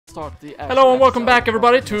Hello and welcome back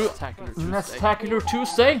everybody to NEStastical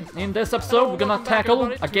Tuesday. In this episode we're gonna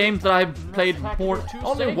tackle a game that I've played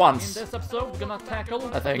only once. I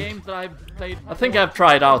think I've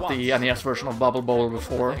tried out the NES version of Bubble Bobble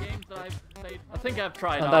before. And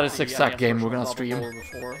that is the exact game we're gonna stream.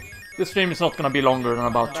 This stream is not gonna be longer than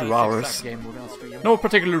about 2 hours. No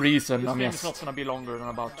particular reason, I mean, it's not gonna be longer than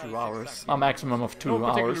about 2 hours. A maximum of 2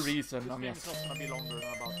 hours.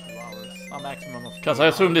 Because I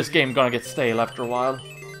assume this game gonna get stale after a while.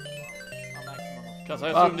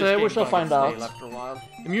 But we shall find out.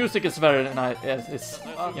 The music is very nice. It's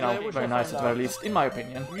very nice at the very least, in my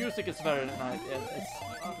opinion. Music is very nice.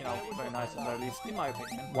 It's very nice at the very least, in my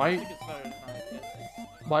opinion.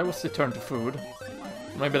 Why was it turned to food?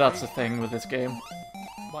 Maybe that's the thing with this game.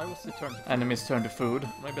 Why was it turned? Enemies turn to food.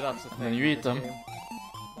 Maybe that's the thing. Then you eat them.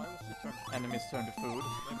 Enemies turn to food.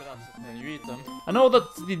 Maybe that's the thing. Then you eat them. I know that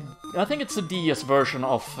I think it's a DS version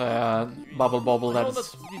of Bubble Bobble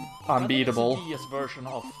that's unbeatable.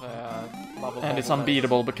 And it's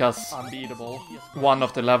unbeatable because one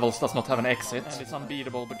of the levels does not have an exit. And it's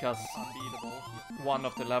unbeatable because one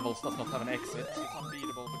of the levels does not have an exit.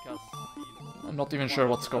 I'm not even sure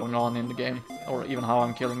what's going on in the game, or even how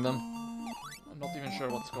I'm killing them. I'm not even sure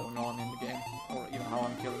what's going on in the game, or even how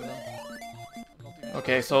I'm killing them.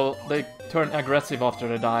 Okay, so they turn aggressive after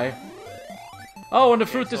they die. Oh, and the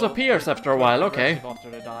fruit disappears after a while, okay.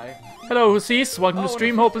 Hello, who sees? Welcome to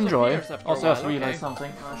stream, hope and enjoy. Also, I have to realize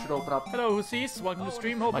something. I should open up. Hello, who sees? Welcome to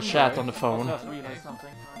stream, hope and enjoy. My chat on the phone.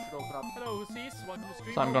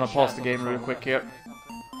 So I'm gonna pause the game real quick here.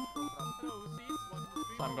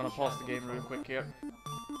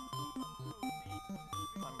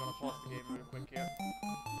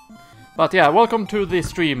 But yeah, welcome to the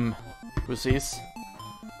stream, who sees.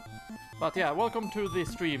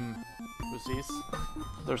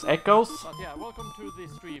 There's echoes.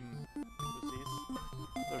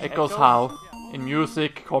 Echoes how? In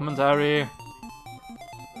music, commentary.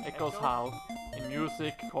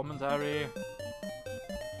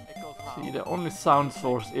 See, the only sound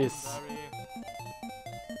source is...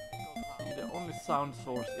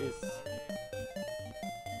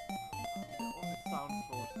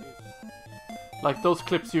 like those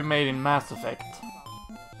clips you made in Mass Effect.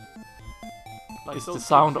 Is the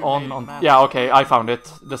sound on... Yeah, okay, I found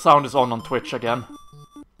it. The sound is on Twitch again.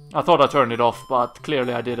 I thought I turned it off, but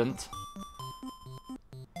clearly I didn't.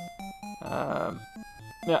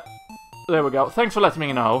 Yeah, there we go. Thanks for letting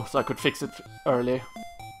me know, so I could fix it early.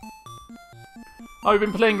 Oh, you've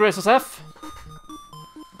been playing Graces F?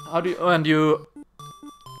 How do you... and you...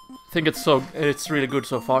 think it's really good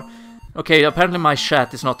so far. Okay, apparently my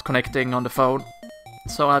chat is not connecting on the phone,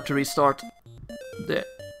 so I have to restart the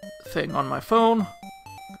thing on my phone.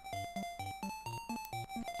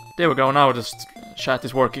 There we go, now the chat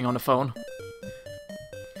is working on the phone.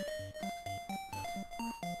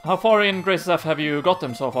 How far in Graces F have you got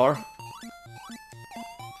them so far?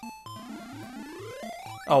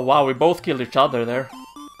 Oh wow, we both killed each other there.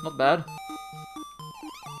 Not bad.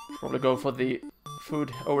 Probably go for the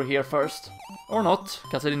food over here first. Or not,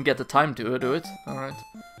 because I didn't get the time to do it. Alright.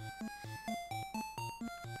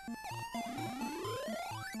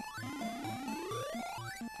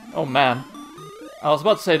 Oh man. I was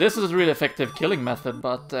about to say this is a really effective killing method,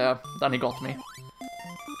 but then he got me.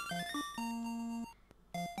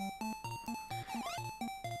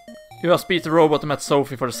 You just beat the robot and met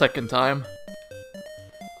Sophie for the second time.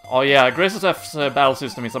 Oh yeah, Graces F's battle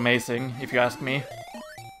system is amazing, if you ask me.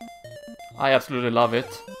 I absolutely love it.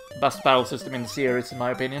 Best battle system in the series, in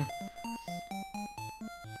my opinion.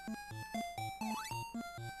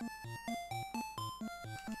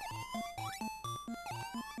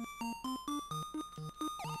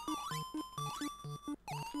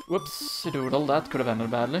 Whoops-a-doodle, that could have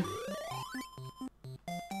ended badly.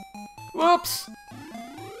 Whoops!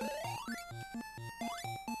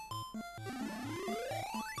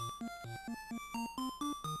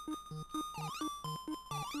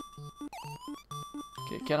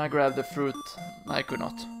 Okay, can I grab the fruit? I could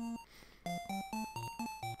not.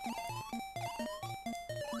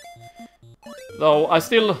 Though I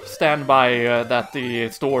still stand by that the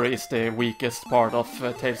story is the weakest part of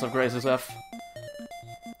Tales of Graces F.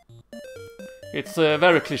 It's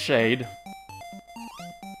very cliched.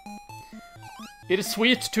 It is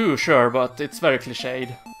sweet too, sure, but it's very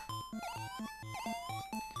cliched.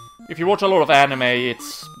 If you watch a lot of anime,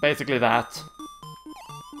 it's basically that.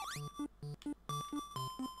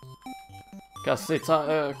 Because it's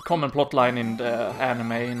a common plotline in the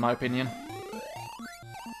anime, in my opinion.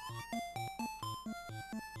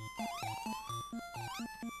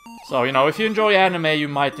 So, you know, if you enjoy anime, you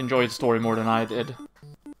might enjoy the story more than I did.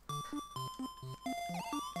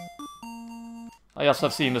 I just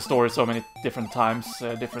have seen the story so many different times,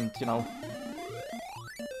 different, you know,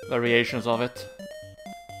 variations of it.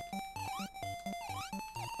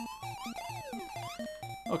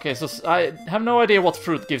 Okay, so I have no idea what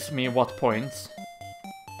fruit gives me what points.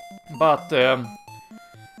 But a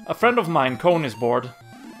friend of mine, Coney's board,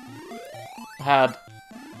 had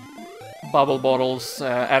Bubble Bottle's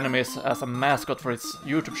enemies as a mascot for its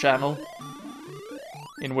YouTube channel,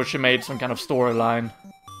 in which he made some kind of storyline.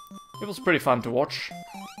 It was pretty fun to watch.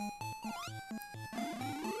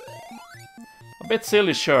 A bit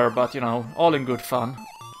silly, sure, but you know, all in good fun.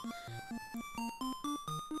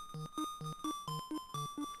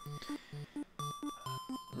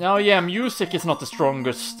 Now, yeah, music is not the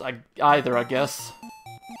strongest either, I guess.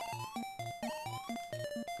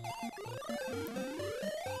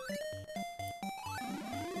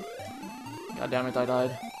 God damn it, I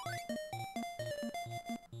died.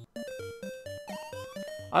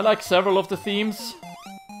 I like several of the themes,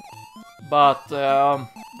 but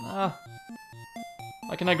I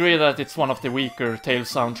can agree that it's one of the weaker Tales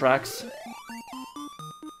soundtracks.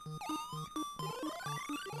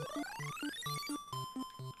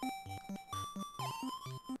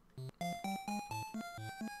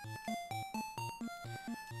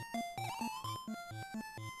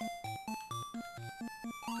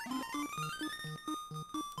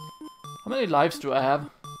 How many lives do I have?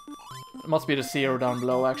 It must be the 0 down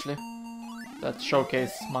below, actually. That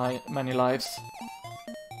showcase my many lives.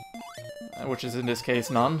 Which is in this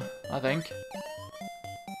case none, I think.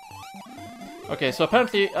 Okay, so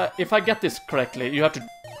apparently, if I get this correctly, you have to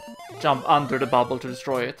jump under the bubble to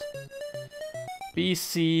destroy it.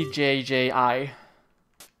 BCJJI.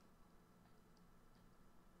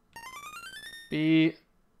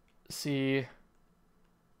 BCJ.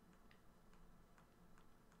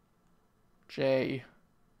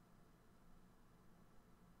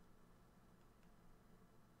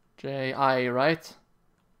 JI, right?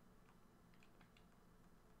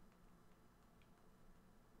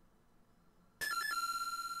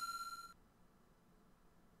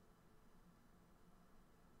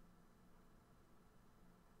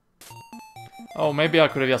 Oh, maybe I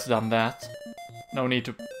could have just done that. No need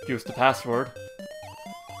to use the password.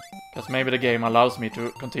 Because maybe the game allows me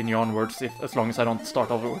to continue onwards as long as I don't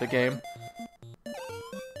start over with the game.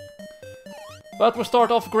 But we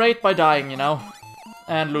start off great by dying, you know.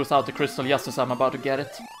 And lose out the crystal just as I'm about to get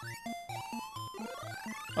it.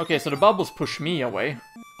 Okay, so the bubbles push me away.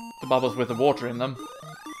 The bubbles with the water in them.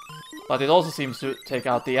 But it also seems to take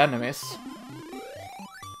out the enemies.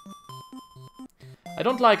 I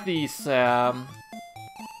don't like these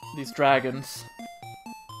dragons.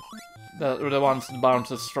 The ones that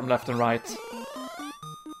bounces from left and right.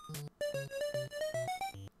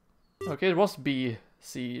 Okay, it was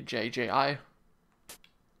BCJJI.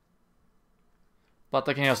 But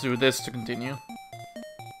I can just do this to continue.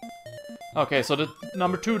 Okay, so the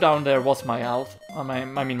number 2 down there was my health. I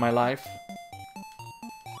mean my life.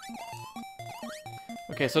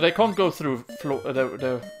 Okay, so they can't go through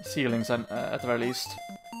the ceilings and, at the very least.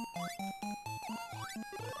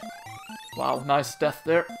 Wow, nice death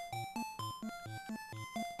there.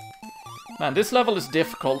 Man, this level is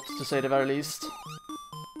difficult, to say the very least.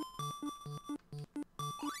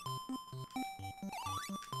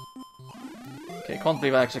 Okay, can't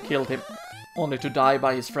believe I actually killed him. Only to die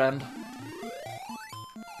by his friend.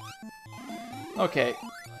 Okay,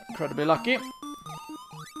 incredibly lucky.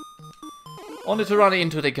 Only to run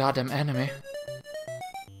into the goddamn enemy.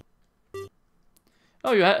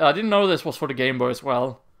 Oh, I didn't know this was for the Game Boy as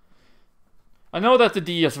well. I know that the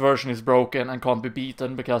DS version is broken and can't be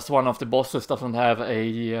beaten because one of the bosses doesn't have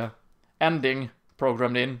a ending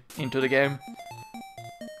programmed into the game.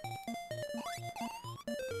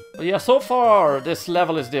 But yeah, so far this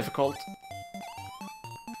level is difficult.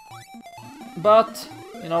 But,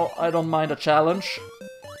 you know, I don't mind a challenge.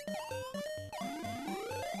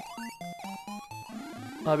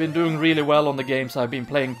 I've been doing really well on the games I've been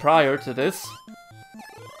playing prior to this.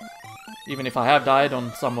 Even if I have died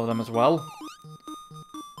on some of them as well.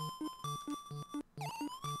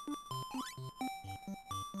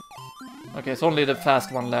 Okay, it's only the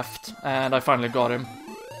fast one left, and I finally got him.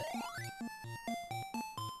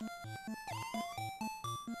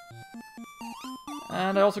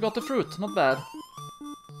 And I also got the fruit, not bad.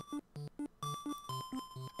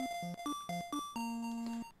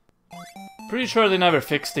 Pretty sure they never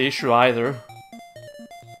fixed the issue either.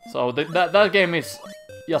 So that game is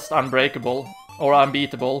just unbreakable, or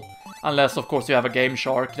unbeatable, unless of course you have a Game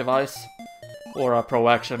Shark device, or a Pro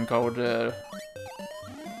Action code.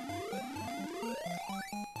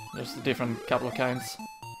 There's a different couple of kinds.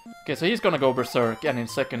 Okay, so he's gonna go berserk any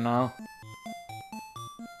second now.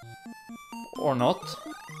 or not,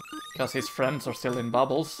 because his friends are still in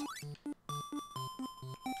bubbles.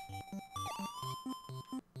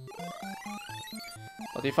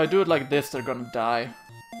 But if I do it like this, they're gonna die.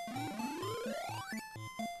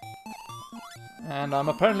 And I'm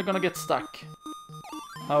apparently gonna get stuck.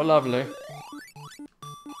 How lovely.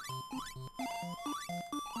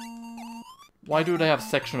 Why do they have a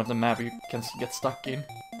section of the map you can get stuck in?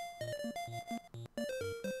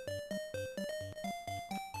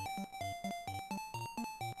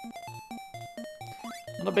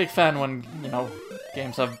 Not a big fan when, you know,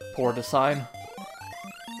 games have poor design.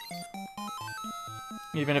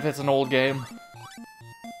 Even if it's an old game.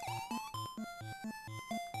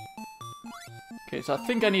 Okay, so I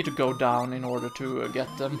think I need to go down in order to get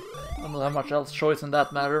them. I don't have much else choice in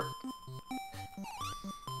that matter.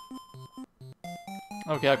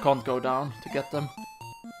 Okay, I can't go down to get them.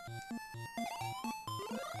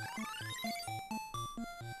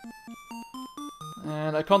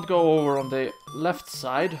 And I can't go over on the left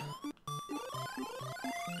side.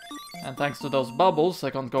 And thanks to those bubbles, I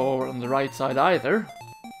can't go over on the right side either.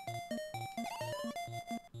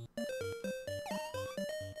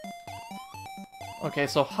 Okay,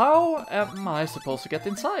 so how am I supposed to get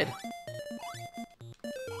inside?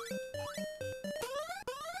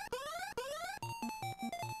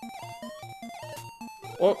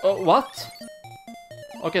 Oh, what?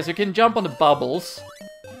 Okay, so you can jump on the bubbles.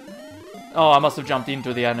 Oh, I must have jumped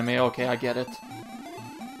into the enemy. Okay, I get it.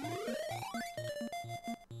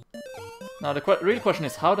 Now, the real question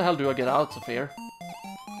is, how the hell do I get out of here?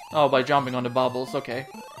 Oh, by jumping on the bubbles. Okay.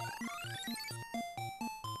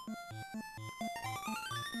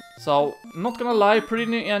 So, not gonna lie,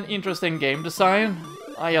 pretty an interesting game design.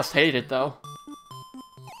 I just hate it, though.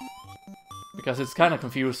 Because it's kind of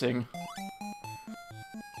confusing.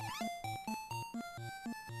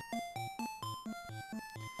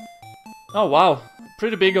 Oh wow,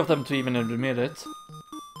 pretty big of them to even admit it.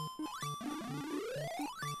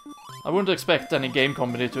 I wouldn't expect any game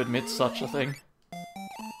company to admit such a thing.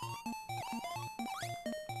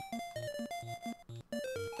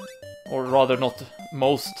 Or rather not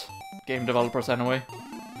most game developers anyway.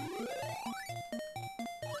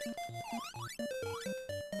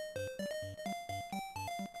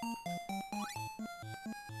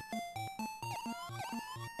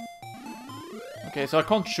 Okay, so I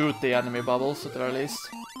can't shoot the enemy bubbles at the very least.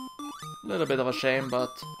 A little bit of a shame, but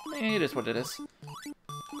it is what it is.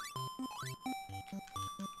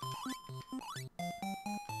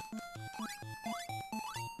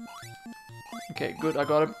 Okay, good, I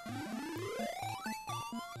got him.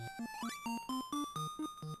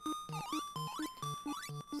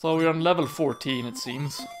 So we're on level 14, it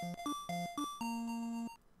seems.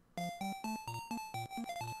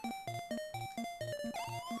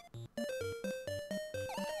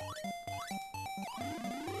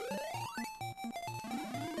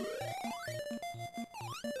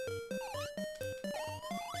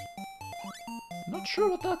 Not sure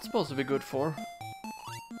what that's supposed to be good for.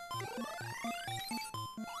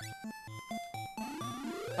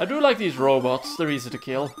 I do like these robots, they're easy to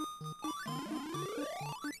kill.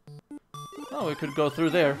 Oh, we could go through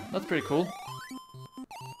there, that's pretty cool.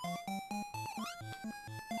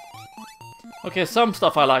 Okay, some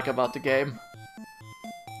stuff I like about the game.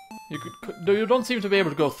 You don't seem to be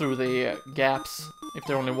able to go through the gaps if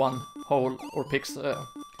they're only one hole or pixel,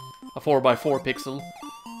 a 4x4 pixel.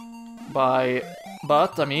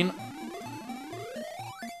 But I mean,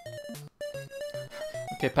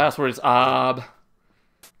 okay, password is AB.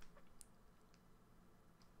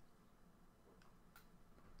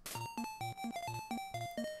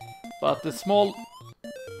 But the small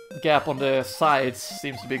gap on the sides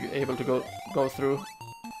seems to be able to go through.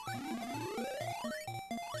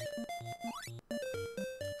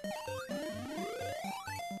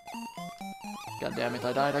 God damn it,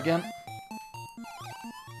 I died again.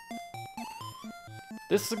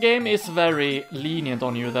 This game is very lenient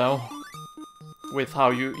on you though, with how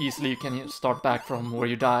you easily can start back from where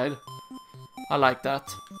you died. I like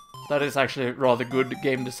that. That is actually rather good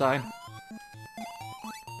game design.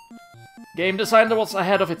 Game design that was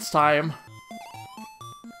ahead of its time.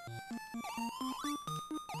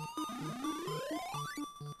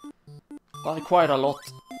 By quite a lot.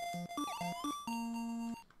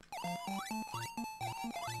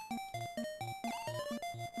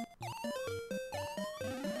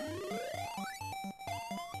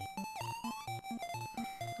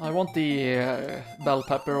 I want the bell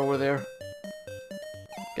pepper over there.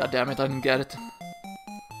 God damn it, I didn't get it.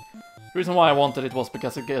 The reason why I wanted it was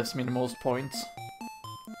because it gives me the most points.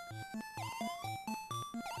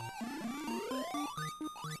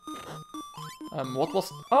 What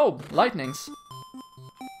was... Oh, lightnings.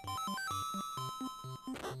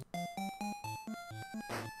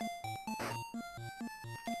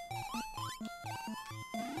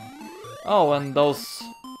 Oh, and those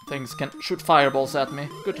things can shoot fireballs at me.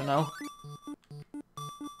 Good to know.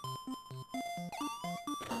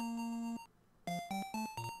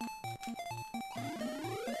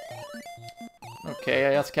 Okay,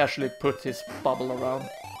 I just casually put his bubble around.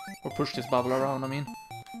 Or pushed his bubble around, I mean.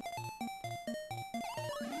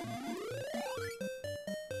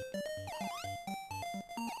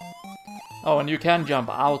 Oh, and you can jump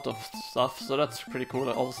out of stuff, so that's pretty cool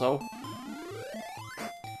also.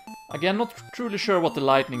 Again, not truly sure what the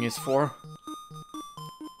lightning is for.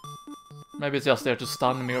 Maybe it's just there to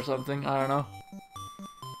stun me or something, I don't know.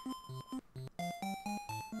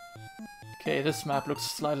 Okay, this map looks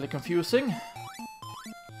slightly confusing.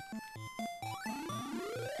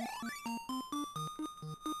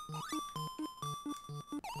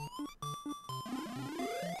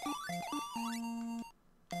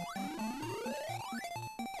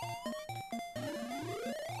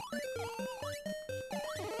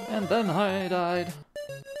 And then I died.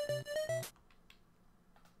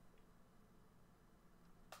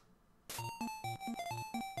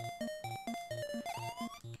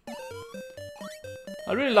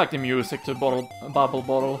 I really like the music to Bubble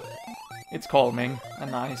Bobble. It's calming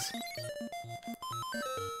and nice.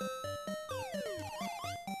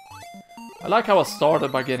 I like how I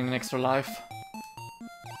started by getting an extra life.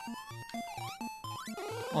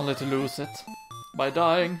 Only to lose it by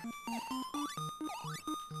dying.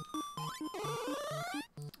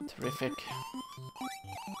 Terrific.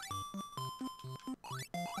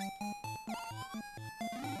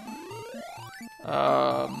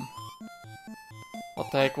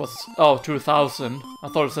 What the heck was... Oh, 2000. I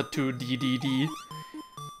thought it said 2DDD.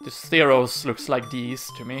 The zeros looks like D's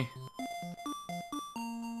to me.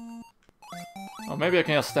 Or maybe I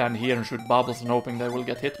can just stand here and shoot bubbles and hoping they will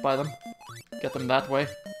get hit by them. Get them that way.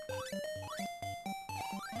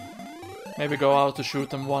 Maybe go out to shoot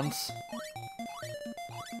them once.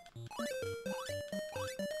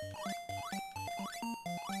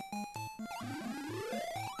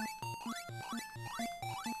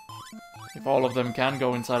 If all of them can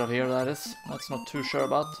go inside of here, that is. That's not too sure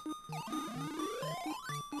about.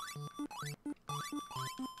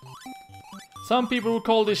 Some people would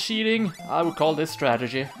call this cheating. I would call this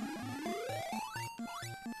strategy.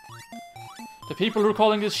 The people who are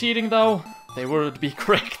calling this cheating, though, they would be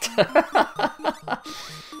correct.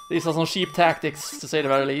 These are some cheap tactics, to say the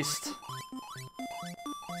very least.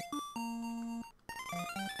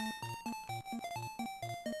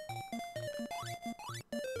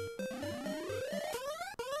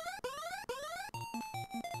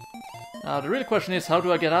 Now, the real question is, how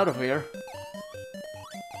do I get out of here?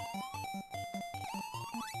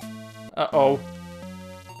 Uh-oh.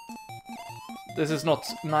 This is not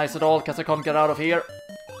nice at all, because I can't get out of here.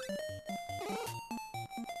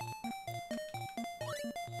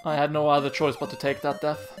 I had no other choice but to take that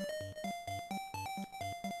death.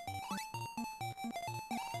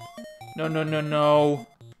 No, no, no, no.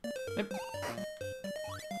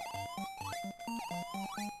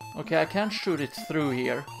 Okay, I can't shoot it through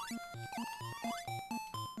here.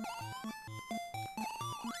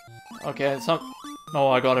 Okay, no,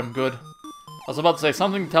 I got him, good. I was about to say,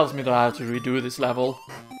 something tells me that I have to redo this level.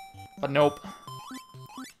 But nope.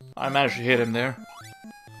 I managed to hit him there.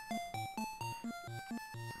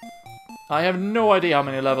 I have no idea how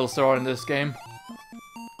many levels there are in this game.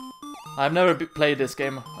 I've never played this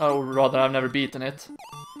game. Oh, rather, I've never beaten it.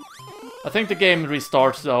 I think the game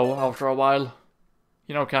restarts, though, after a while.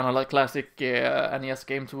 You know, kind of like classic NES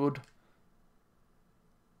games would.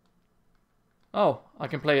 Oh, I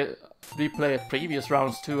can replay previous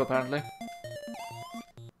rounds too, apparently.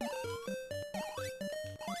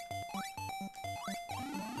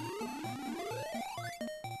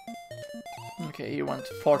 Okay, he went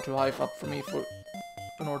far too high up for me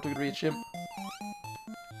in order to reach him.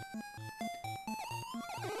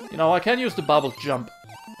 You know, I can use the bubble to jump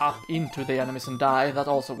up into the enemies and die, that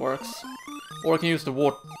also works. Or I can use the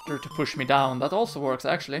water to push me down, that also works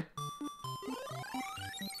actually.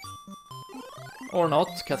 Or not,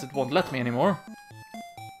 because it won't let me anymore.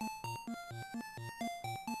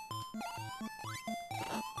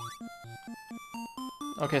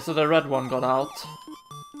 Okay, so the red one got out.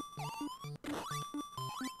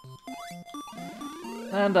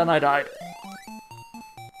 And then I died.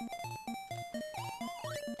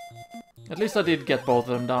 At least I did get both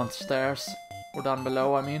of them downstairs. Or down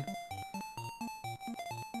below, I mean.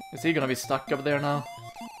 Is he gonna be stuck up there now?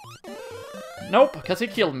 Nope, because he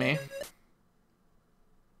killed me.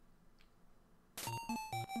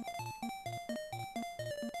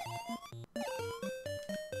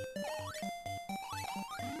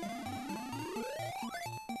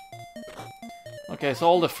 Okay, so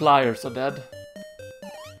all the flyers are dead.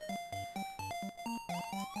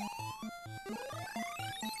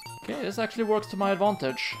 Okay, this actually works to my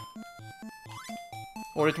advantage.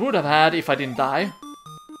 Or it would have had if I didn't die.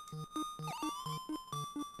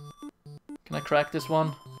 Can I crack this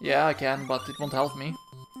one? Yeah, I can, but it won't help me.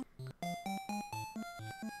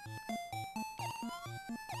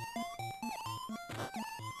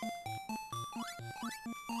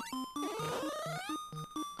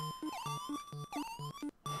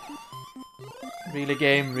 Really,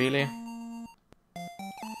 game, really?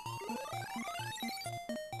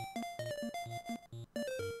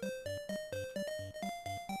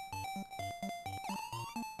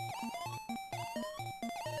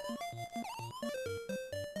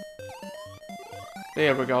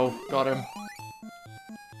 There we go, got him.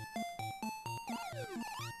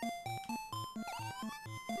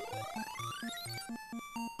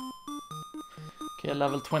 Okay,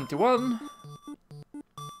 level 21.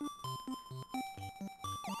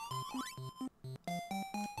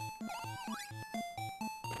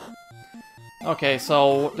 Okay,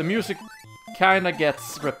 so the music kinda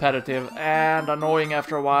gets repetitive and annoying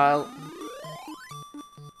after a while.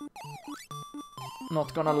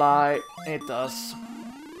 Not gonna lie, it does.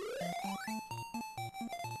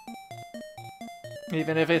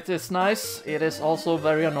 Even if it is nice, it is also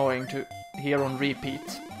very annoying to hear on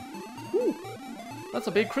repeat. Ooh, that's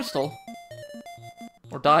a big crystal.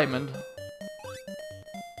 Or diamond.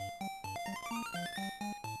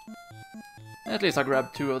 At least I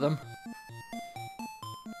grabbed 2 of them.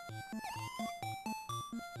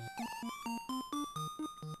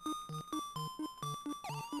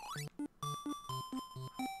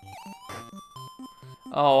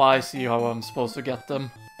 Oh, I see how I'm supposed to get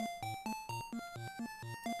them.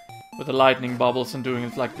 With the lightning bubbles and doing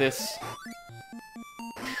it like this.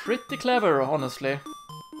 Pretty clever, honestly.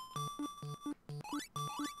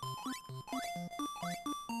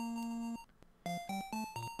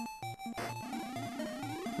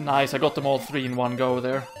 Nice, I got them all 3 in one go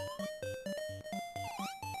there.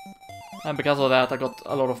 And because of that, I got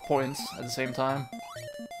a lot of points at the same time.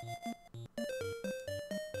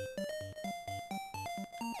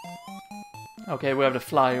 Okay, we have the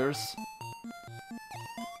flyers.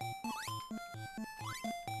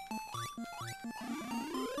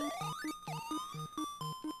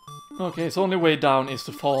 Okay, so only way down is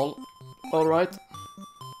to fall. Alright.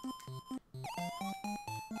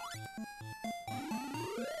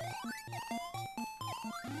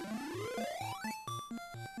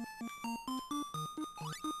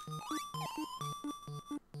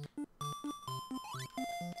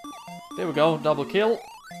 There we go, double kill.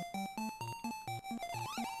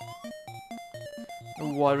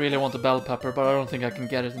 Ooh, I really want a bell pepper, but I don't think I can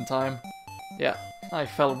get it in time. Yeah, I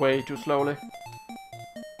fell way too slowly.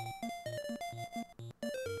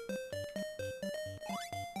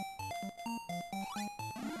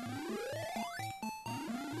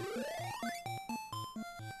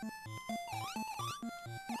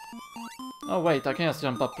 Oh wait, I can just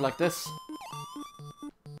jump up like this.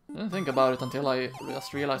 Didn't think about it until I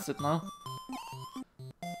just realized it now.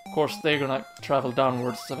 Of course, they're gonna travel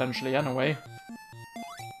downwards eventually anyway.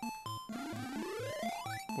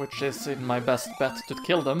 Which is in my best bet to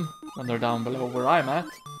kill them when they're down below where I'm at.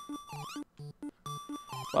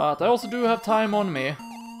 But I also do have time on me.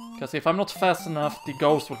 Because if I'm not fast enough, the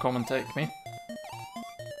ghost will come and take me.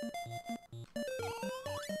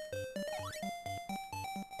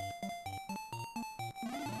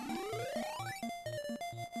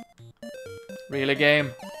 Really,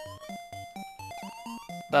 game?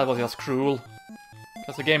 That was just cruel.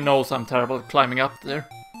 Because the game knows I'm terrible at climbing up there.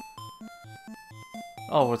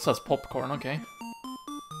 Oh, it says popcorn, okay.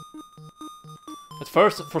 At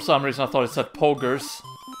first, for some reason, I thought it said poggers.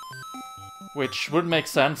 Which would make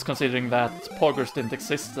sense, considering that poggers didn't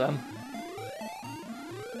exist then.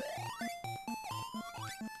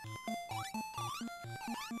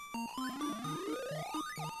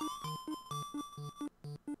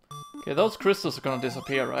 Okay, those crystals are gonna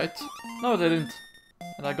disappear, right? No, they didn't.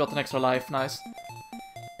 And I got an extra life, nice.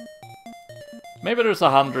 Maybe there's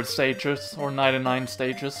 100 stages, or 99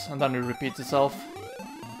 stages, and then it repeats itself.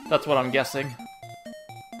 That's what I'm guessing.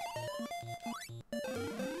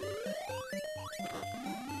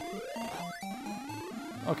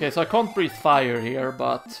 Okay, so I can't breathe fire here,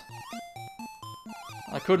 but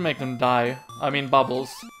I could make them die. I mean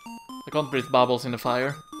bubbles. I can't breathe bubbles in the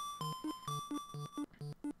fire.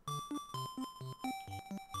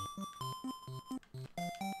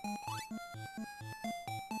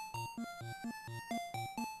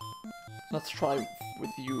 Let's try with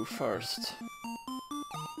you first.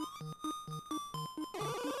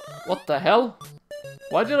 What the hell?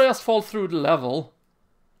 Why did I just fall through the level?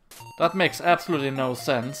 That makes absolutely no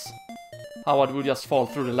sense. How I would just fall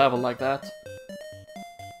through the level like that.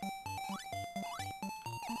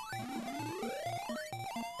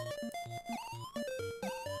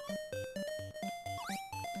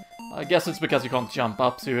 I guess it's because you can't jump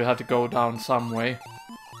up, so you have to go down some way.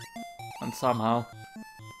 And somehow.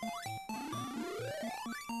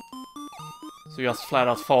 So you just flat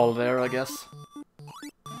out fall there, I guess.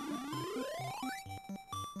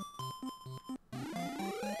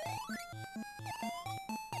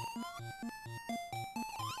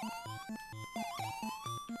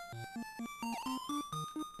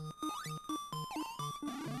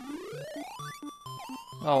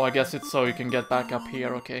 Oh, I guess it's so you can get back up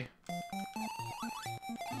here, okay.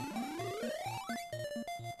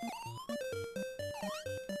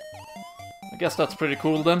 I guess that's pretty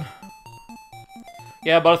cool then.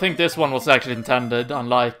 Yeah, but I think this one was actually intended,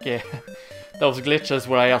 unlike those glitches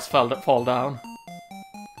where I just fall down.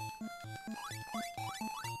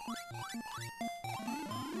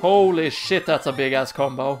 Holy shit, that's a big ass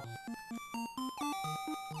combo.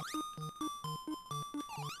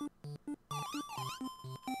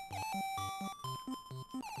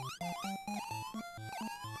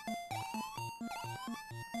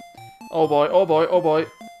 Oh boy, oh boy, oh boy.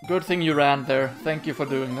 Good thing you ran there. Thank you for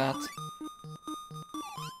doing that.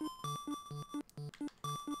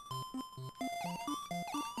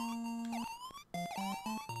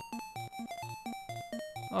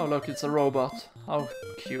 Oh look, it's a robot. How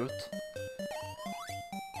cute.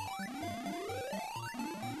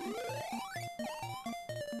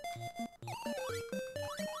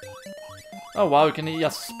 Oh wow, you can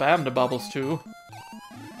just spam the bubbles too.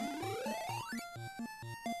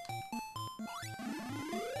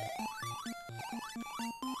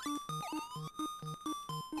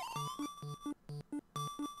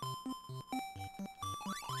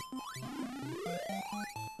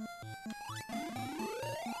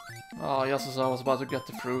 Oh, yes, as I was about to get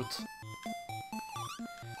the fruit.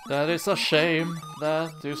 That is a shame.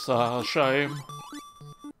 That is a shame.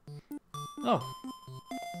 Oh.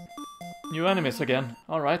 New enemies again.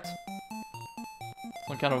 Alright.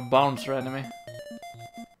 Some kind of bouncer enemy.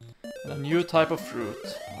 And a new type of fruit.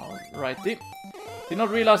 Alrighty. Did not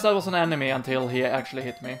realize that was an enemy until he actually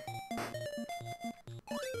hit me.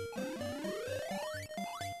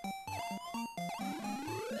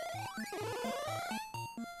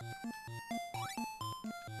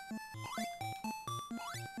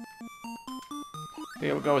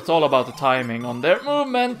 Here we go, it's all about the timing on their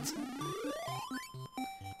movement!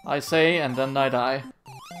 I say, and then I die.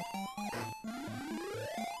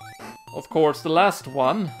 Of course, the last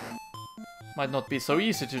one might not be so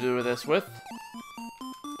easy to do this with.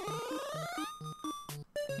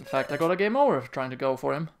 In fact, I got a game over trying to go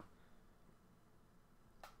for him.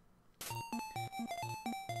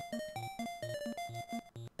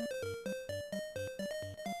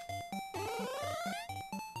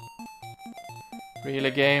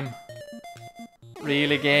 Really, game?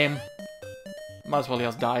 Really, game? Might as well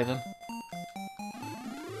just die then.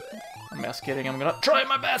 I'm just kidding, I'm gonna try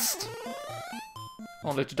my best!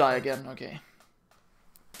 Only to die again, okay.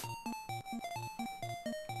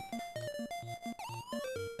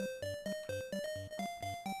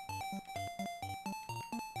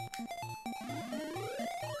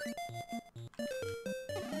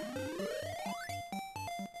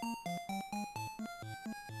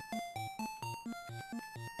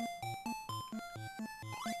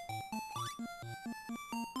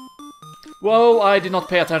 Whoa, I did not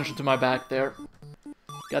pay attention to my back there.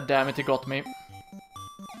 God damn it, he got me.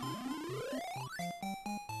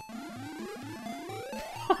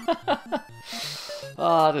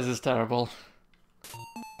 Ah, this is terrible.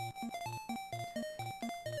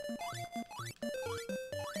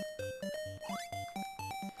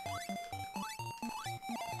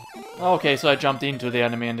 Okay, so I jumped into the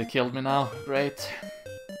enemy and it killed me now. Great.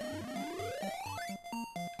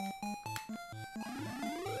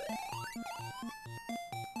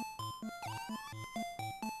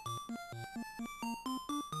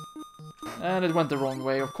 And it went the wrong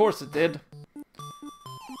way, of course it did.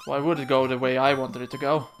 Why would it go the way I wanted it to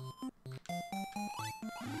go?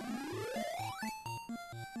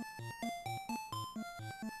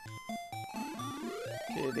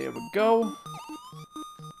 Okay, there we go.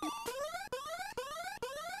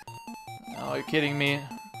 Oh, are you kidding me?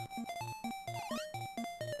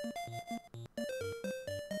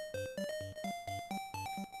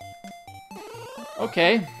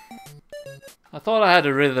 Okay. I thought I had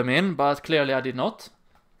a rhythm in, but clearly I did not.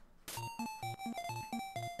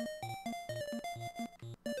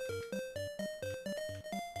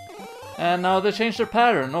 And now they changed their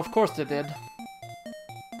pattern, of course they did.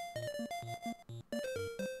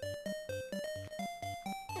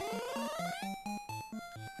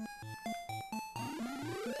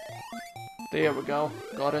 There we go,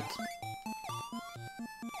 got it.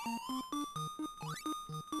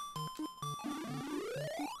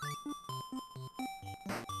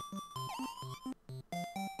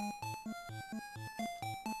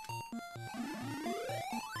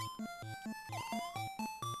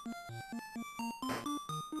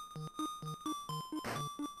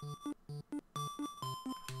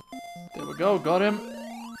 There we go, got him.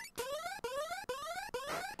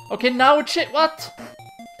 Okay, now it's shit, what?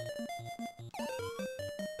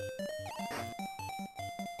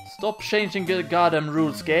 Stop changing the goddamn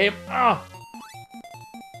rules, game. Ah!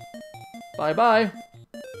 Bye-bye.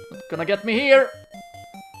 Not gonna get me here.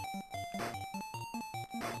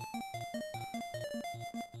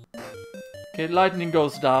 Okay, lightning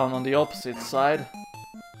goes down on the opposite side.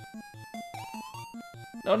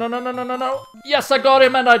 No, no, no, no, no, no, no. Yes, I got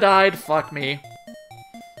him and I died. Fuck me.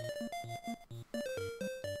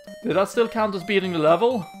 Did that still count as beating the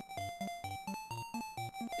level?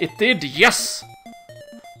 It did, yes!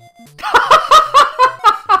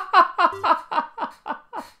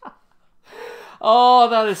 Oh,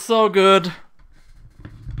 that is so good.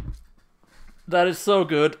 That is so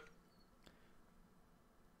good.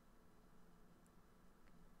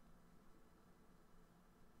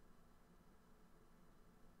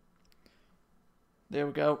 There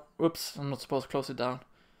we go. Oops, I'm not supposed to close it down.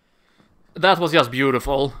 That was just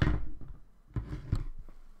beautiful.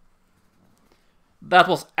 That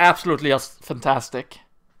was absolutely just fantastic.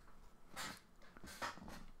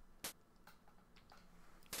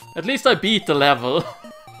 At least I beat the level.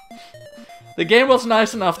 The game was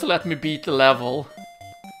nice enough to let me beat the level.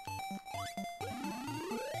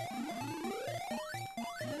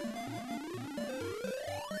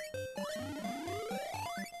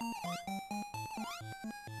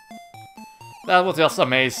 That was just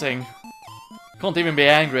amazing. Can't even be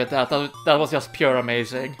angry at that. That was just pure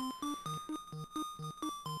amazing.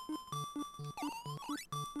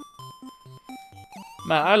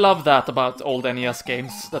 Man, I love that about old NES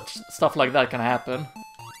games, that stuff like that can happen.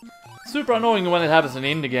 Super annoying when it happens in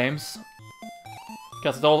indie games.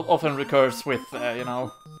 Because it often recurs with, you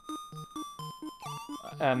know,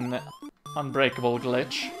 an unbreakable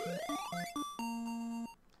glitch.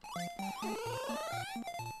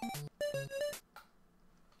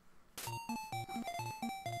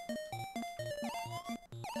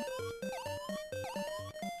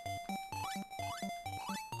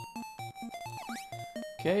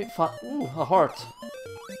 Okay, ooh, a heart.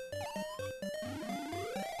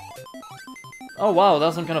 Oh wow,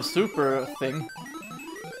 that's some kind of super thing.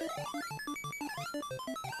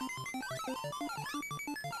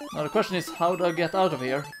 Now the question is, how do I get out of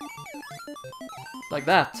here? Like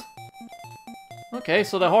that. Okay,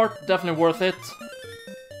 so the heart, definitely worth it.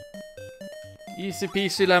 Easy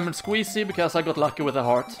peasy lemon squeezy, because I got lucky with the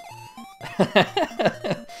heart.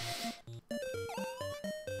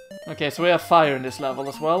 Okay, so we have fire in this level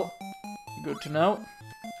as well. Good to know.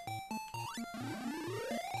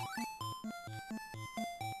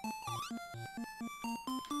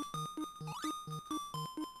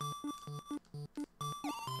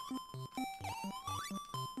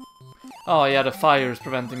 Oh yeah, the fire is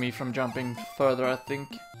preventing me from jumping further, I think.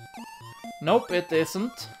 Nope, it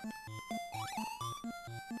isn't.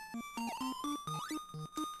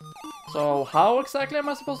 So how exactly am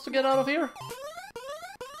I supposed to get out of here?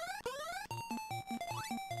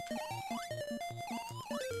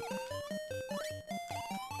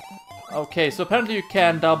 Okay, so apparently you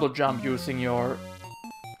can double jump using your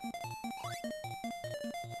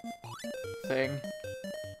thing.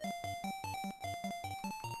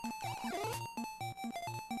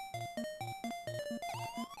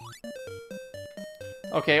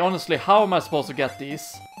 Okay, honestly, how am I supposed to get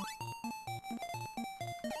these?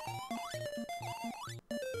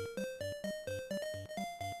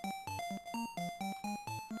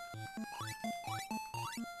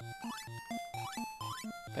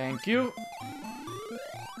 Thank you.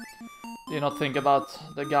 Did not think about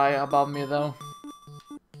the guy above me though.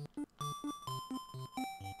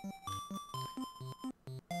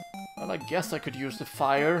 Well, I guess I could use the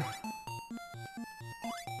fire.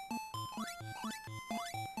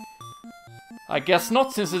 I guess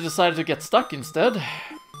not, since I decided to get stuck instead.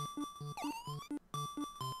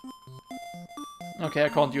 Okay, I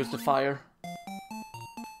can't use the fire.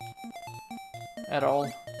 At all.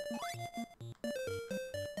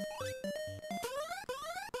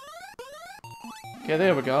 Okay,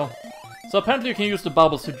 there we go. So apparently you can use the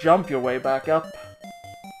bubbles to jump your way back up.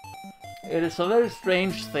 It is a very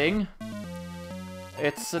strange thing.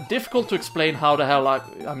 It's difficult to explain how the hell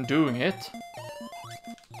I'm doing it.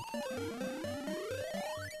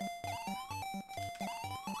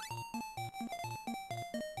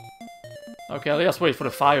 Okay, I'll just wait for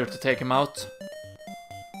the fire to take him out.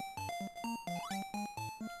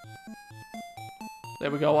 There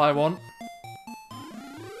we go, I won.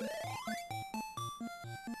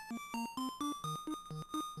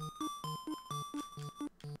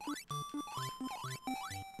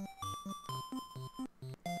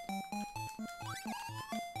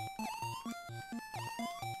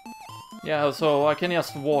 Yeah, so I can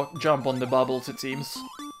just jump on the bubbles, it seems.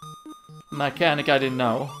 Mechanic I didn't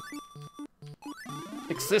know.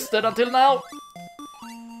 Existed until now!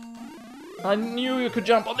 I knew you could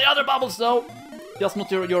jump on the other bubbles though! Just not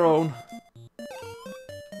your own.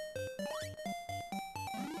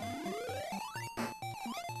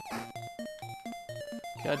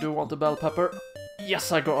 Okay, I do want the bell pepper.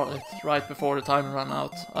 Yes, I got it right before the timer ran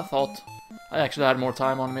out. I thought I actually had more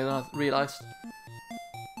time on me than I realized.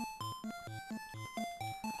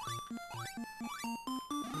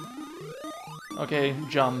 Okay,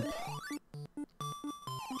 jump.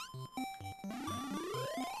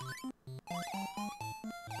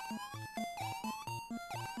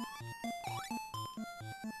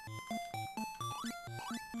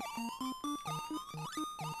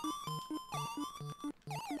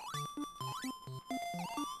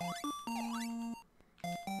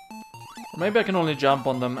 Or maybe I can only jump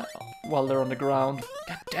on them while they're on the ground.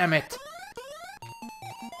 God damn it!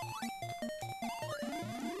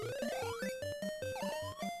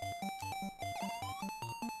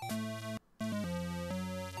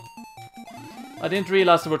 I didn't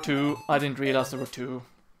realize there were two. I didn't realize there were two.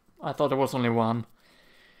 I thought there was only one.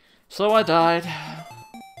 So I died.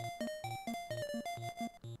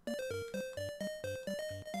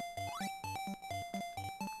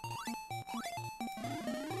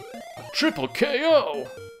 A triple KO!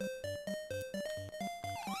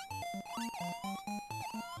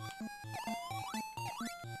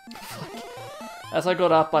 Fuck. As I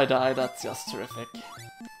got up, I died. That's just terrific.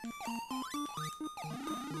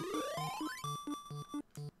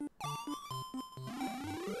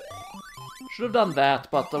 Should have done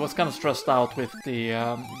that, but I was kind of stressed out with the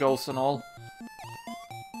ghosts and all.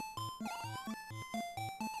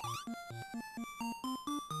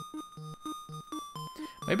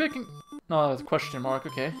 Maybe I can... No, that's a question mark,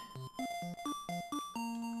 okay.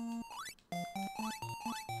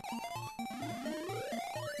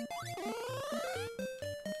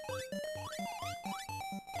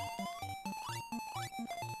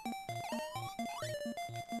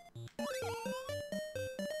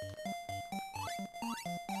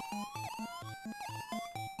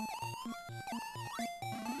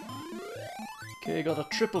 Okay, got a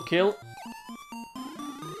triple kill.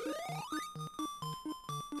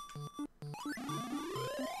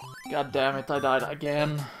 God damn it, I died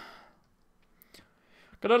again.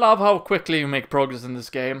 Gotta love how quickly you make progress in this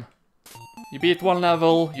game. You beat one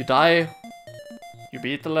level, you die. You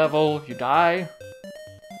beat the level, you die.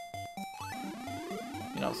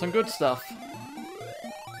 You know, some good stuff.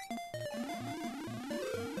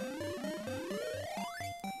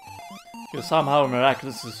 You somehow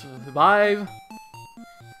miraculously survive.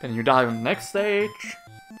 Then you die on the next stage.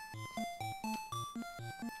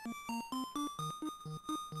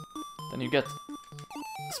 Then you get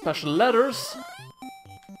special letters.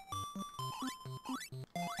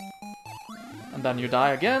 And then you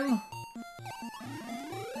die again.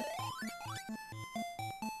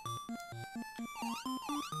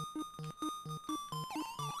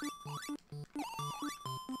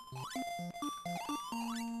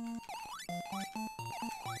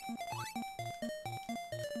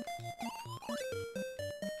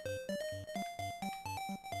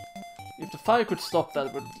 If the fire could stop,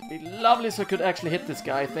 that would be lovely, so I could actually hit this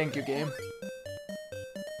guy. Thank you, game.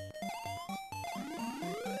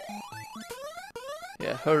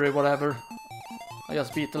 Yeah, hurry, whatever. I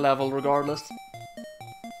just beat the level regardless.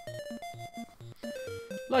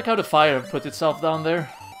 Like how the fire put itself down there.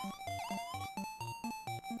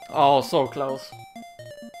 Oh, so close.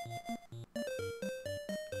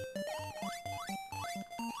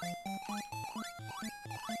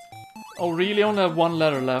 Oh, really? Only have one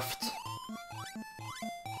letter left.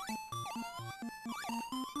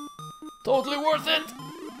 Totally worth it!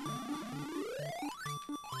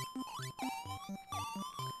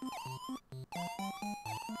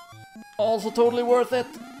 Also totally worth it!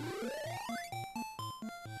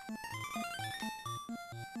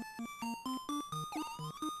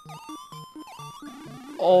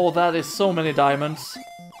 Oh, that is so many diamonds.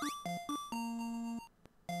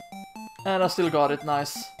 And I still got it,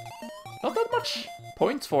 nice. Not that much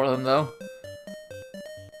points for them though.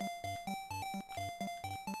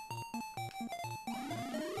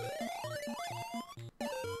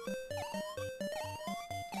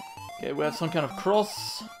 Okay, we have some kind of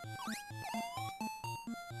cross.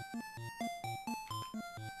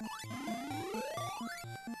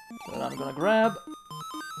 That I'm gonna grab.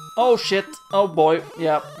 Oh shit! Oh boy,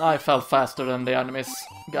 yeah, I fell faster than the enemies.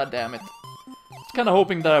 God damn it. I was kinda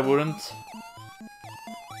hoping that I wouldn't.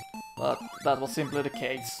 But that was simply the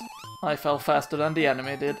case. I fell faster than the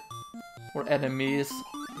enemy did. Or enemies,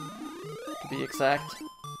 to be exact.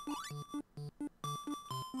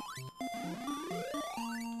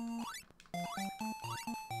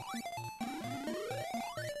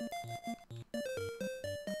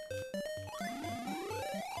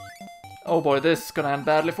 Oh boy, this is gonna end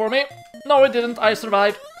badly for me. No, it didn't. I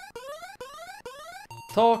survived.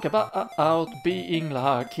 Talk about being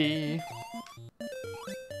lucky.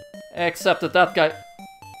 Except that that guy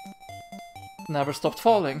never stopped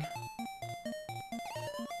falling.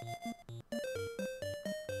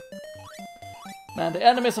 Man, the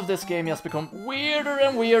enemies of this game just become weirder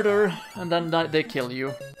and weirder, and then they kill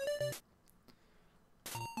you.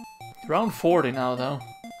 Round 40 now, though.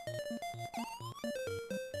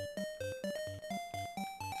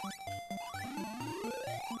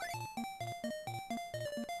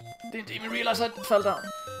 Didn't even realize I fell down.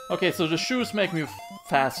 Okay, so the shoes make me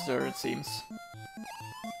faster, it seems.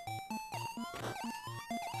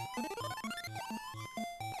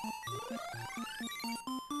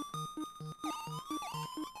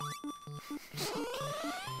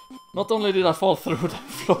 Not only did I fall through the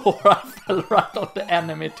floor, I fell right on the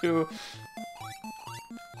enemy too.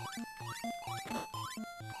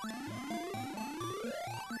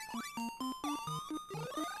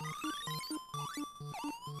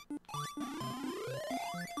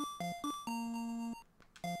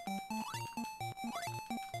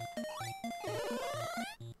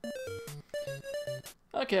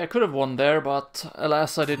 Okay, I could have won there, but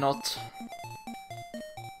alas, I did not.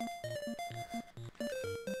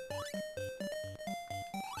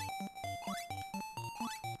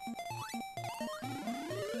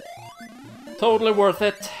 Totally worth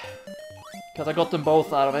it, because I got them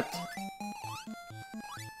both out of it.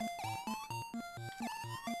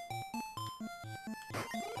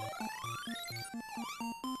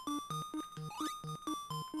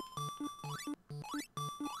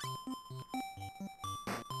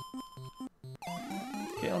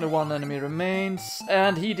 Okay, only one enemy remains,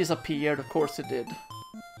 and he disappeared, of course he did.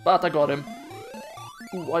 But I got him.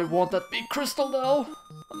 Ooh, I want that big crystal though.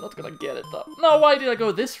 I'm not gonna get it though. No, why did I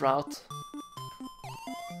go this route?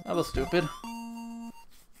 That was stupid.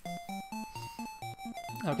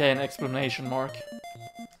 Okay, an exclamation mark.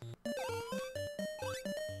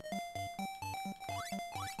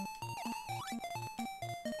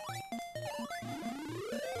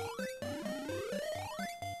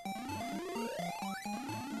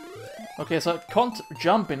 Okay, so I can't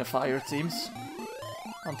jump in the fire, it seems.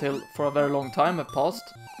 Until for a very long time have passed.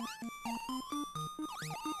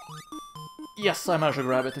 Yes, I managed to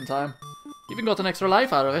grab it in time. Even got an extra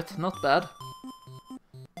life out of it, not bad.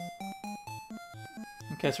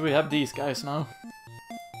 Okay, so we have these guys now.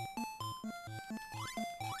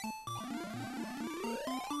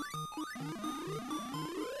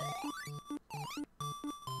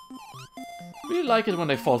 Really like it when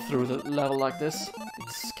they fall through the level like this.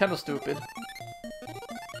 It's kind of stupid.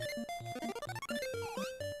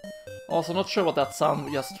 Also, not sure what that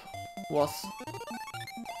sound just was.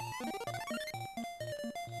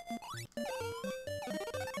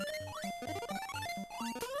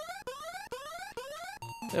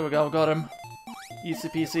 There we go, got him. Easy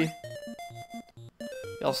peasy.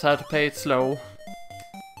 Just had to play it slow.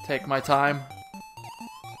 Take my time.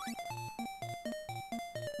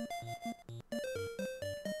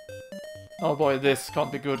 Oh boy, this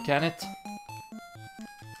can't be good, can it?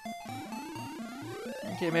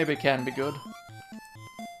 Okay, maybe it can be good.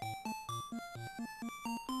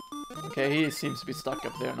 Okay, he seems to be stuck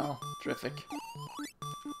up there now. Terrific.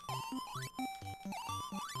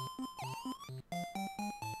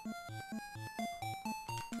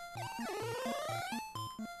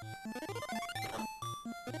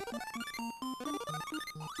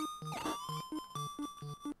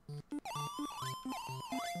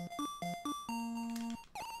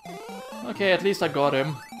 Okay, at least I got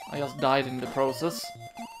him. I just died in the process.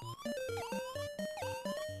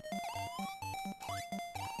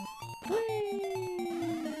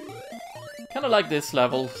 Kinda like this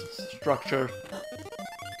level structure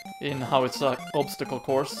in how it's an obstacle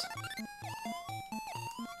course.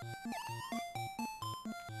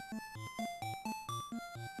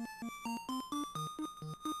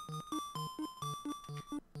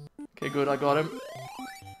 Okay, good, I got him.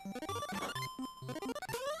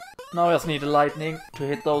 Now I just need the lightning to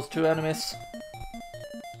hit those two enemies.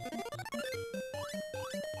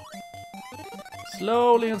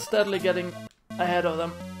 Slowly and steadily getting ahead of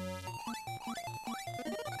them.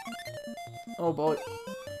 Oh boy.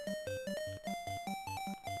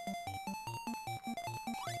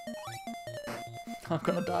 I'm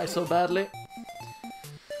gonna die so badly.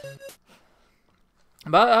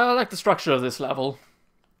 But I like the structure of this level.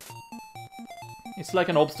 It's like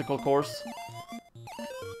an obstacle course.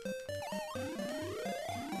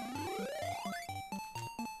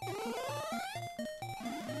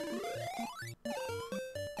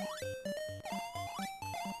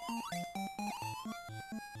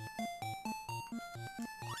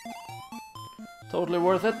 Totally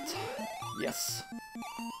worth it. Yes.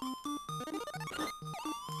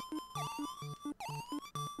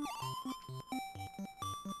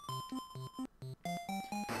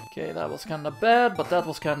 Okay, that was kinda bad, but that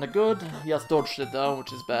was kinda good. He just dodged it down,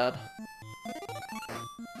 which is bad.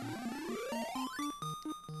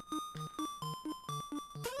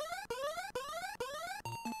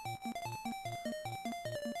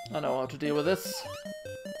 I know how to deal with this.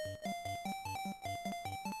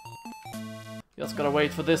 Just gotta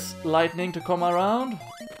wait for this lightning to come around.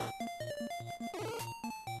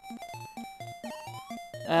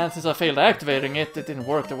 And since I failed activating it, it didn't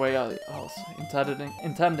work the way I was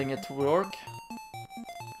intending it to work.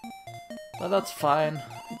 But that's fine.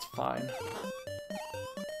 It's fine.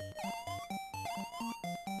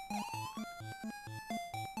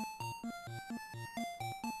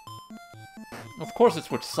 Of course it's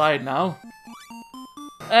which side now.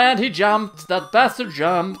 And he jumped! That bastard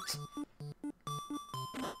jumped!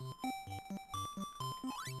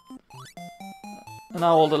 And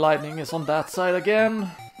now all the lightning is on that side again.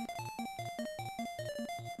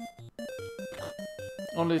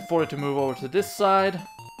 Only for it to move over to this side.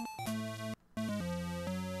 I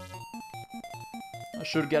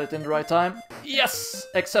should get it in the right time. Yes!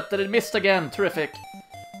 Except that it missed again. Terrific.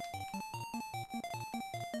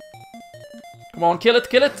 Come on, kill it,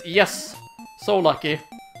 kill it! Yes! So lucky.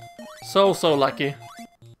 So lucky.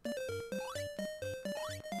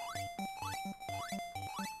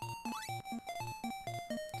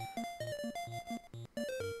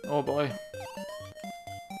 Oh boy.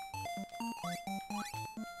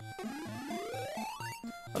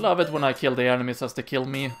 I love it when I kill the enemies as they kill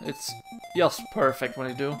me. It's just perfect when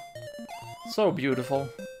I do. So beautiful.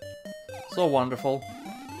 So wonderful.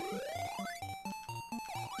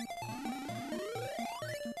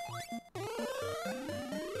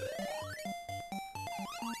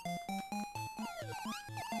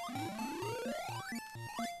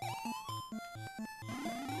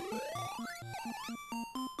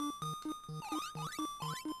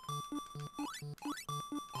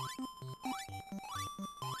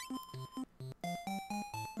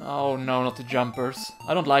 Oh no, not the jumpers.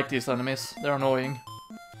 I don't like these enemies. They're annoying.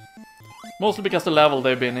 Mostly because the level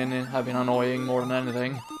they've been in have been annoying more than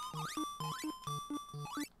anything.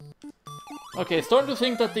 Okay, starting to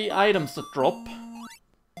think that the items that drop,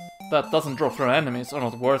 that doesn't drop from enemies, are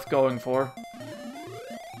not worth going for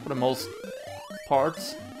the most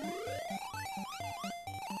parts.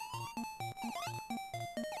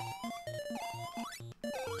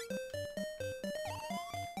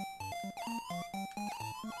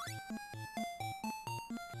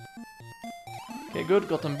 Okay, good,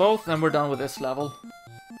 got them both, and we're done with this level.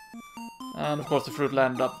 And of course the fruit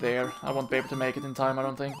landed up there. I won't be able to make it in time, I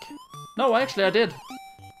don't think. No, actually I did.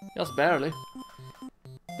 Just barely.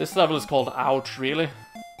 This level is called Ouch, really.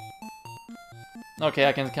 Okay,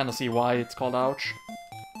 I can kind of see why it's called Ouch.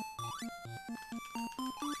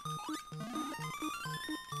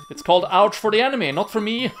 It's called Ouch for the enemy, not for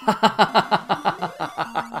me.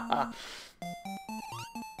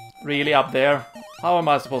 Really, up there? How am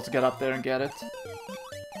I supposed to get up there and get it?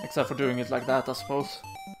 Except for doing it like that, I suppose.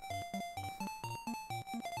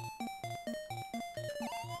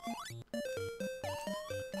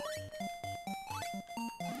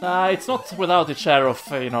 It's not without its share of,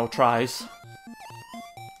 you know, tries.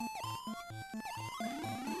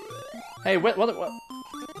 Hey, what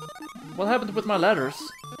happened with my letters?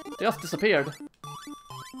 They just disappeared.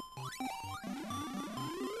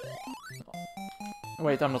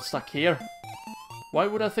 Wait, I'm not stuck here. Why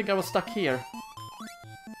would I think I was stuck here?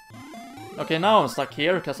 Okay, now I'm stuck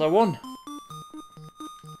here, because I won.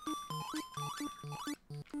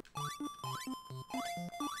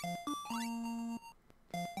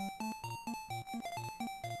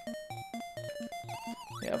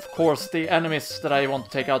 Yeah, of course, the enemies that I want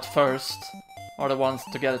to take out first are the ones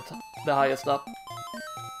to get it the highest up.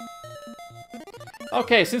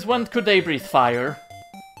 Okay, since when could they breathe fire?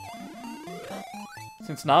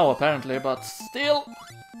 Since now, apparently, but still...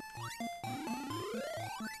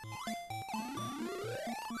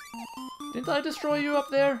 Didn't I destroy you up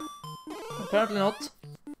there? Apparently not.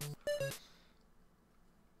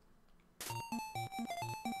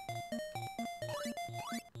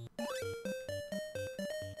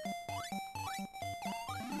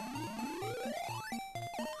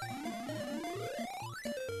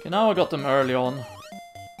 Okay, now I got them early on.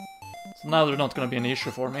 So now they're not gonna be an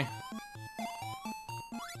issue for me.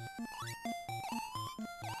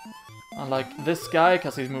 Unlike this guy,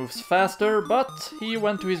 because he moves faster, but he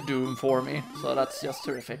went to his doom for me, so that's just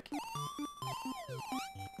terrific.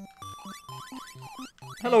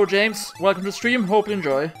 Hello James, welcome to the stream, hope you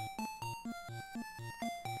enjoy.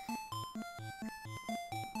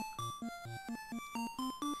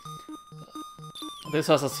 This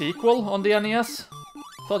has a sequel on the NES.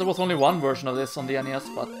 Thought there was only one version of this on the NES,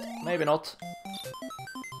 but maybe not.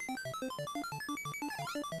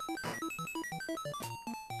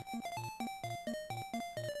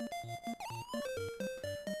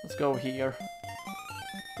 Let's go here.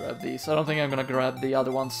 Grab these. I don't think I'm gonna grab the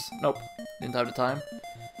other ones. Nope, didn't have the time.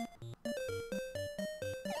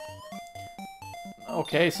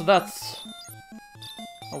 Okay, so that's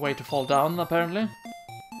a way to fall down, apparently.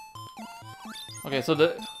 Okay, so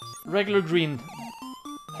the regular green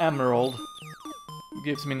emerald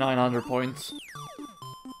gives me 900 points.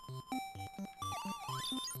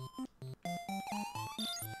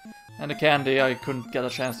 And the candy I couldn't get a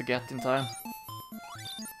chance to get in time.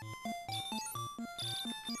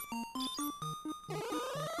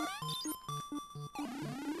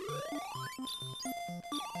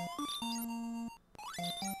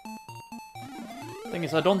 Thing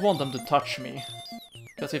is, I don't want them to touch me,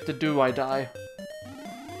 because if they do, I die.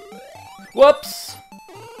 Whoops!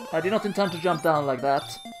 I did not intend to jump down like that.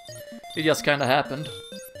 It just kinda happened.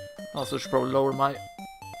 Also, should probably lower my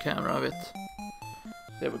camera a bit.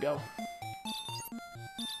 There we go.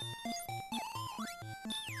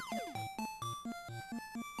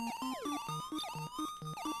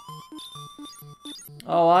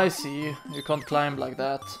 Oh, I see. You can't climb like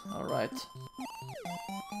that. Alright.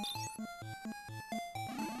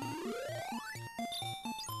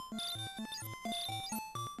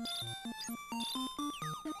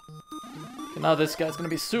 Now this guy's gonna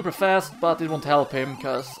be super fast, but it won't help him,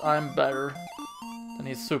 because I'm better than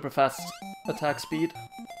his super fast attack speed.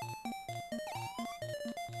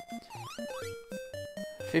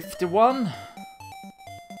 51.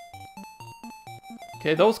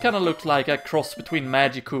 Okay, those kinda look like a cross between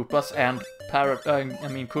Magic Koopas and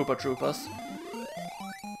Koopa Troopas.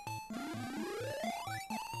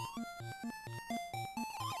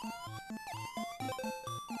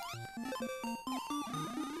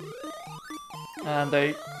 And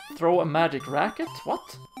they throw a magic racket?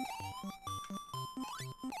 What?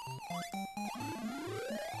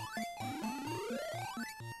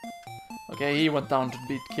 Okay, he went down to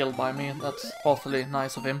be killed by me. That's awfully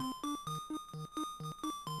nice of him.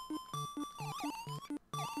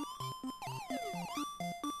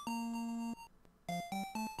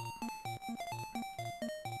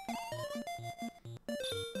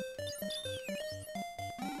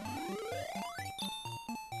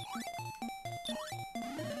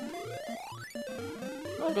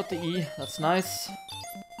 I got the E, that's nice.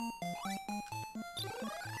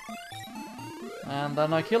 And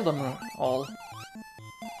then I killed them all.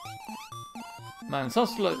 Man, it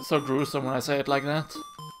sounds like so gruesome when I say it like that.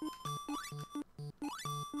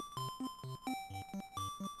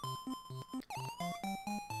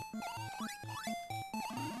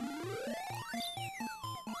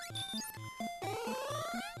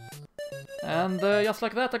 And just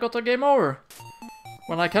like that I got a game over.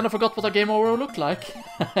 When I kind of forgot what a game over looked like.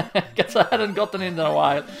 Guess I hadn't gotten in a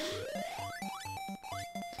while.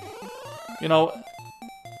 You know,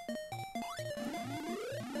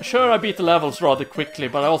 sure I beat the levels rather quickly,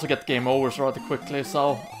 but I also get game overs rather quickly,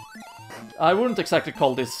 so I wouldn't exactly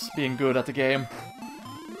call this being good at the game.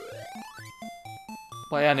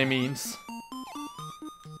 By any means.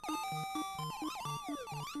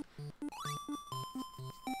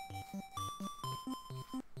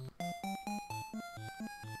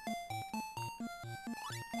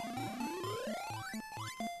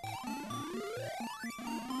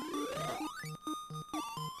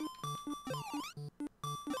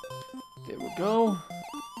 There we go.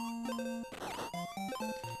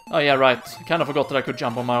 Oh yeah, right. I kind of forgot that I could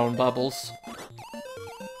jump on my own bubbles.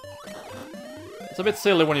 It's a bit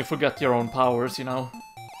silly when you forget your own powers, you know.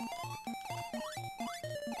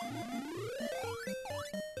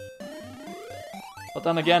 But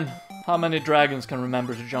then again, How many dragons can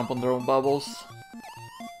remember to jump on their own bubbles?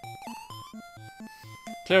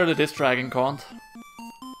 Clearly this dragon can't.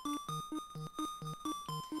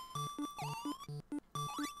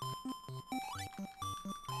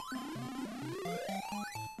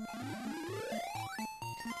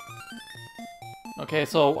 Okay,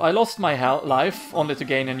 so I lost my life, only to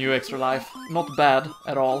gain a new extra life. Not bad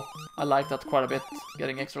at all. I like that quite a bit,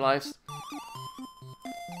 getting extra lives.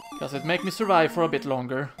 Because it makes me survive for a bit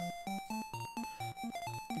longer.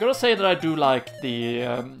 I'm gonna say that I do like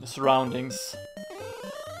the surroundings.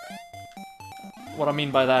 What I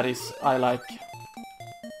mean by that is I like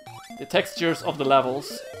the textures of the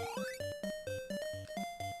levels.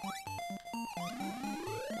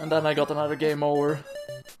 And then I got another game over.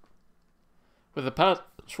 With a patch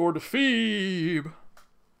for the Phoebe.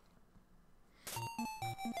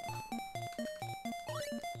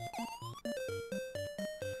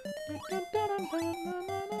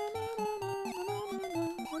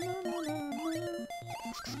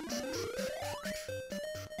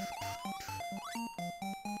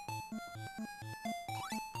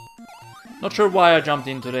 Not sure why I jumped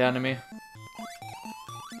into the enemy.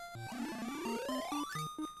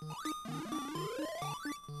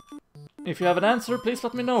 If you have an answer, please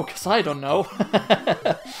let me know, cause I don't know.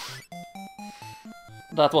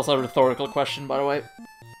 That was a rhetorical question, by the way.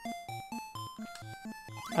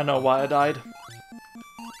 I know why I died.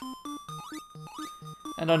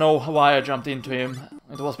 And I know why I jumped into him.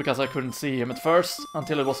 It was because I couldn't see him at first,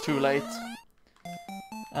 until it was too late.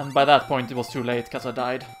 And by that point it was too late, cause I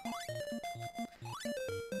died.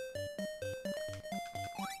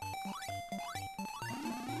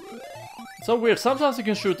 So weird, sometimes you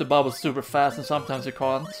can shoot the bubbles super fast and sometimes you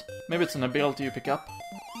can't. Maybe it's an ability you pick up.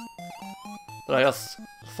 That I just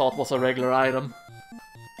thought was a regular item.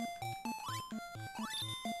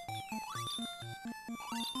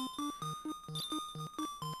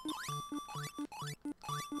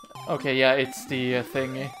 Okay, yeah, it's the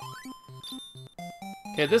thingy.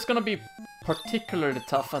 Okay, this is gonna be particularly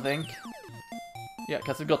tough, I think. Yeah,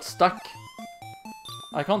 because it got stuck.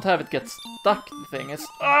 I can't have it get stuck, the thing is...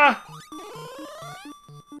 Ah!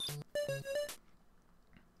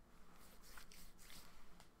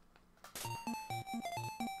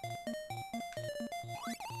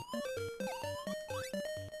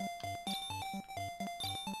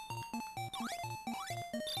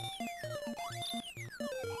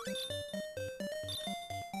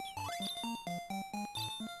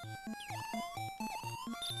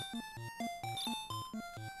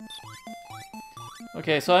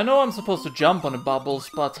 Okay, so I know I'm supposed to jump on the bubbles,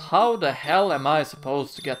 but how the hell am I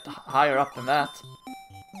supposed to get higher up than that?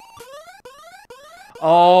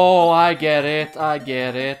 Oh, I get it, I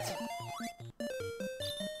get it.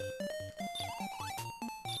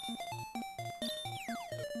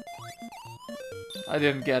 I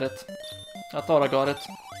didn't get it. I thought I got it.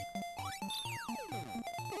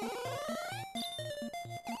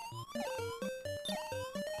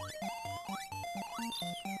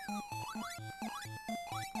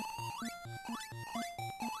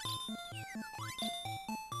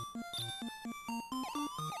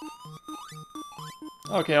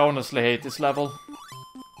 Okay, I honestly hate this level.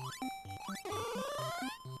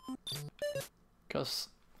 Because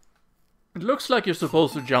it looks like you're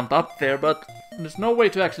supposed to jump up there, but there's no way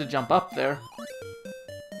to actually jump up there.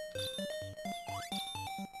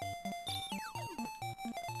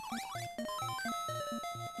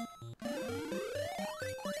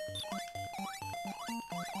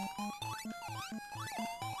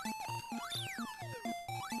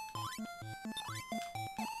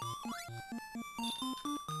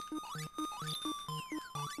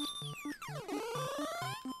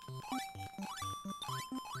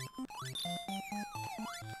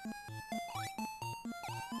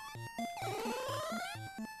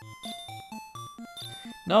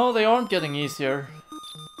 No, they aren't getting easier.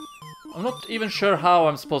 I'm not even sure how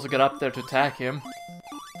I'm supposed to get up there to attack him.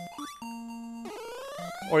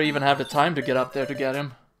 Or even have the time to get up there to get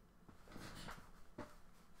him.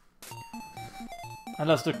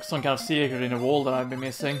 Unless there's some kind of secret in the wall that I've been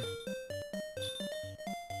missing.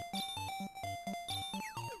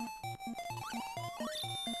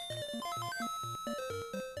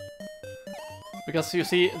 Because you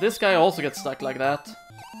see, this guy also gets stuck like that.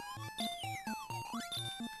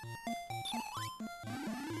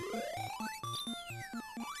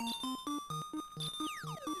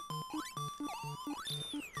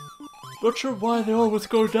 Not sure why they always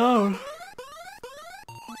go down.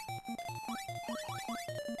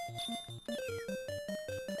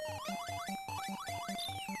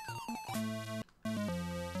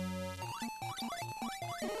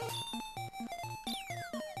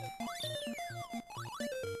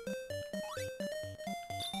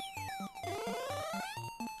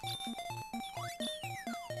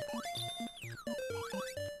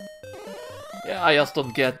 Yeah, I just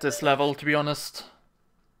don't get this level, to be honest.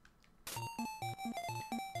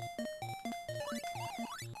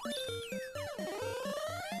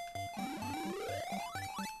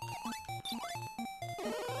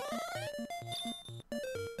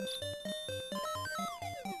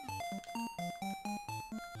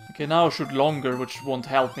 Okay, now I shoot longer, which won't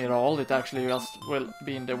help me at all. It actually just will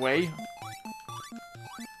be in the way.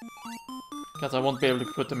 Because I won't be able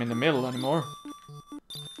to put them in the middle anymore.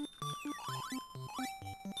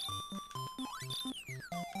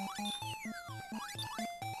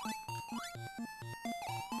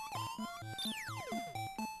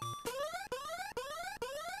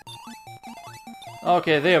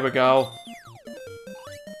 Okay, there we go.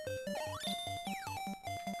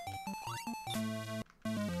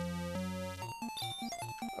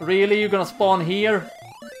 Really? You're gonna spawn here?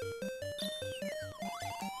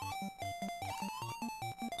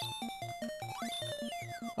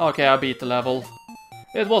 Okay, I beat the level.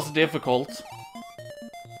 It was difficult.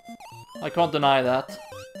 I can't deny that.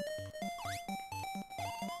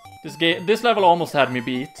 This level almost had me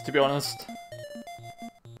beat, to be honest.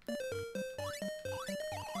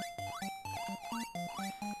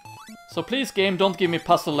 So please, game, don't give me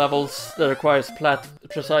puzzle levels that requires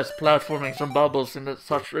precise platforming from bubbles in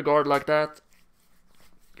such regard like that.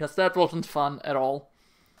 Because that wasn't fun at all.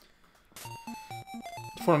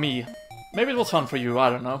 For me. Maybe it was fun for you, I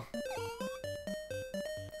don't know.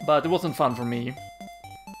 But it wasn't fun for me.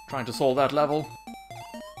 Trying to solve that level.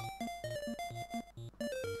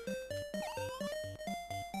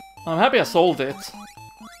 I'm happy I solved it.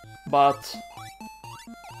 But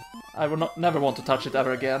I would never want to touch it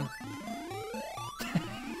ever again.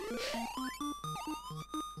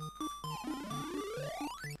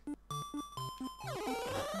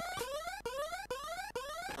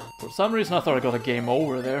 For some reason I thought I got a game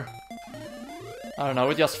over there. I don't know,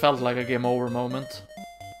 it just felt like a game over moment.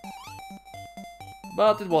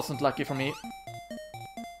 But it wasn't lucky for me.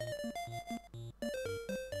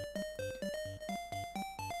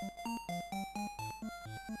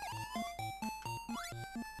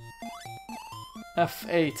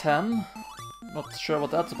 FA10. Not sure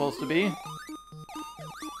what that's supposed to be.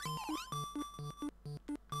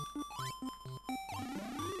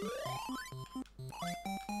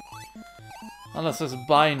 Unless it's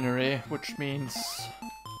binary, which means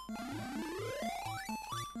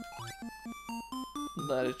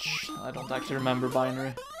that it's... I don't actually remember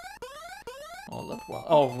binary.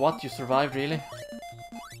 Oh, what? You survived, really?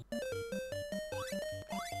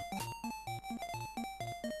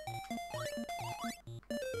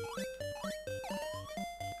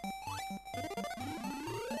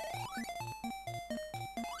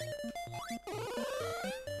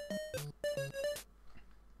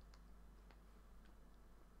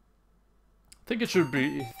 I think it should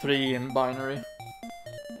be 3 in binary.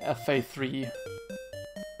 FA3.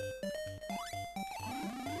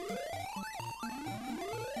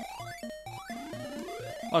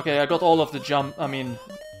 Okay, I got all of the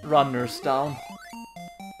runners down.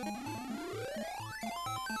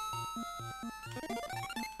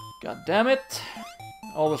 God damn it.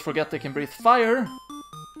 Always forget they can breathe fire.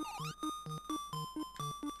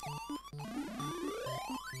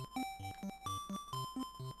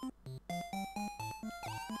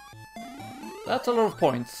 That's a lot of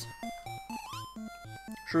points.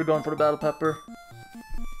 Should have gone for the battle pepper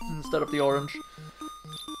instead of the orange.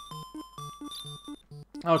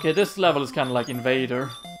 Okay, this level is kind of like Invader.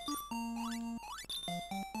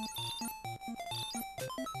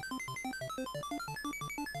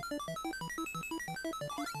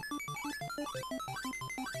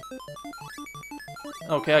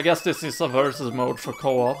 Okay, I guess this is a versus mode for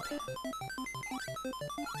co-op.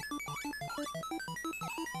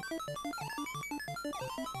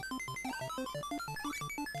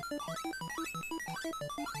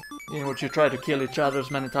 In which you try to kill each other as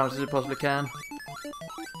many times as you possibly can.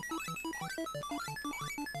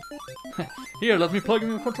 Here, let me plug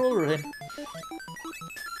my controller in.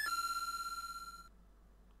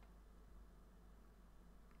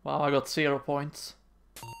 Wow, I got 0 points.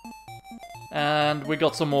 And we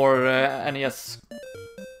got some more NES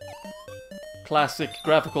classic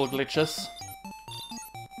graphical glitches.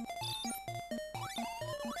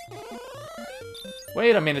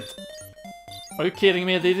 Wait a minute. Are you kidding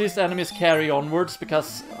me? Did these enemies carry onwards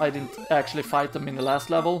because I didn't actually fight them in the last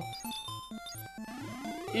level?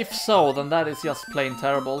 If so, then that is just plain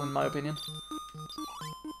terrible in my opinion.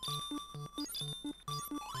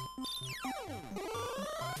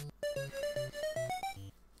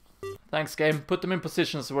 Thanks, game. Put them in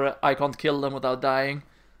positions where I can't kill them without dying.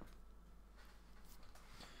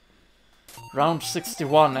 Round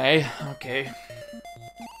 61, eh? Okay.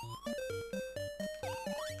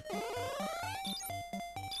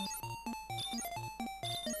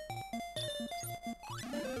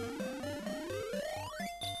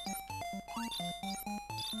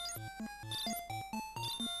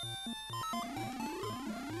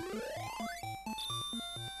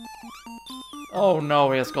 Oh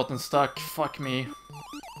no, he has gotten stuck. Fuck me.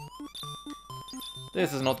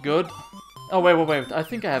 This is not good. Oh, wait. I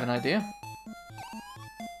think I have an idea.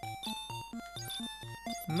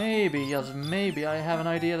 Maybe, just maybe, I have an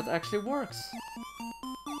idea that actually works.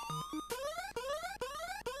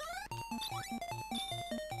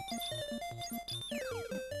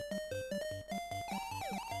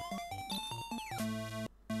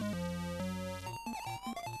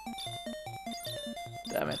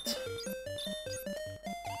 Damn it.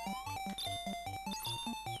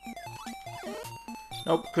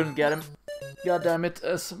 Nope, couldn't get him. God damn it.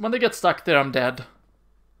 When they get stuck there, I'm dead.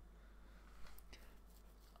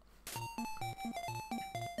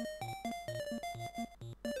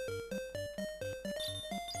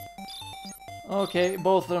 Okay,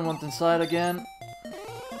 both of them went inside again.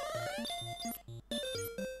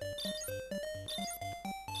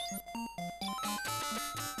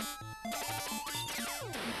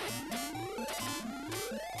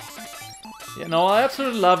 You know, I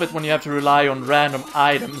absolutely love it when you have to rely on random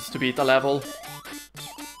items to beat a level.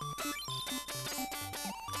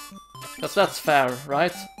 Because that's fair,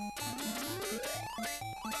 right?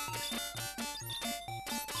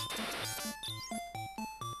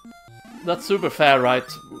 That's super fair, right?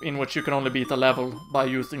 In which you can only beat a level by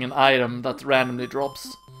using an item that randomly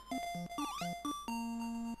drops.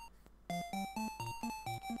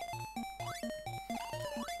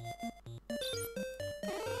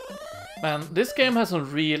 Man, this game has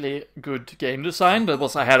some really good game design that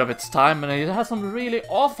was ahead of its time, and it has some really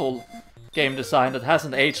awful game design that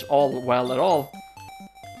hasn't aged all well at all.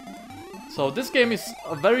 So this game is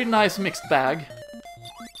a very nice mixed bag.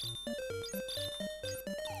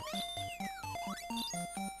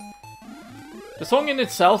 The song in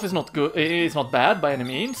itself is not good, it's not bad by any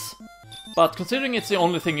means, but considering it's the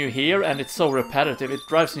only thing you hear and it's so repetitive, it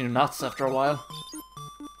drives you nuts after a while.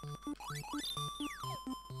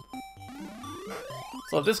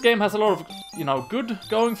 So this game has a lot of, you know, good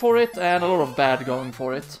going for it and a lot of bad going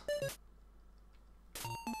for it.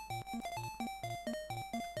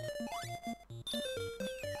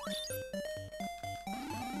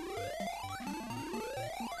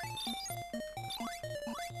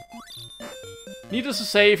 Needless to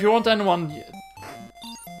say, if you want anyone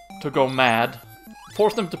to go mad,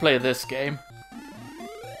 force them to play this game.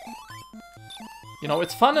 You know,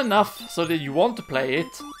 it's fun enough so that you want to play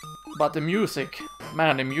it, but the music,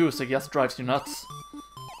 man, the music just drives you nuts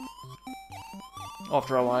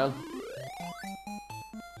after a while.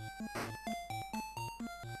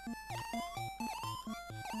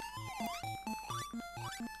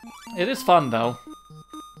 It is fun though.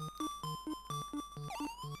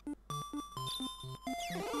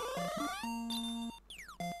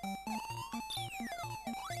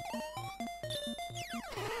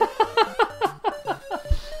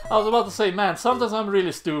 I was about to say, man, sometimes I'm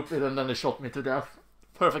really stupid and then they shot me to death.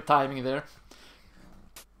 Perfect timing there.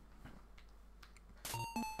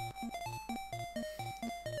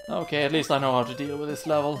 Okay, at least I know how to deal with this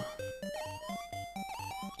level.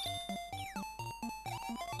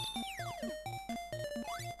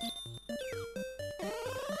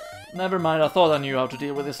 Never mind, I thought I knew how to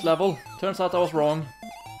deal with this level. Turns out I was wrong.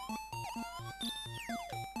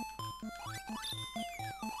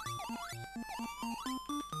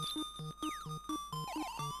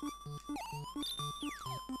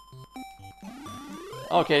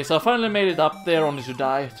 Okay, so I finally made it up there only to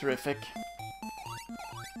die. Terrific.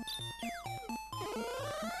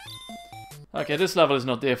 Okay, this level is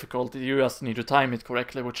not difficult. You just need to time it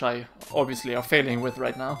correctly, which I obviously are failing with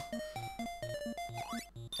right now.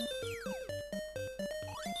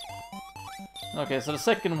 Okay, so the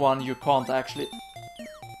second one you can't actually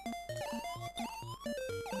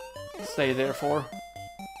stay there for.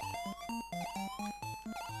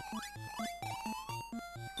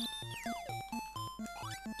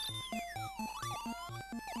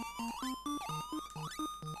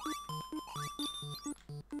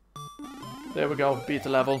 There we go, beat the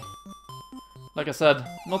level. Like I said,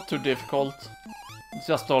 not too difficult. It's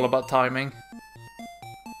just all about timing.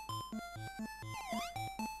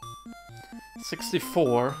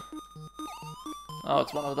 64. Oh,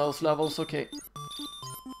 it's one of those levels, okay.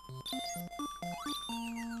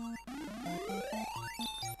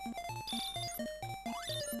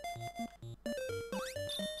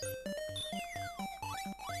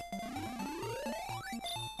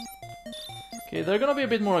 Okay, they're gonna be a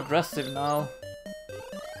bit more aggressive now.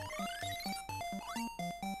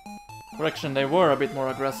 Correction, they were a bit more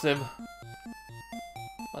aggressive.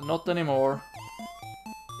 But not anymore.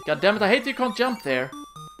 God damn it, I hate you can't jump there.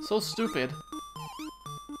 So stupid.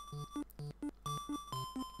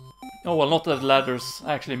 Oh well, not that ladders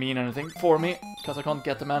actually mean anything for me, because I can't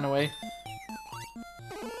get them anyway.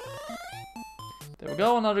 There we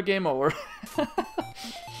go, another game over.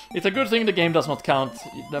 It's a good thing the game does not count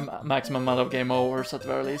the maximum amount of game overs at the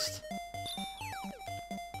very least.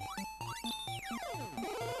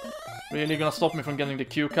 Really gonna stop me from getting the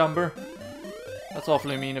cucumber? That's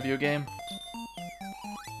awfully mean of you, game.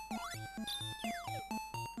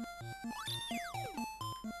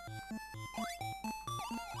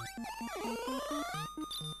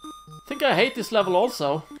 I think I hate this level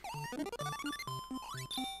also.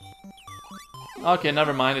 Okay,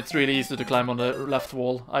 never mind, it's really easy to climb on the left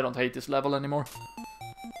wall. I don't hate this level anymore.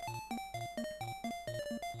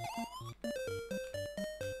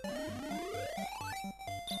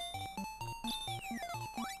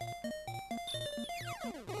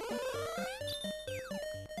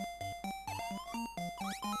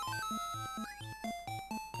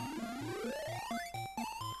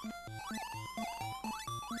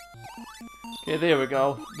 Okay, there we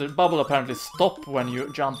go. The bubble apparently stops when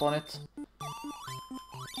you jump on it.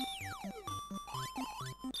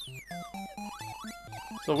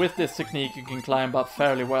 So with this technique you can climb up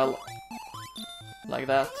fairly well. Like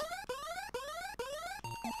that.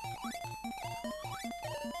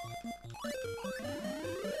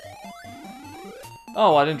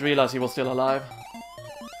 Oh, I didn't realize he was still alive.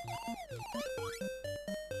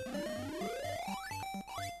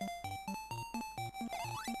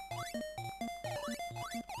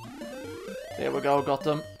 There we go, got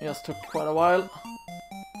them. Just took quite a while.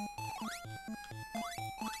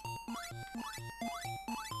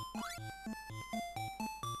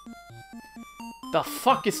 The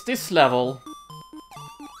fuck is this level?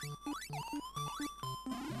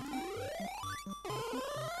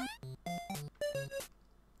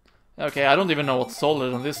 Okay, I don't even know what's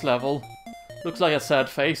solid on this level. Looks like a sad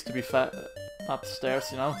face to be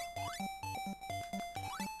upstairs, you know?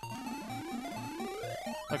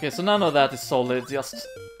 Okay, so none of that is solid, just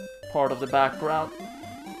part of the background.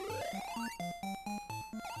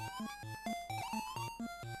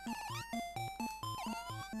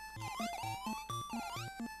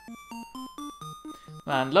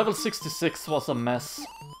 Man, level 66 was a mess.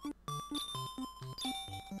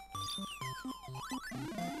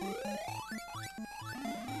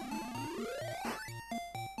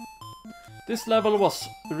 This level was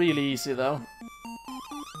really easy though.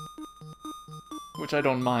 Which I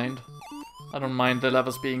don't mind. I don't mind the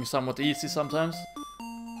levels being somewhat easy sometimes.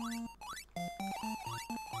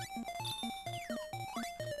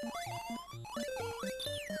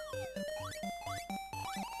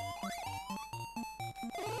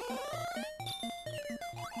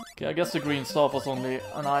 Okay, I guess the green staff was only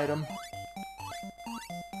an item.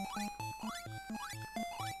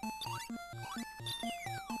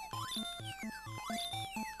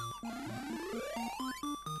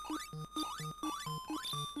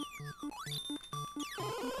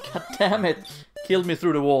 God damn it! Killed me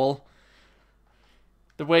through the wall.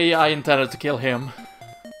 The way I intended to kill him.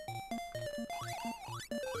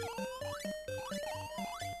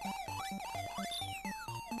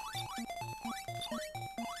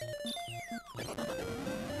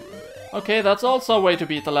 Okay, that's also a way to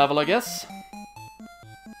beat the level, I guess.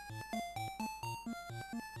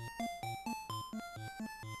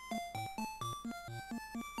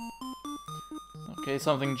 Okay,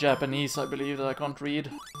 something Japanese, I believe, that I can't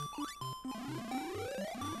read.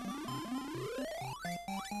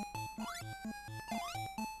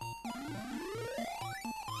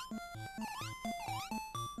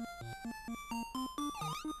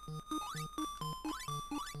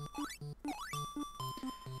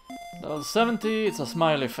 Level 70, it's a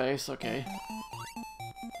smiley face, okay.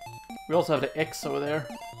 We also have the X over there.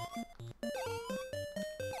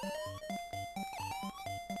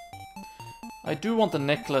 I do want the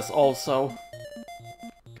necklace also,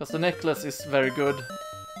 because the necklace is very good.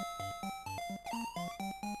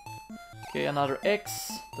 Okay, another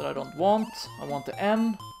X that I don't want. I want the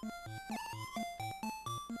N.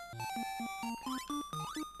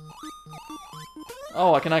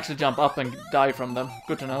 Oh, I can actually jump up and die from them.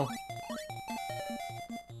 Good to know.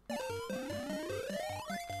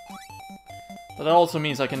 But that also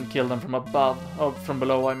means I can kill them from above. Oh, from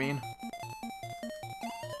below, I mean.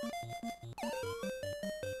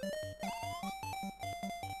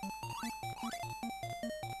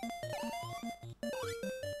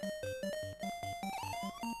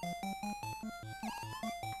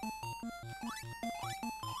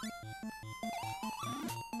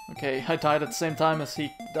 Okay, I died at the same time as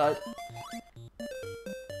he died.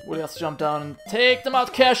 We'll just jump down and take them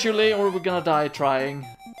out casually, or we're gonna die trying.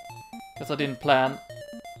 Because I didn't plan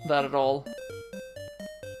that at all.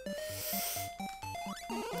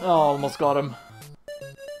 Oh, almost got him.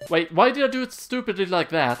 Wait, why did I do it stupidly like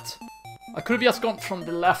that? I could have just gone from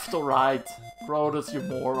the left or right. Grodus, you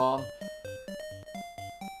moron.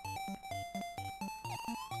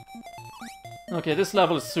 Okay, this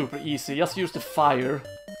level is super easy. Just use the fire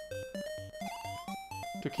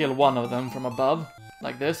to kill one of them from above,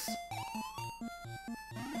 like this.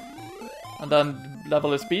 And then the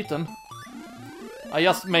level is beaten. I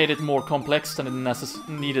just made it more complex than it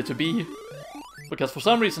needed to be. Because for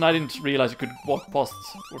some reason I didn't realize you could walk past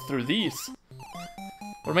or through these.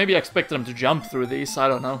 Or maybe I expected them to jump through these, I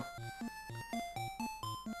don't know.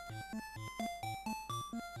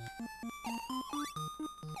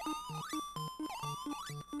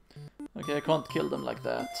 Okay, I can't kill them like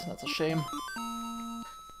that. That's a shame.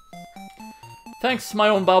 Thanks, my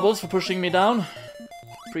own bubbles, for pushing me down.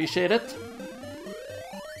 Appreciate it.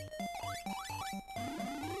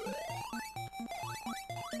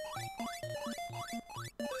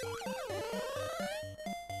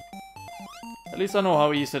 At least I know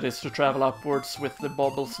how easy it is to travel upwards with the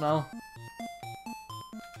bubbles now.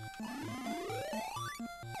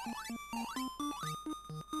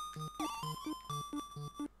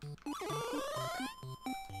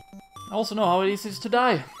 I also know how easy it is to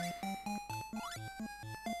die.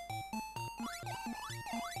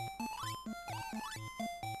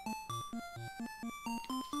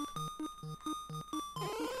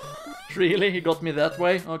 Really? He got me that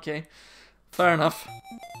way? Okay. Fair enough.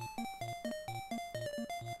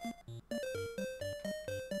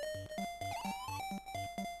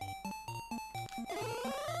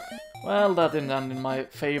 Well, that didn't end in my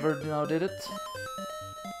favor now, did it?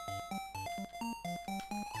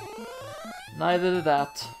 Neither did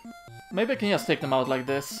that. Maybe I can just take them out like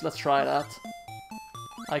this. Let's try that.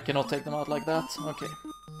 I cannot take them out like that. Okay.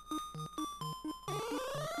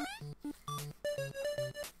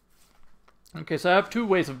 Okay, so I have two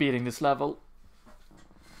ways of beating this level.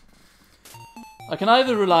 I can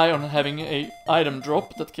either rely on having an item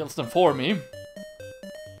drop that kills them for me,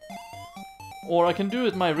 or I can do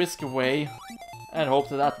it my risky way and hope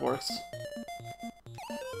that that works.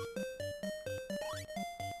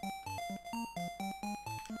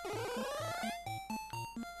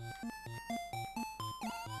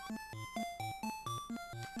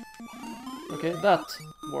 Okay, that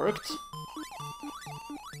worked.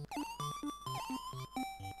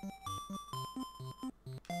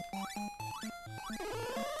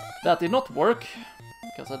 That did not work,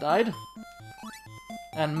 because I died.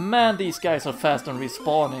 And man, these guys are fast on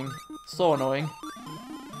respawning. So annoying.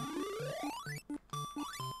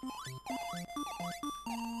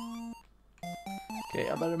 Okay,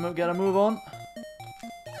 I better gotta move on.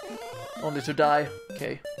 Only to die.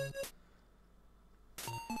 Okay.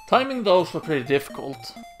 Timing those were pretty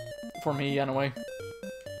difficult. For me, anyway.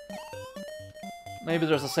 Maybe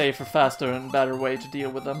there's a safer, faster and better way to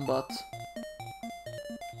deal with them, but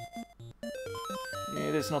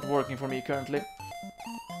it is not working for me currently.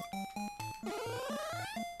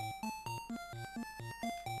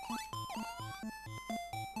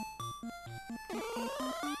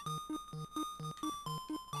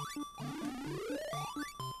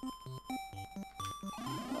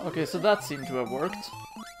 Okay, so that seemed to have worked.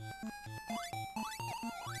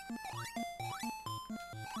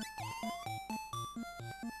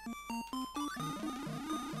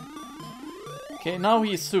 Okay, now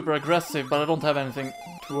he's super aggressive, but I don't have anything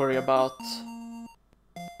to worry about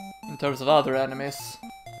in terms of other enemies.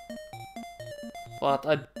 But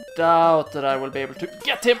I doubt that I will be able to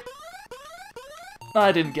get him!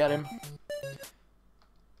 I didn't get him.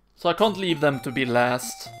 So I can't leave them to be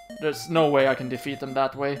last. There's no way I can defeat them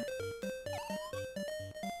that way.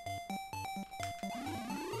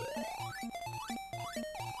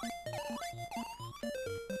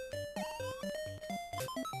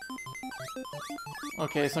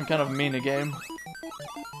 Okay, some kind of mini-game.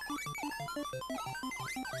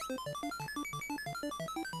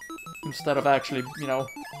 Instead of actually, you know,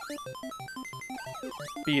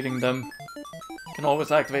 beating them. You can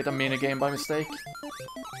always activate a mini-game by mistake.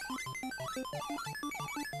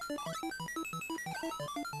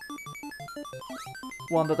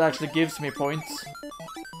 One that actually gives me points.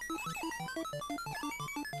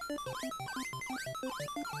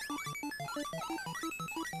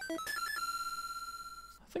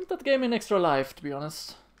 I think that gave me an extra life, to be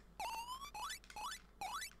honest.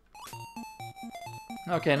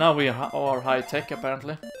 Okay, now we are high-tech,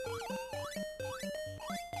 apparently.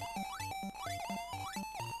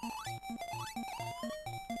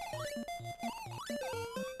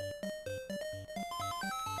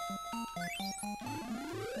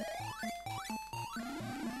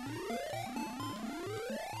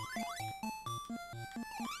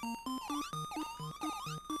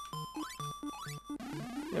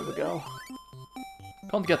 There we go.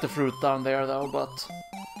 Can't get the fruit down there though, but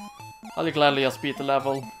I'll gladly just beat the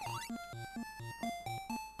level.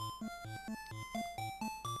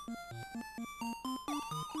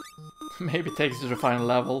 Maybe takes you to the final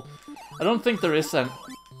level. I don't think there is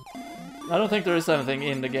anything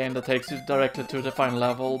in the game that takes you directly to the final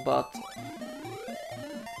level, but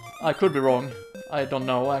I could be wrong. I don't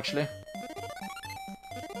know actually.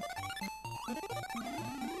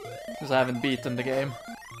 Because I haven't beaten the game.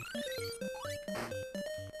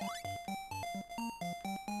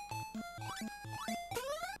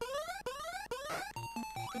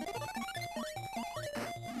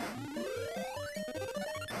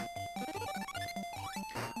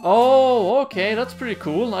 Oh, okay, that's pretty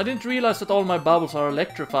cool. I didn't realize that all my bubbles are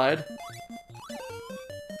electrified.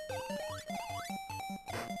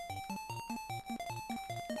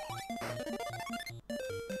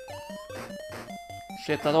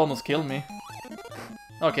 Shit, that almost killed me.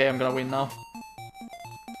 Okay, I'm gonna win now.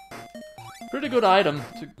 Pretty good item,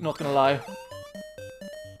 not gonna lie.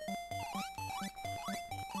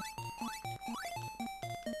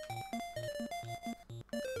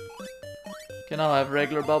 Okay, now I have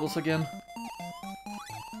regular bubbles again.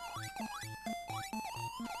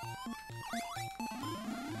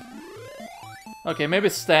 Okay, maybe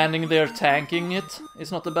standing there tanking it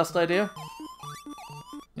is not the best idea.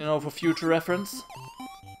 You know, for future reference.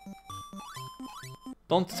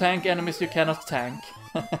 Don't tank enemies you cannot tank.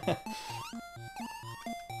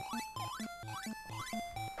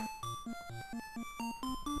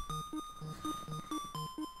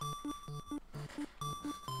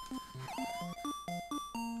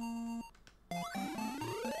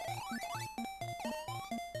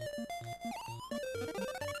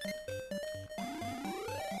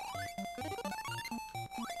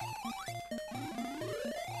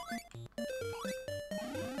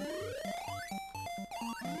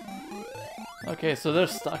 Okay, so they're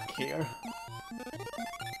stuck here.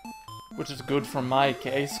 Which is good for my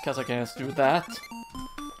case, because I can just do that.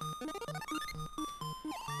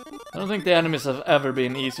 I don't think the enemies have ever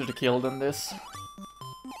been easier to kill than this.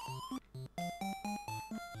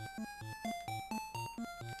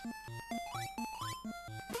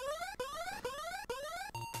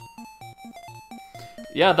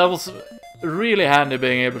 Yeah, that was really handy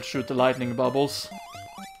being able to shoot the lightning bubbles.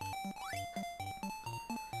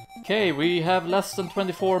 Okay, we have less than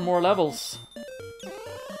 24 more levels.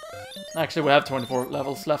 Actually, we have 24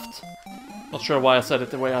 levels left. Not sure why I said it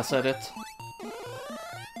the way I said it.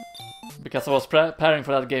 Because I was preparing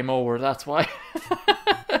for that game over, that's why.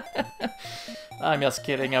 I'm just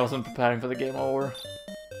kidding, I wasn't preparing for the game over.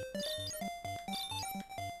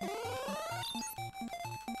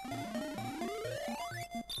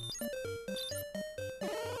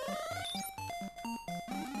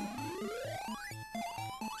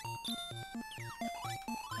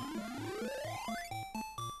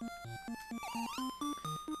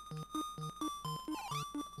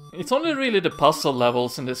 It's only really the puzzle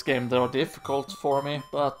levels in this game that are difficult for me,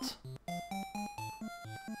 but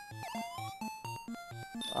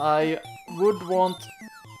I would want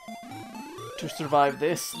to survive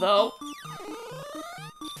this, though.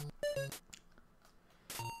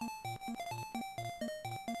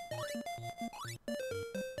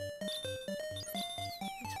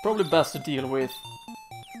 It's probably best to deal with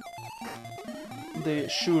the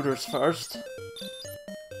shooters first.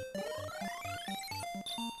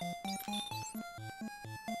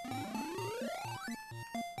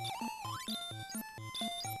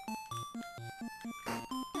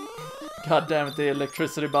 God damn it, the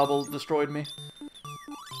electricity bubble destroyed me.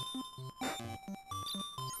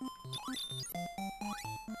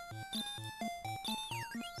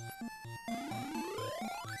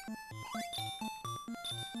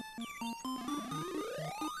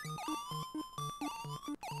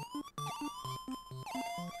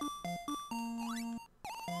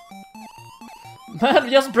 Man,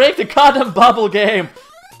 just break the goddamn bubble game!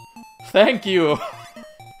 Thank you!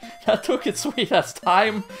 That took its sweet ass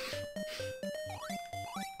time.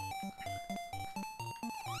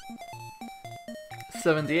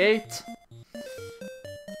 $78.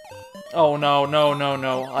 Oh no, no, no,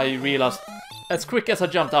 no. I realized. As quick as I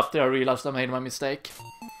jumped up there, I realized I made my mistake.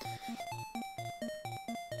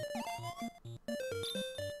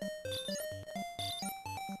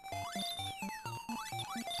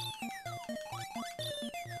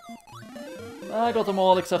 I got them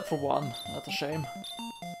all except for one. That's a shame.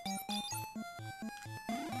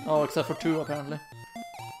 Oh, except for two, apparently.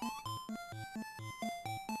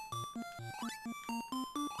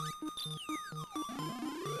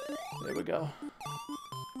 There we go.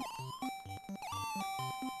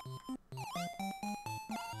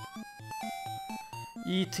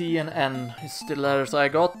 E, T, and N is still letters I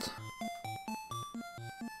got.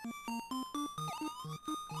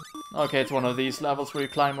 Okay, it's one of these levels where you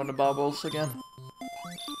climb on the bubbles again.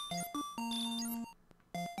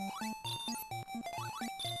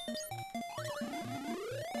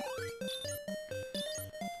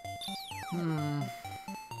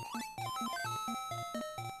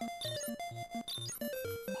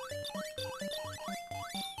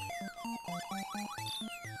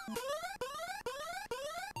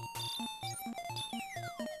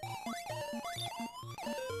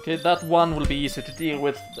 Okay, that one will be easier to deal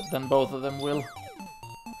with than both of them will.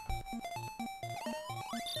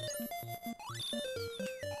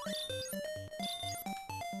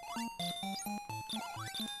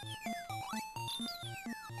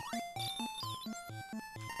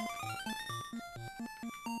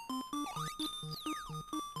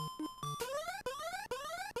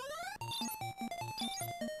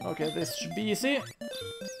 Okay, this should be easy.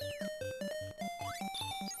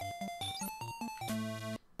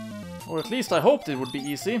 Or at least I hoped it would be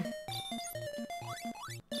easy.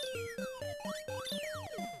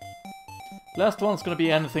 Last one's gonna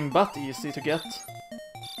be anything but easy to get.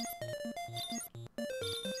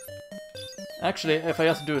 Actually, if I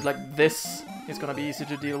just do it like this, it's gonna be easy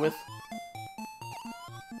to deal with.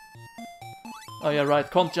 Oh yeah,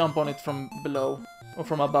 right, can't jump on it from below. Or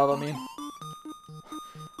from above, I mean.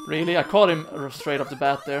 Really? I caught him straight off the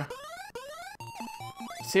bat there.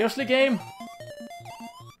 Seriously, game?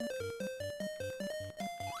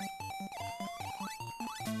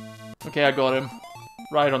 Okay, I got him.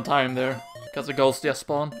 Right on time there. Because the ghost just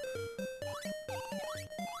spawned.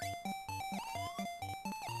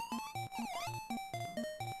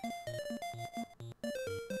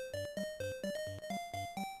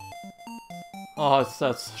 Oh, it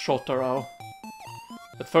says shot arrow.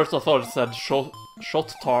 At first I thought it said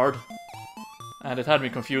shot tard. And it had me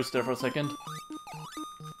confused there for a second.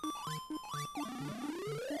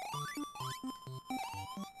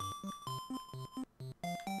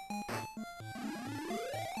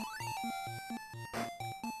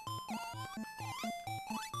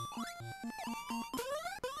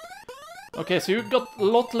 Okay, so you got a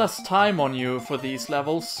lot less time on you for these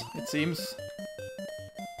levels, it seems.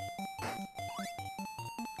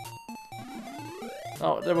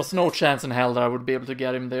 Oh, there was no chance in hell that I would be able to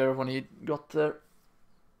get him there when he got there.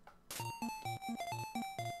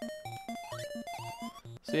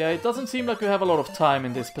 So yeah, it doesn't seem like we have a lot of time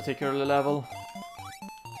in this particular level.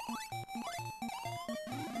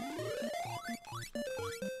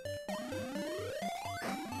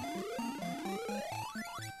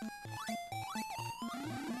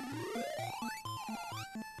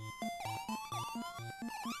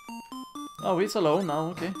 Oh, he's alone now,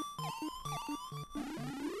 okay.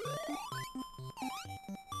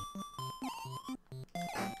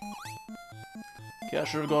 Okay, I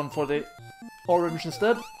should have gone for the orange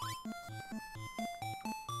instead.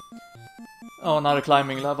 Oh, another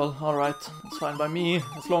climbing level. Alright, it's fine by me.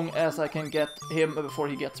 As long as I can get him before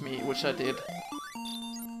he gets me, which I did.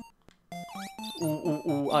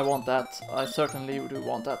 Ooh, I want that. I certainly do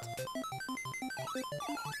want that.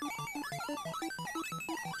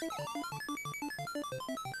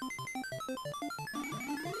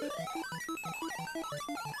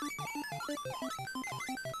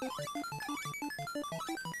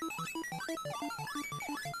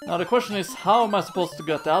 Now the question is, how am I supposed to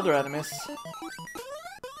get the other enemies?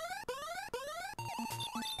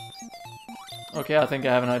 Okay, I think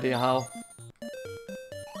I have an idea how.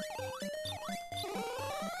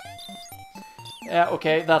 Yeah,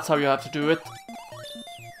 okay, that's how you have to do it.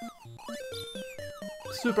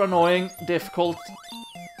 Super annoying, difficult,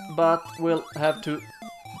 but we'll have to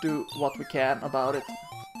do what we can about it.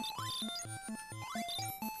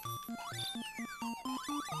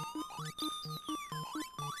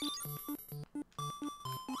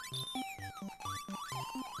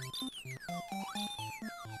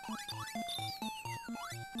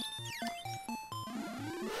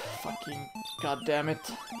 Fucking goddamn it.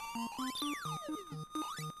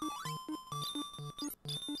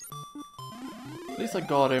 At least I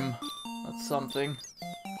got him. That's something.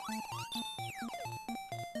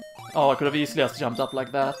 Oh, I could have easily just jumped up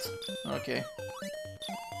like that. Okay.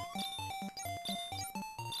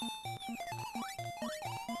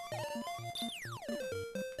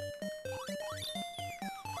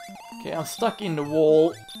 Okay, I'm stuck in the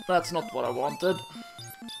wall. That's not what I wanted.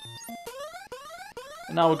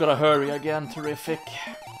 And now we gotta hurry again, terrific.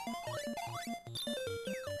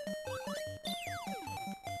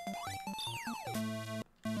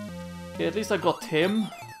 Okay, at least I got him.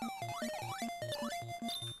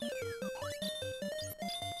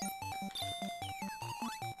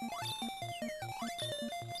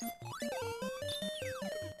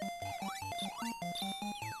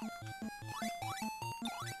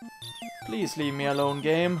 Please leave me alone,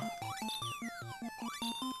 game.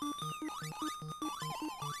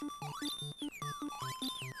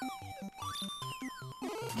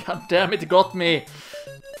 God damn it, got me!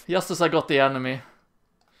 Just as I got the enemy.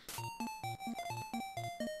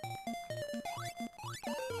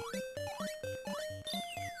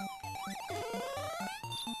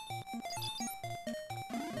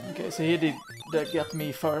 Okay, so he did get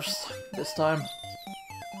me first this time.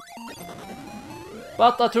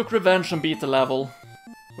 But I took revenge and beat the level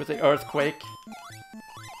with the earthquake.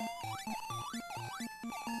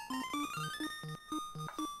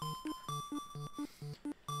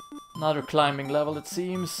 Another climbing level, it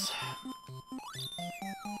seems.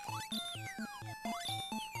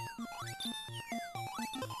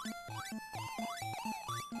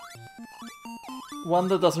 One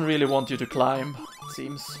that doesn't really want you to climb, it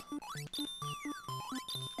seems.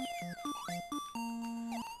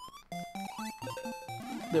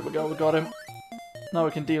 There we go, we got him. Now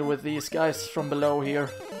we can deal with these guys from below here.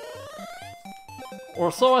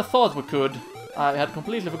 Or so I thought we could. I had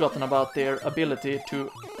completely forgotten about their ability to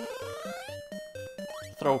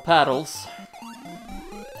throw paddles.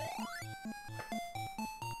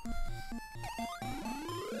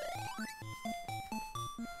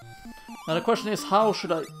 Now the question is, how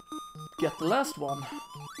should I get the last one?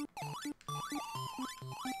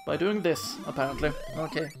 By doing this, apparently.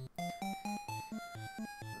 Okay.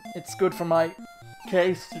 It's good for my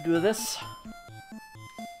case to do this.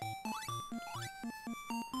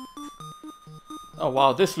 Oh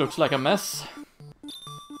wow, this looks like a mess.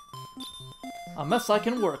 A mess I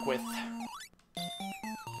can work with.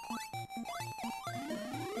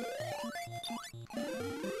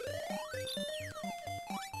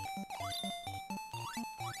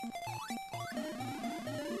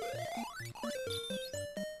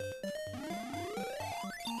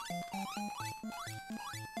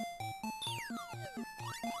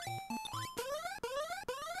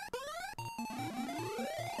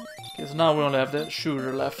 Okay, so now we only have the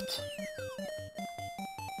shooter left.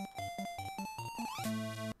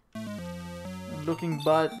 And looking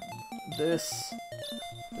by this,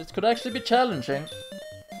 it could actually be challenging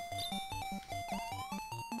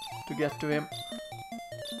to get to him.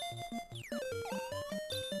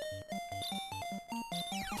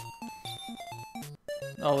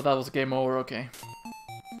 Oh, that was game over, okay.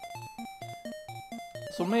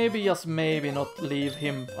 So maybe, just maybe, not leave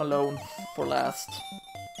him alone for last.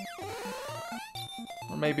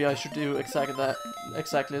 Or maybe I should do exactly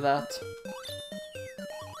that.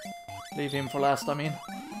 Leave him for last, I mean.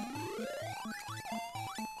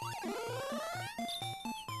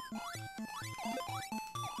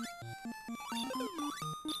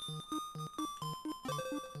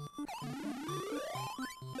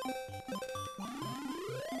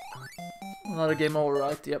 Another game over,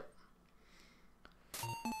 right? Yep.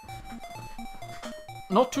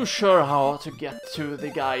 Not too sure how to get to the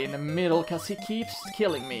guy in the middle, because he keeps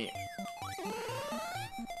killing me.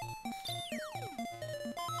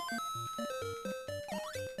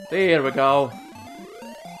 There we go.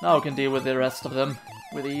 Now we can deal with the rest of them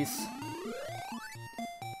with ease.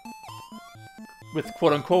 With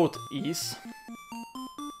quote-unquote ease.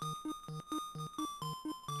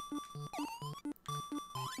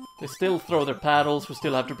 They still throw their paddles, we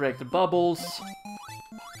still have to break the bubbles.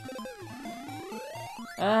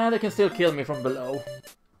 And they can still kill me from below.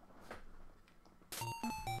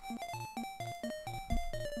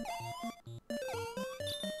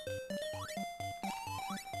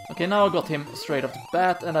 Okay, now I got him straight off the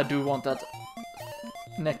bat, and I do want that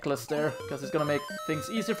necklace there, because it's gonna make things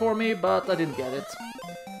easier for me, but I didn't get it.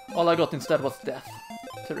 All I got instead was death.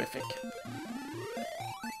 Terrific.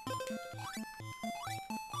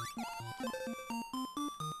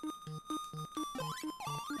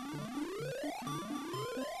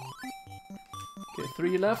 Okay,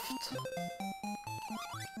 3 left.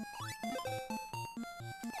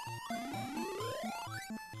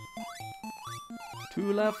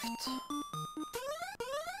 Two left.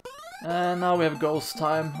 And now we have ghost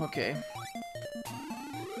time, okay.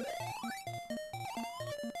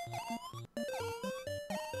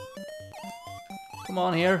 Come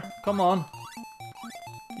on here, come on.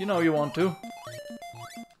 You know you want to.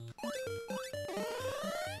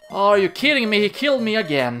 Are you kidding me? He killed me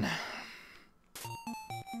again.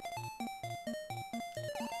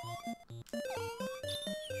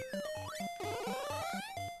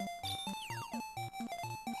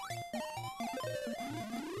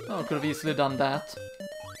 Oh, could have easily done that.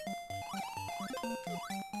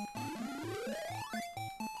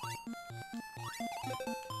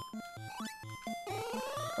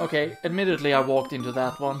 Okay, admittedly I walked into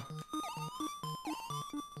that one.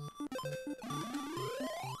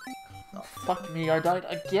 fuck me, I died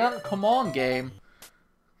again. Come on, game.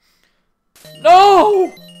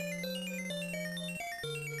 No!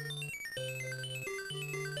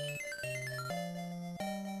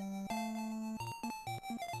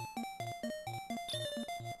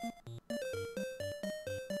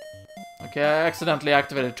 Okay, I accidentally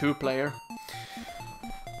activated 2-player.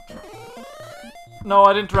 No,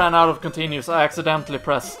 I didn't run out of continues. I accidentally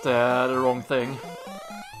pressed the wrong thing.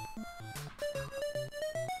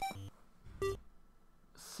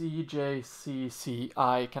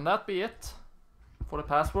 CJCCI. Can that be it? For the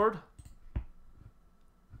password?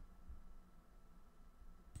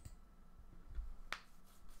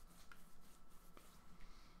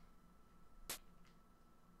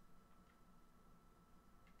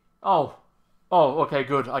 Oh. Oh, okay,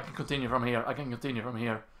 good. I can continue from here. I can continue from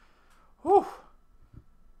here. Whew.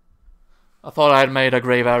 I thought I had made a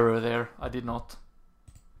grave error there. I did not.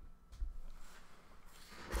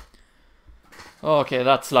 Okay,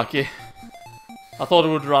 that's lucky. I thought it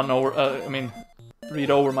would run over, read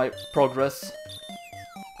over my progress.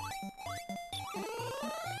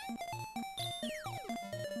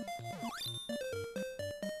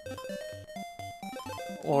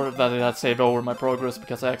 Or that it had saved over my progress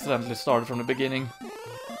because I accidentally started from the beginning.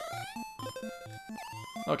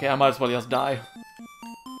 Okay, I might as well just die.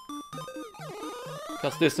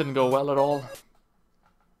 Because this didn't go well at all.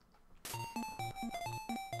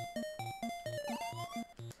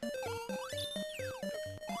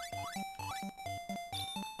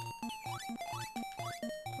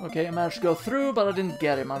 Okay, I managed to go through, but I didn't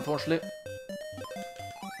get him, unfortunately.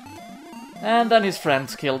 And then his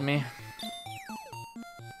friends killed me.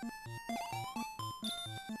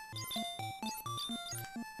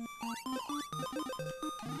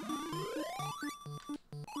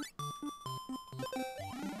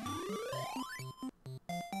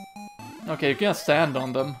 Okay, you can stand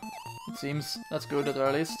on them. It seems that's good at the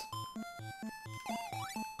very least.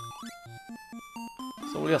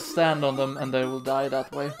 So we'll just stand on them and they will die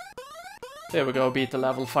that way. There we go, beat the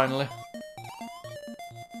level finally.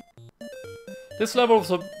 This level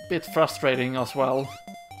was a bit frustrating as well,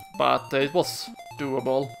 but it was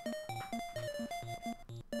doable.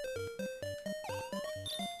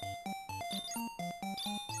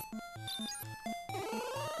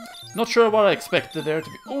 Not sure what I expected there to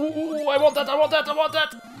be. Ooh, I want that, I want that, I want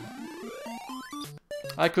that!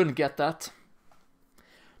 I couldn't get that.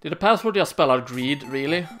 Did the password just spell out greed,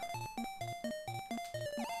 really?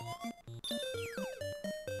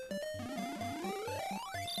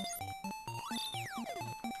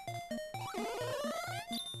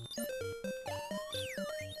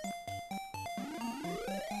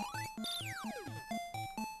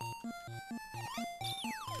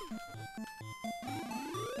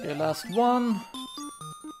 Okay, last one.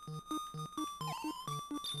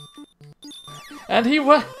 And he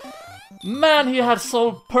went... Man, he had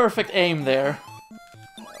so perfect aim there.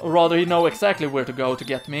 Or rather, he knew exactly where to go to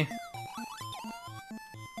get me.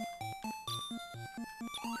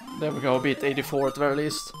 There we go, beat 84 at the very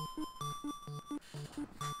least.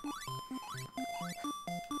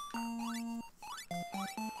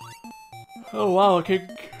 Oh wow, okay.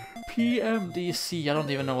 PMDC, I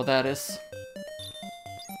don't even know what that is.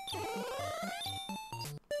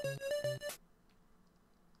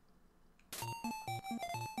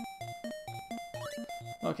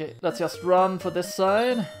 Okay, let's just run for this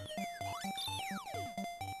side.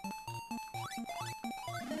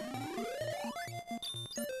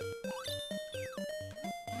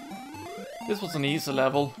 This was an easy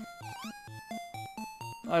level.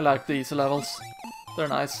 I like the easy levels. They're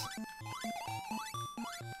nice.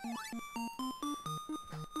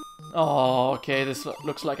 Oh, okay, this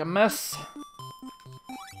looks like a mess.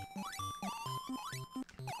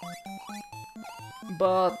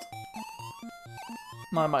 But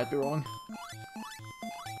I might be wrong.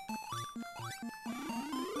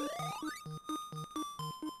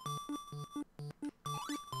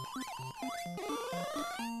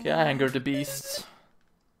 Okay, I angered the beasts.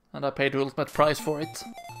 And I paid the ultimate price for it.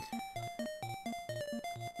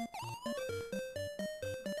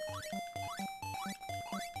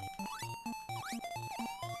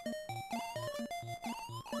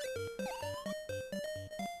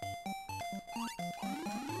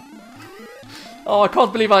 Oh, I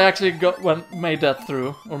can't believe I actually made that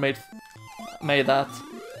through, or made that.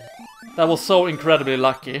 That was so incredibly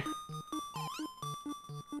lucky.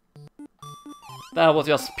 That was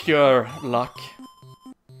just pure luck.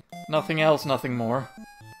 Nothing else, nothing more.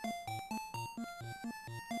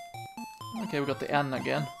 Okay, we got the N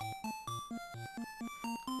again.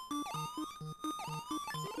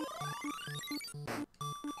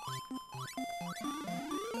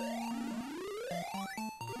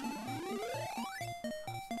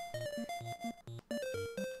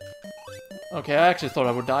 Okay, I actually thought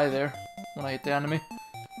I would die there when I hit the enemy.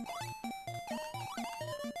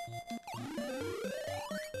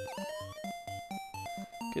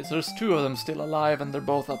 Okay, so there's 2 of them still alive and they're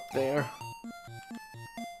both up there.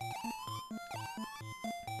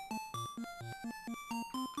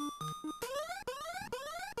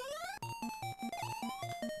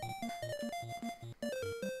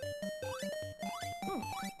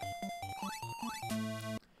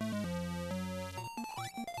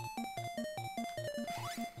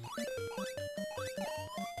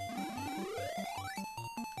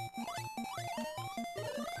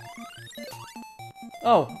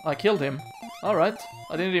 Oh, I killed him. Alright,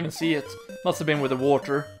 I didn't even see it. Must have been with the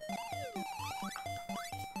water.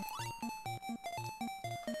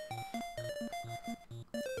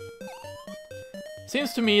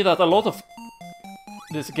 Seems to me that a lot of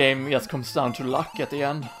this game just comes down to luck at the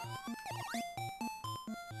end.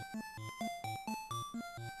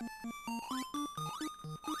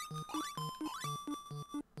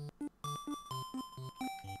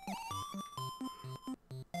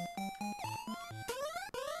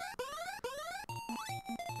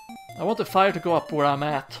 I want the fire to go up where I'm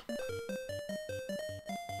at.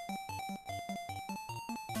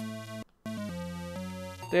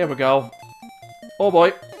 There we go. Oh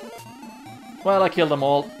boy. Well, I killed them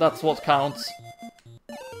all. That's what counts.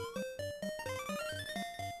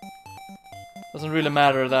 Doesn't really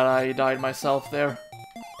matter that I died myself there.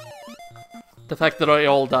 The fact that I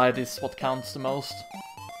all died is what counts the most.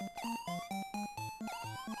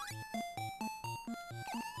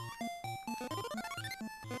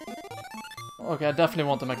 Okay, I definitely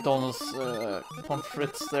want the McDonald's pommes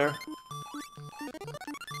frites there.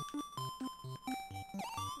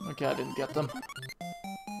 Okay, I didn't get them.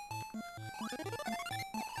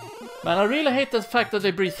 Man, I really hate the fact that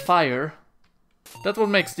they breathe fire. That's what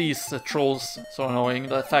makes these trolls so annoying,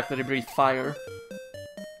 the fact that they breathe fire.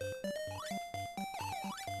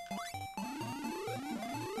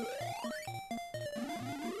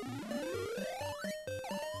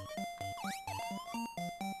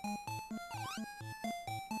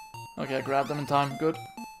 Okay, I grabbed them in time, good.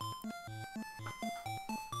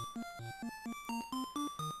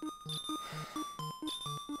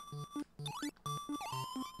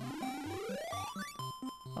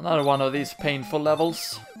 Another one of these painful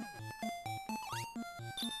levels.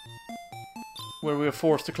 Where we are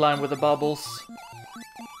forced to climb with the bubbles.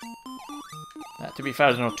 To be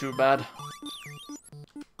fair, they're not too bad.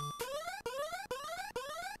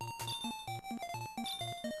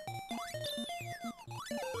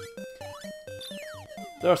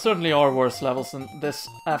 There certainly are worse levels than this,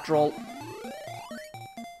 after all.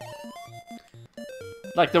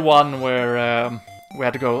 Like the one where we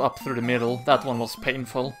had to go up through the middle. That one was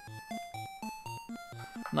painful.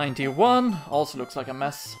 91 also looks like a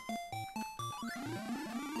mess.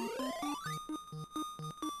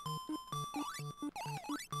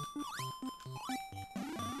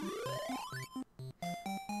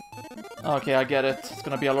 Okay, I get it. It's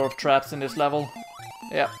gonna be a lot of traps in this level.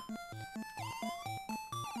 Yeah.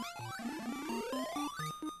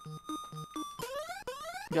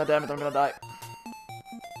 God damn it, I'm gonna die.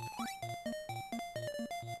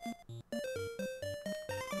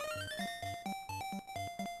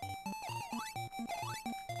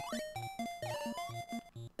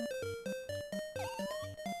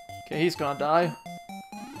 Okay, he's gonna die.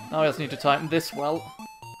 Now I just need to time this well.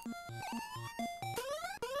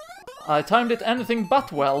 I timed it anything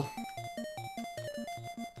but well.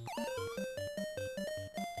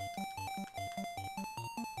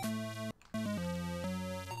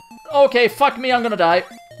 Okay, fuck me, I'm gonna die.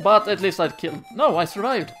 But at least I killed... No, I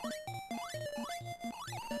survived.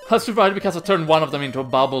 I survived because I turned one of them into a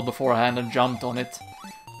bubble beforehand and jumped on it.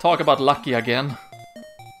 Talk about lucky again.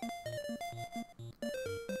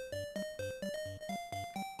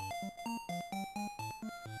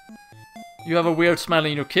 You have a weird smell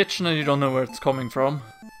in your kitchen and you don't know where it's coming from.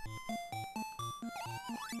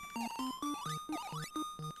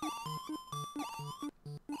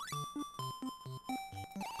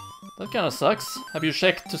 That kinda sucks. Have you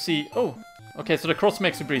checked to see... Oh, okay, so the cross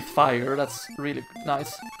makes you breathe fire. That's really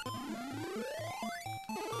nice.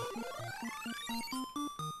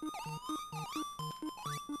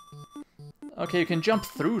 Okay, you can jump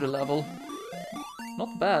through the level.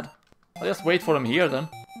 Not bad. I'll just wait for them here then.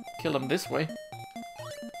 Kill them this way.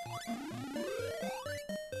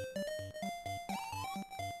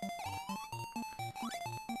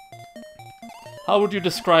 How would you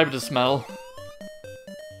describe the smell?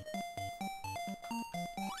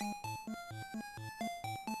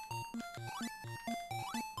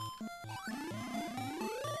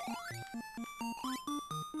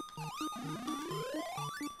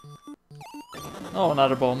 Oh,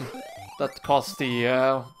 another bomb. That caused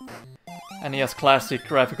the NES classic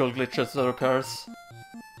graphical glitches that occurs.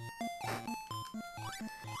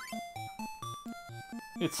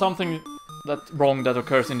 It's something wrong that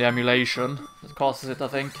occurs in the emulation that causes it, I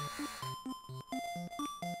think.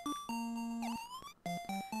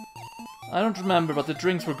 I don't remember, but the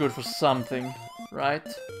drinks were good for something, right?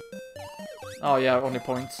 Oh yeah, only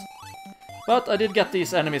points. But I did get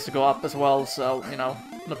these enemies to go up as well, so, you know,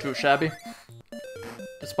 not too shabby.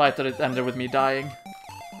 Despite that it ended with me dying.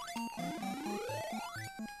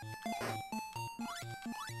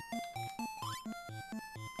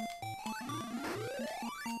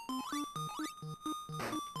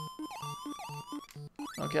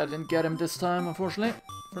 Okay, I didn't get him this time, unfortunately,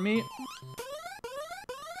 for me.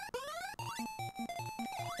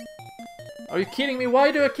 Are you kidding me?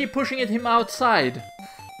 Why do I keep pushing him outside?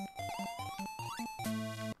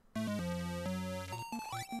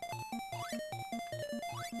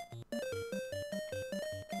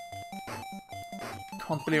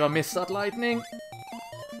 Can't believe I missed that lightning.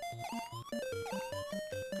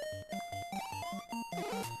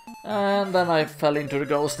 And then I fell into the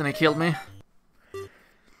ghost and he killed me.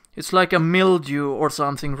 It's like a mildew or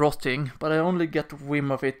something rotting, but I only get a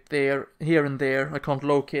whim of it there, here and there. I can't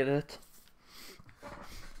locate it.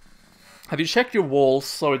 Have you checked your walls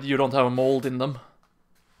so you don't have a mold in them?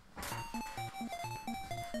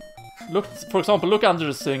 Look, for example, look under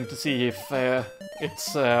the sink to see if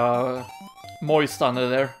it's moist under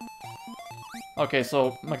there. Okay,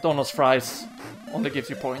 so McDonald's fries only gives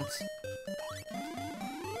you points.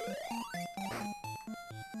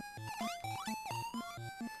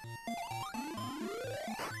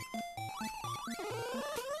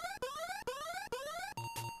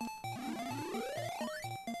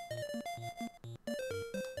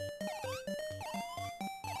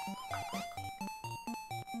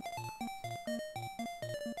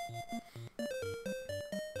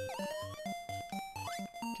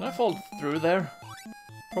 Can I fall through there?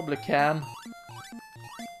 Probably can.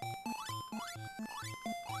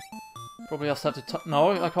 Probably just have to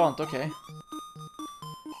no, I can't, okay.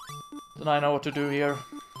 Then I know what to do here.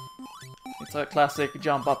 It's a classic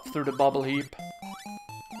jump up through the bubble heap.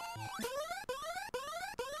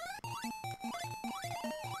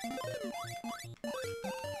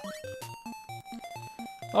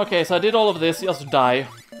 Okay, so I did all of this just to die.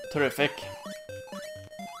 Terrific.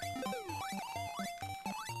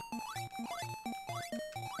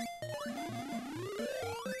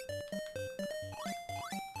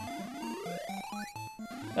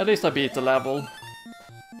 At least I beat the level.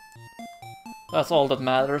 That's all that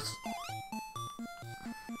matters.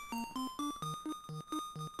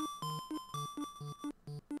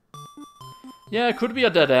 Yeah, it could be a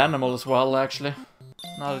dead animal as well, actually.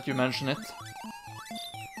 Now that you mention it.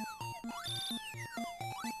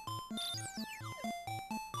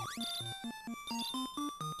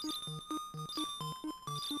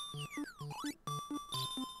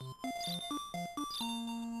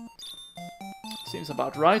 Seems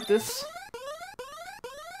about right, this.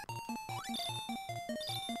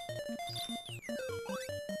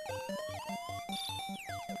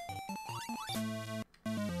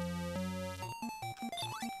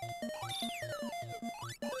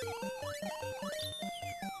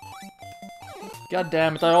 God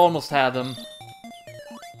damn it, I almost had them.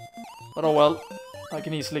 But oh well, I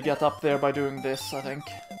can easily get up there by doing this, I think.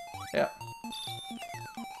 Yeah.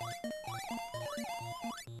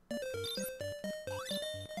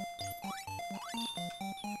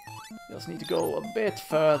 Just need to go a bit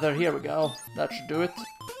further. Here we go. That should do it.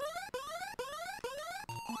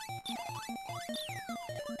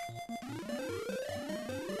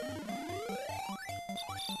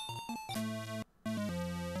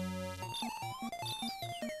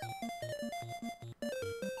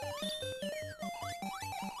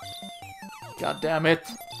 God damn it.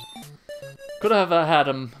 Could have had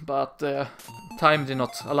him, but time did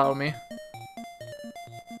not allow me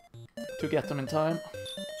to get them in time.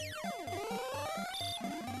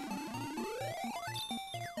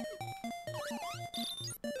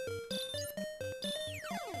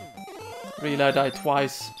 Really, I died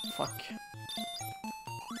twice. Fuck.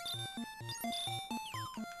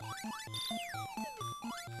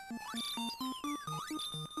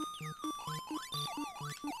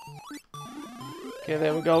 Okay,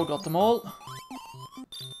 there we go, got them all.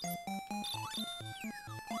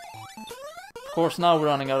 Of course, now we're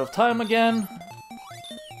running out of time again.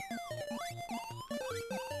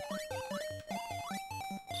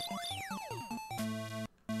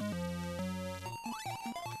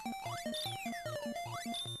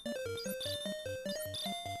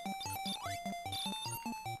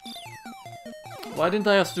 Why didn't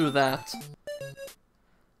I just do that?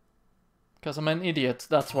 Because I'm an idiot,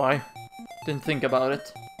 that's why. Didn't think about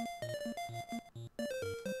it.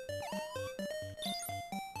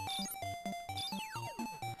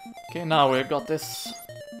 Okay, now we've got this.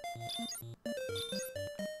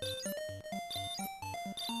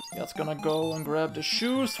 Just gonna go and grab the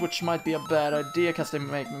shoes, which might be a bad idea because they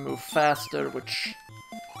make me move faster, which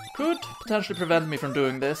could potentially prevent me from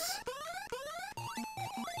doing this.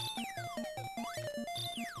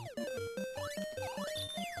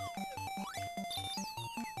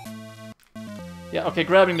 Yeah, okay,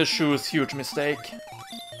 grabbing the shoes, huge mistake.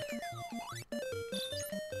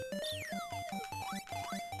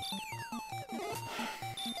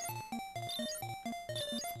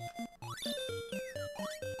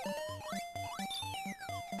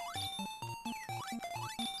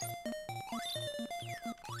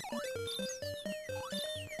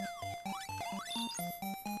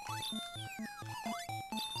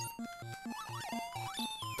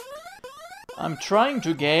 I'm trying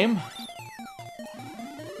to game,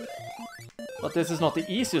 but this is not the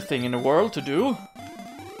easiest thing in the world to do.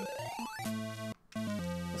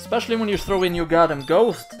 Especially when you throw in your goddamn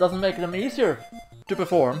ghost, doesn't make them easier to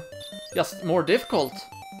perform, just more difficult.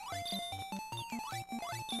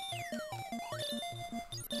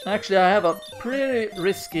 Actually, I have a pretty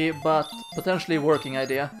risky but potentially working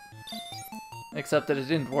idea. Except that it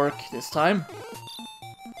didn't work this time.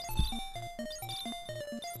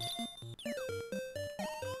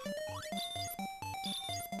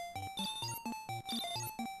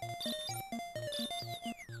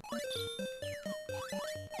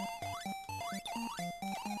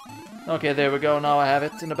 Okay, there we go, now I have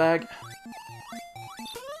it in the bag.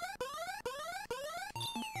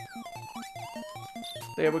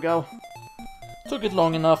 There we go. Took it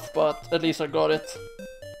long enough, but at least I got it.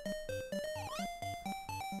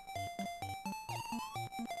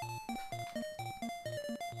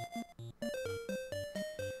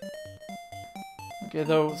 Okay,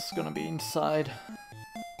 those gonna be inside.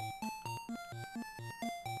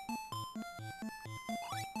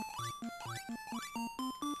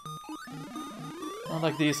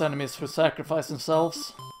 Unlike these enemies who sacrifice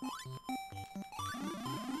themselves.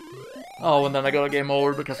 Oh, and then I got a game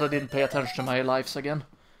over because I didn't pay attention to my lives again.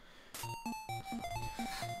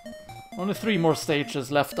 Only 3 more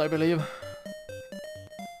stages left, I believe.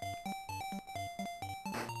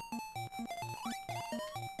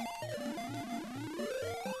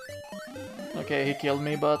 Okay, he killed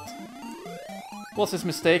me, but... what's his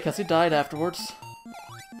mistake? Has he died afterwards?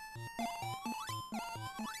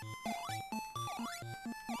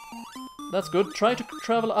 That's good. Try to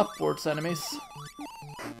travel upwards, enemies.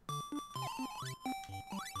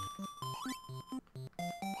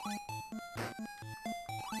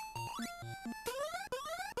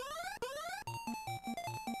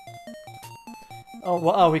 Oh,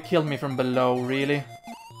 wow, he killed me from below, really?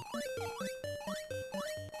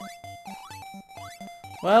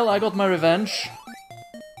 Well, I got my revenge.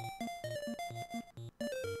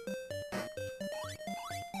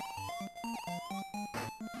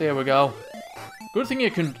 There we go. Good thing you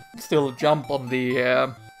can still jump on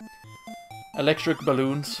the electric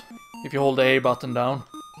balloons if you hold the A button down.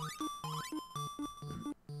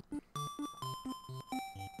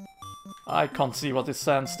 I can't see what it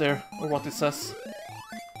stands there, or what it says.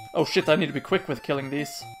 Oh shit, I need to be quick with killing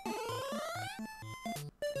these.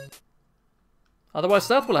 Otherwise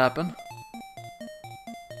that will happen.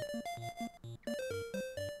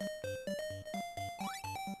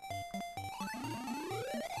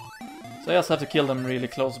 So I just have to kill them really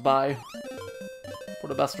close by for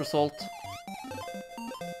the best result.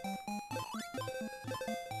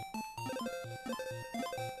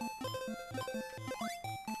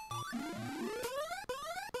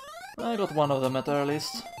 I got one of them at the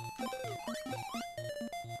earliest.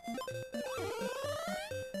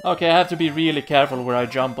 Okay, I have to be really careful where I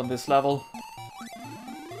jump on this level.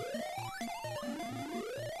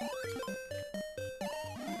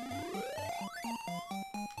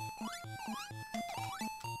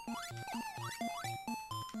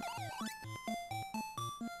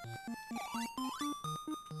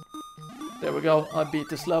 There we go, I beat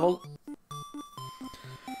this level.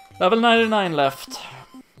 Level 99 left.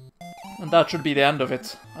 And that should be the end of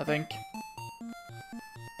it, I think.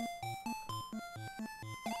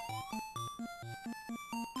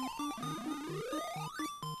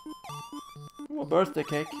 Ooh, a birthday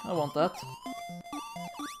cake, I want that.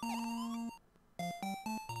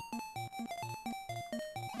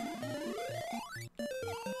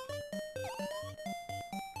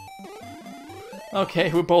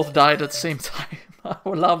 Okay, we both died at the same time.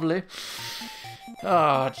 Oh, lovely.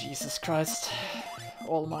 Oh, Jesus Christ.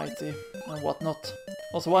 almighty and whatnot.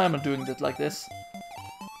 Also, why am I doing it like this?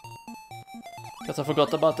 Because I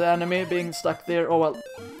forgot about the enemy being stuck there. Oh well.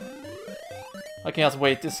 I can just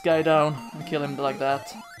weight this guy down and kill him like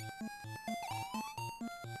that.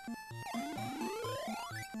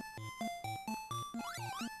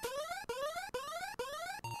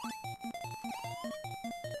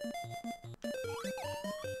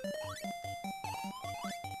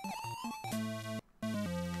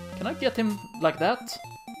 Can I get him like that?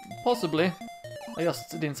 Possibly. I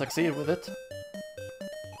just didn't succeed with it.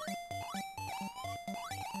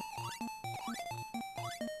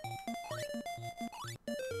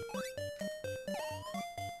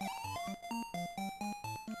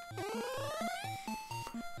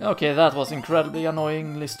 Okay, that was incredibly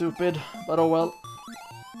annoyingly stupid, but oh well.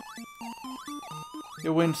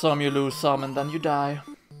 You win some, you lose some, and then you die.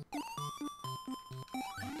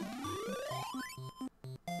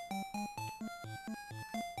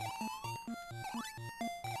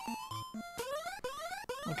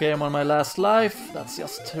 Okay, I'm on my last life. That's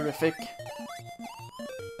just terrific.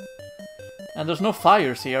 And there's no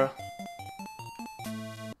fires here.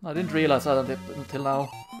 I didn't realize that until now.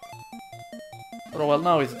 But oh well,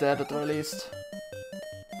 now he's dead at the least.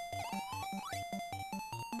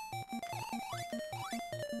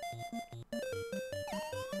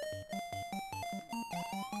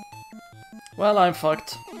 Well, I'm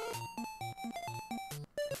fucked.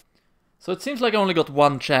 So it seems like I only got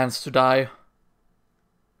one chance to die.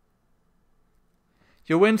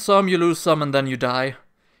 You win some, you lose some, and then you die.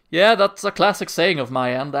 Yeah, that's a classic saying of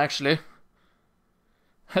my end, actually.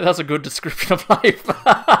 That's a good description of life.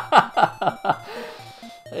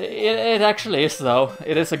 It actually is, though.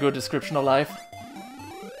 It is a good description of life.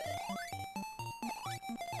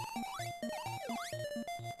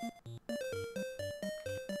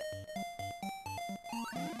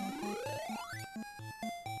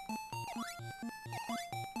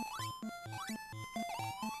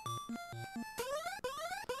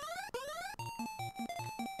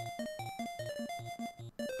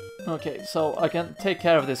 Okay, so I can take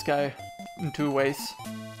care of this guy in two ways.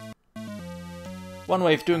 One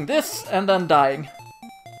way of doing this, and then dying.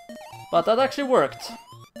 But that actually worked.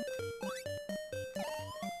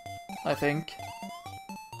 I think.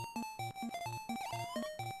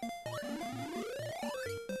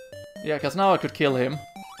 Yeah, because now I could kill him.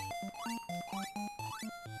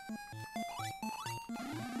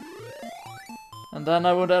 And then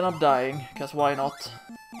I would end up dying, because why not?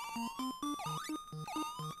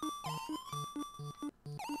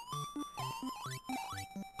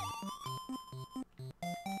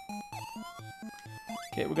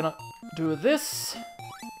 Okay, we're gonna do this,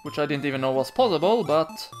 which I didn't even know was possible, but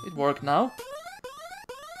it worked now.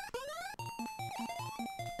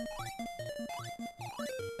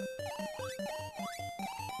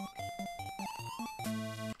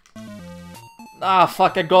 Ah,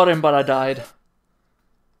 fuck, I got him, but I died.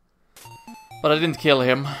 But I didn't kill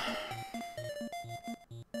him.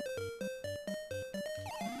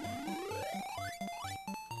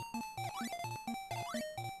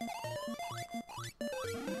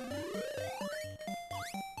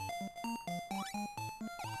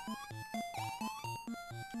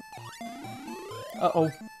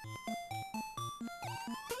 Uh-oh.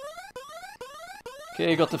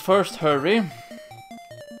 Okay, got the first hurry.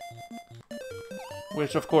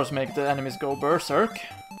 Which of course make the enemies go berserk.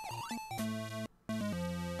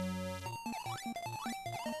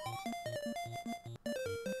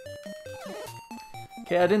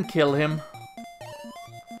 Okay, I didn't kill him.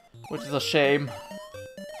 Which is a shame.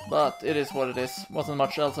 But it is what it is. Wasn't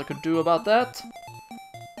much else I could do about that.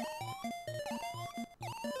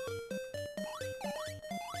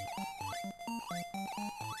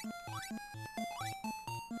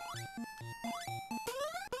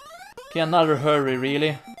 Okay, another hurry,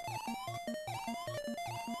 really.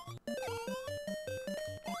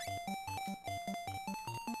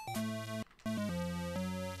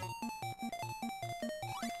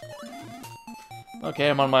 Okay,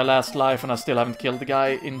 I'm on my last life and I still haven't killed the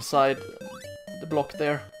guy inside the block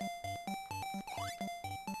there.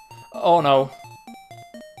 Oh no.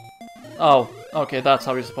 Oh, okay, that's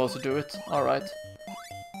how you're supposed to do it. Alright.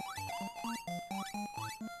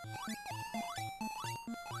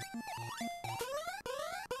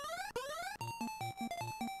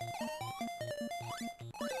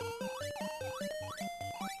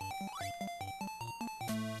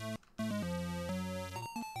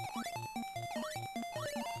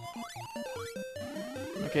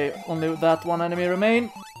 Okay, only that one enemy remain.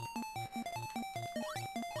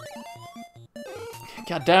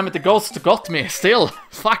 God damn it, the ghost got me still.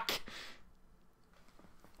 Fuck.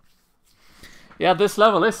 Yeah, this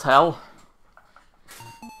level is hell.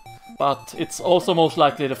 But it's also most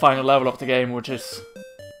likely the final level of the game, which is...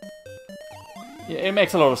 Yeah, it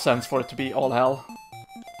makes a lot of sense for it to be all hell.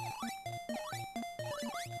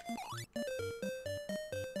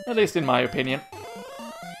 At least in my opinion.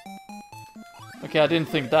 Okay, I didn't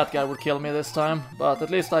think that guy would kill me this time, but at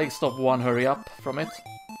least I stopped one hurry up from it.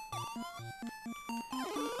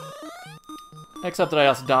 Except that I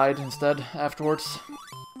just died instead afterwards.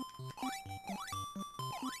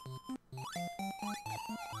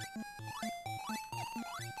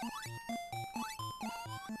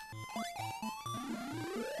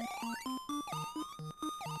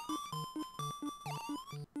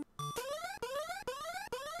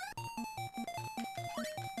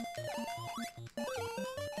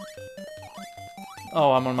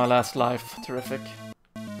 Oh, I'm on my last life. Terrific.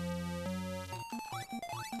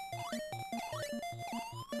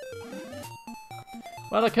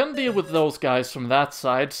 Well, I can deal with those guys from that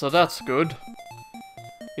side, so that's good.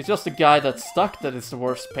 It's just the guy that's stuck that is the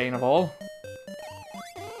worst pain of all.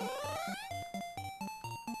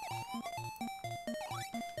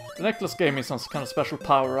 The necklace gave me some kind of special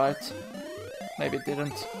power, right? Maybe it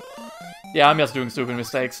didn't. Yeah, I'm just doing stupid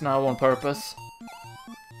mistakes now on purpose.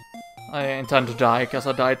 I intend to die, because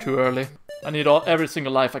I died too early. I need every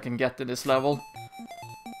single life I can get in this level.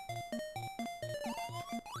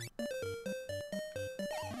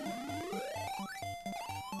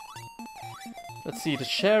 Let's see, the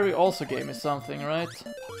cherry also gave me something, right?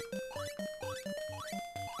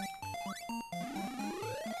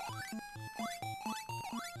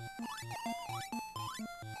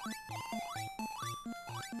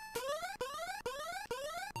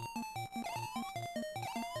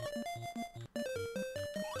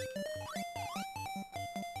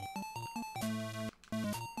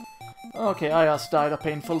 Okay, I just died a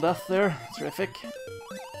painful death there. Terrific.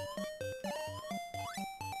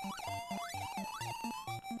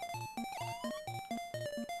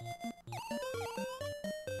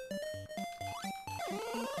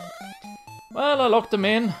 Well, I locked them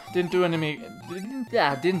in. Didn't do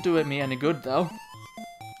didn't do me any good though.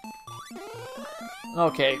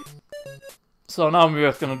 Okay. So now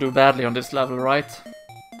we're gonna do badly on this level, right?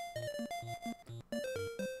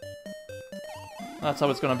 That's how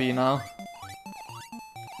it's gonna be now.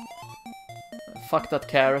 Fuck that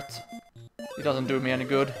carrot. He doesn't do me any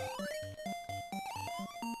good.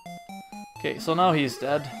 Okay, so now he's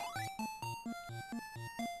dead.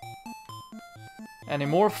 Any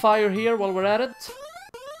more fire here while we're at it?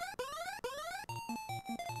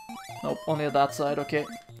 Nope, only at that side, okay.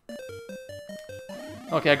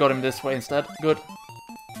 Okay, I got him this way instead. Good.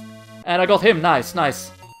 And I got him, nice,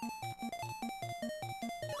 nice.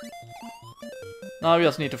 Now we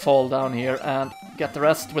just need to fall down here and get the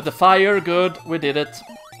rest with the fire. Good, we did it.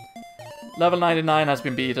 Level 99 has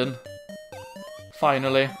been beaten.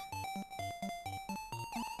 Finally.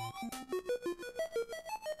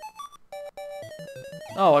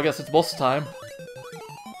 Oh, I guess it's boss time.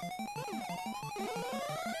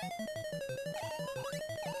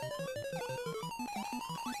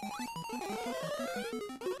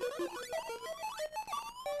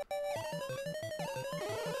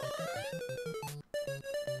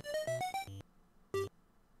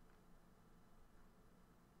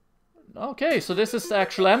 Okay, so this is the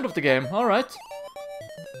actual end of the game. Alright.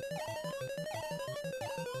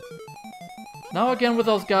 Now again with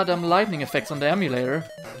those goddamn lightning effects on the emulator.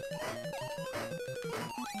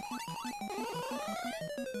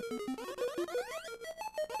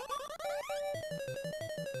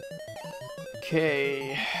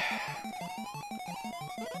 Okay.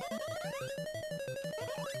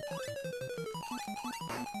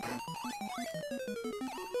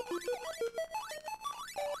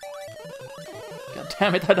 God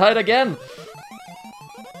damn it, I died again!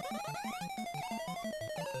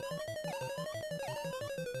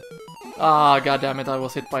 Ah, god damn it, I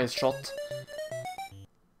was hit by his shot.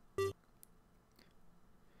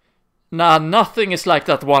 Nah, nothing is like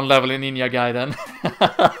that one level in Ninja Gaiden.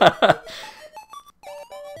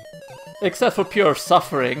 Except for pure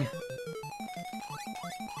suffering.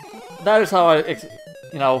 That is how I,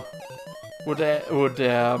 you know, would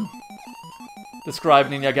describe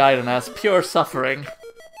Ninja Gaiden as pure suffering.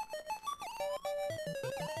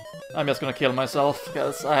 I'm just gonna kill myself,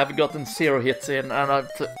 because I have gotten 0 hits in, and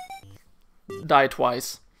I've died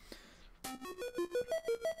twice.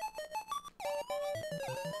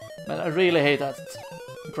 Man, I really hate that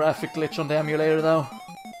graphic glitch on the emulator, though.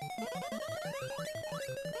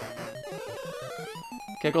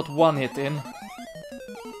 Okay, I got 1 hit in.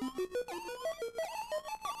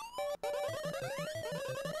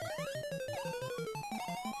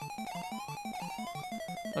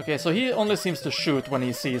 Okay, so he only seems to shoot when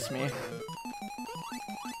he sees me.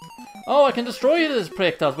 Oh, I can destroy this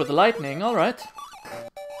projectile with the lightning, alright.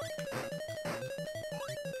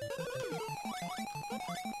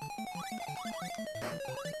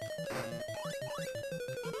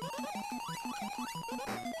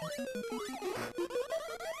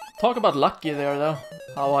 Talk about lucky there, though.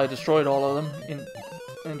 How I destroyed all of them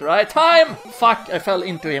in the right time! Fuck, I fell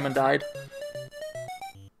into him and died.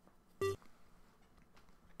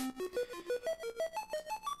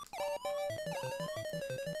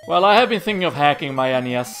 Well, I have been thinking of hacking my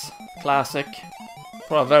NES Classic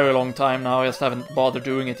for a very long time now, I just haven't bothered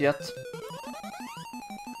doing it yet.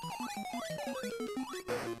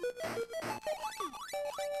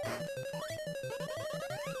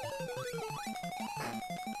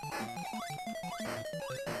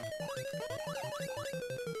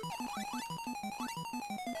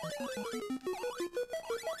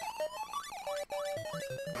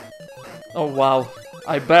 Oh wow,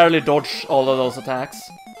 I barely dodged all of those attacks.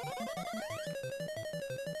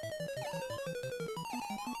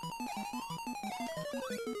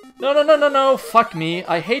 No, no, no, no, no, fuck me.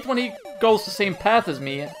 I hate when he goes the same path as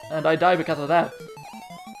me, and I die because of that.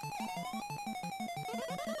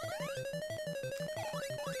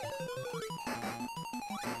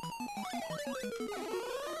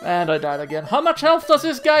 And I died again. How much health does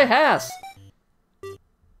this guy has?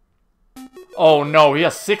 Oh no, he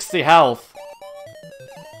has 60 health.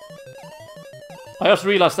 I just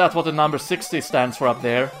realized that's what the number 60 stands for up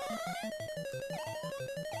there.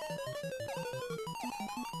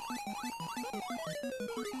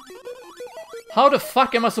 How the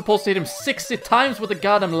fuck am I supposed to hit him 60 times with the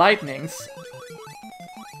goddamn lightnings?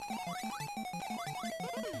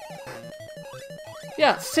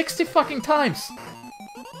 Yeah, 60 fucking times!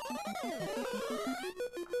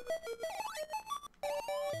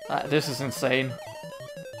 This is insane.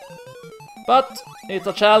 But it's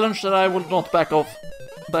a challenge that I will not back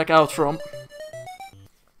out from.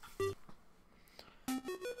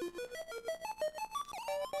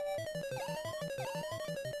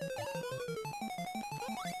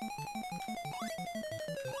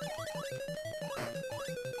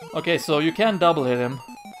 Okay, so you can double hit him.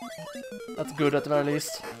 That's good at the very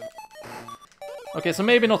least. Okay, so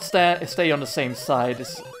maybe not stay on the same side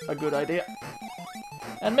is a good idea.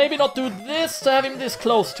 And maybe not do this to have him this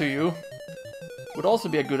close to you. Would also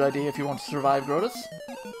be a good idea if you want to survive Grodus.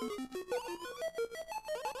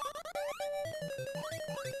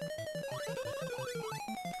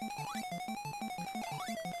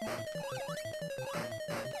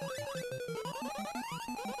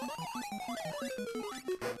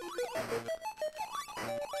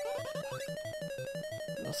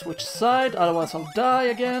 I'll switch side, otherwise I'll die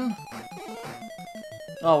again.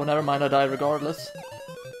 Oh, never mind, I die regardless.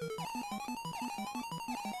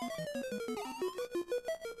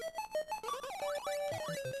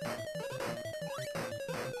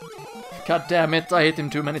 God damn it, I hit him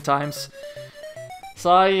too many times.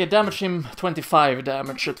 So I damaged him 25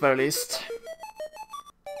 damage at very least.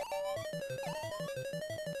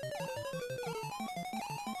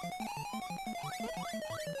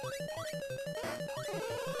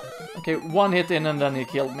 Okay, one hit in and then he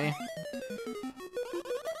killed me.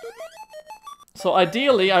 So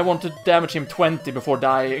ideally I want to damage him 20 before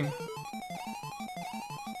dying.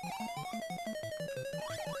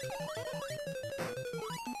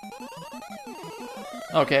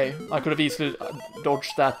 Okay, I could have easily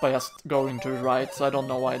dodged that by just going to the right, so I don't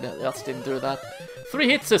know why I just didn't do that. 3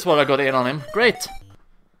 hits is what I got in on him. Great!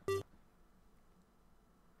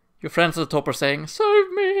 Your friends at the top are saying,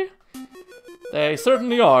 "Save me!" They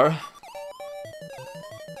certainly are.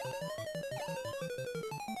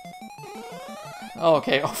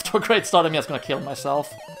 Okay, off to a great start, I'm just gonna kill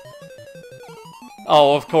myself.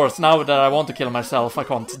 Oh, of course, now that I want to kill myself, I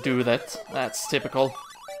can't do that. That's typical.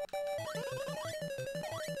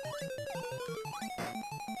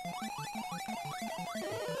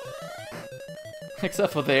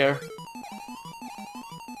 Except for there.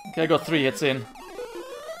 Okay, I got 3 hits in.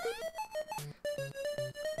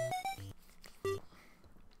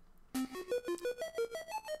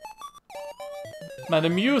 Man, the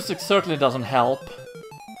music certainly doesn't help.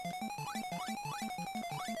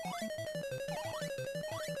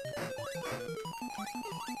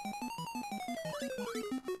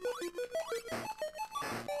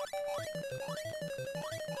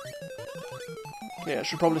 Okay, I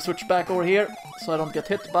should probably switch back over here, so I don't get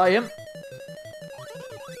hit by him.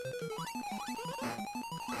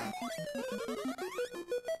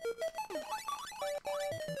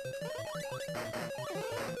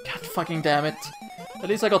 God fucking damn it. At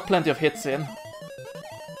least I got plenty of hits in.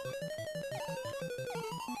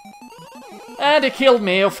 And he killed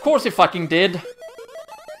me, of course he fucking did.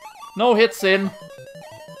 No hits in.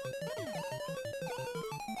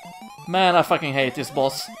 Man, I fucking hate this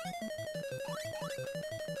boss.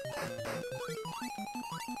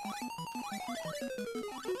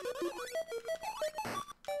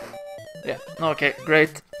 Yeah, okay,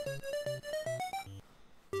 great.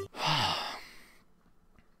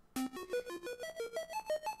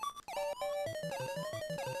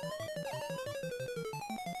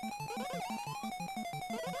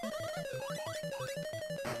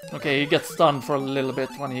 Okay, he gets stunned for a little bit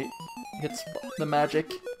when he hits the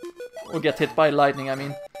magic. Or get hit by lightning, I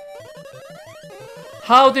mean.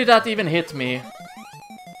 How did that even hit me?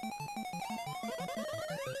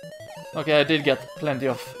 Okay, I did get plenty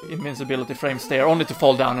of invincibility frames there, only to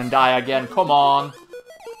fall down and die again. Come on!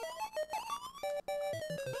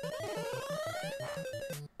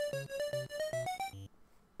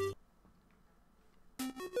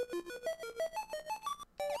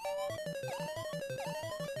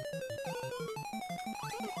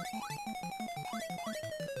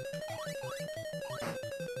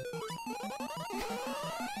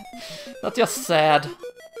 That's just sad.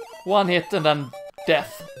 One hit and then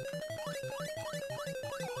death.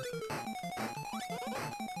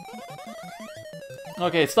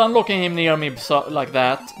 Okay, stun locking him near me so, like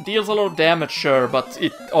that. Deals a lot of damage, sure, but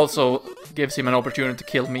it also gives him an opportunity to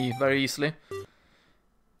kill me very easily.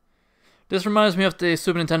 This reminds me of the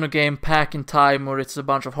Super Nintendo game Pack in Time, where it's a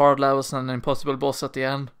bunch of hard levels and an impossible boss at the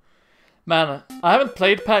end. Man, I haven't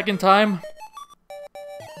played Pack in Time,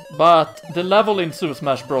 but the level in Super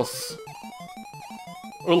Smash Bros.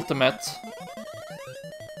 Ultimate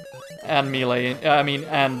and Melee,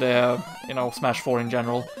 you know, Smash 4 in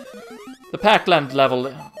general. The Pac-Land level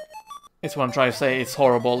is what I'm trying to say. It's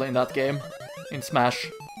horrible in that game. In Smash,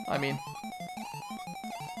 I mean.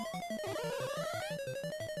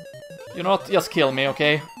 You know what? Just kill me,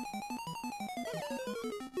 okay?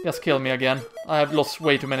 Just kill me again. I have lost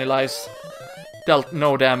way too many lives. Dealt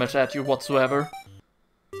no damage at you whatsoever.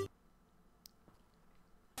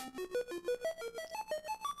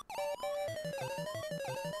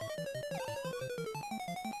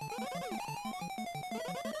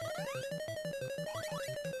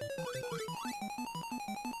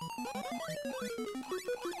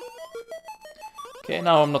 Okay,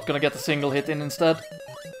 now I'm not gonna get a single hit in instead.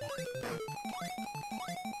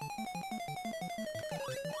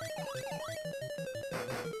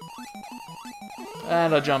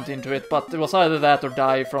 And I jumped into it, but it was either that or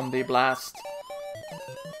die from the blast.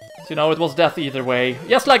 So, you know, it was death either way.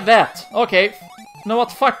 Just like that! Okay. You know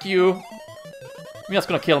what? Fuck you. I'm just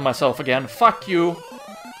gonna kill myself again. Fuck you.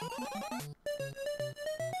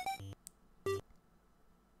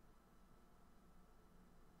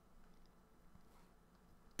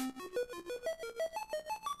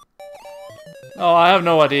 Oh, I have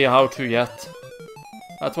no idea how to yet.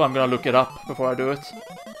 That's why I'm gonna look it up before I do it.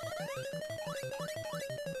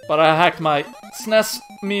 But I hacked my SNES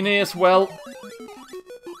Mini as well.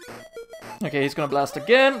 Okay, he's gonna blast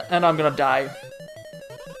again, and I'm gonna die.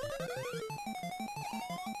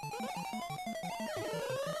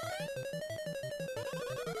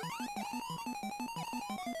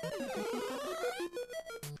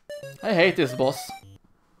 I hate this boss.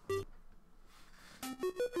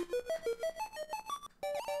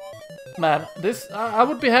 Man, I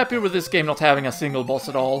would be happy with this game not having a single boss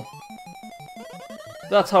at all.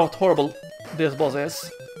 That's how horrible this boss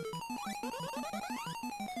is.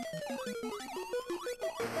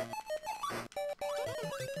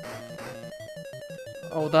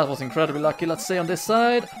 Oh, that was incredibly lucky. Let's stay on this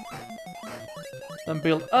side. Then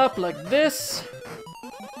build up like this.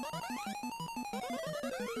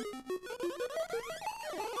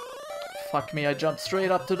 Fuck me, I jumped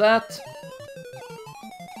straight up to that.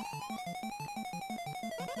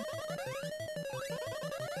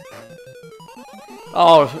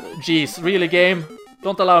 Oh, jeez, really, game?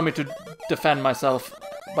 Don't allow me to defend myself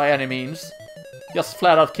by any means. Just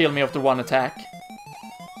flat out kill me after one attack.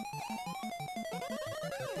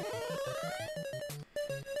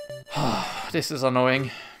 This is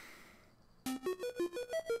annoying.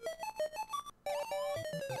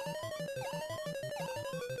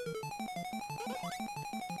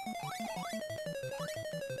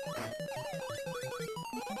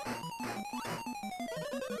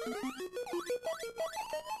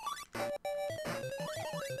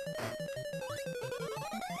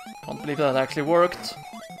 Can't believe that actually worked.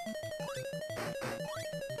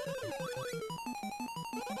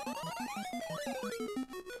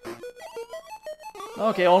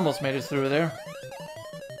 Okay, almost made it through there.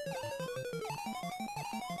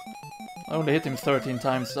 I only hit him 13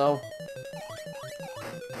 times though.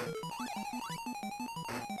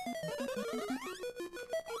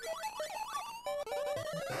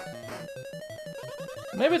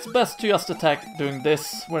 Maybe it's best to just attack doing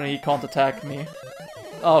this when he can't attack me.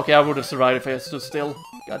 Oh, okay, I would have survived if I stood still.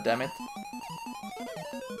 God damn it.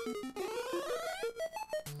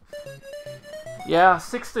 Yeah,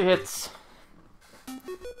 60 hits.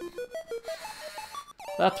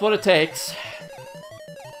 That's what it takes.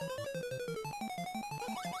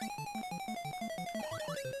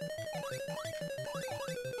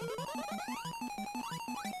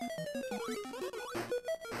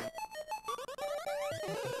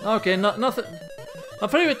 Okay, nothing. My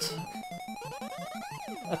favorite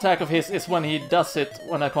attack of his is when he does it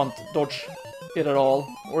when I can't dodge it at all,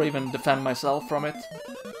 or even defend myself from it.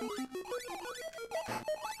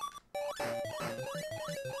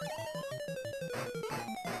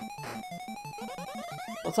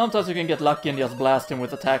 But sometimes you can get lucky and just blast him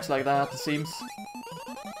with attacks like that, it seems.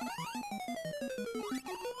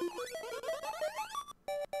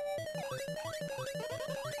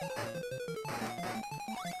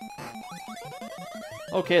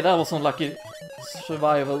 Okay, that was unlucky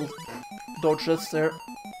survival dodges there.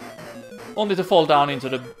 Only to fall down into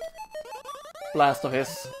the blast of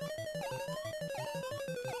his.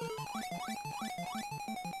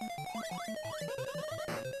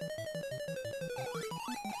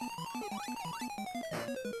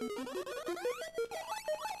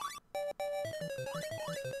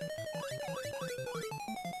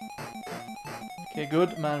 Okay,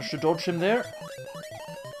 good. Managed to dodge him there.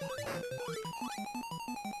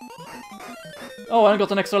 Oh, I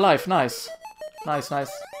got an extra life. Nice. Nice,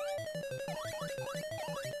 nice.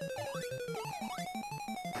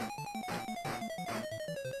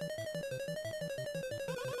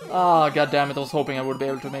 Ah, goddammit, I was hoping I would be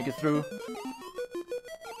able to make it through.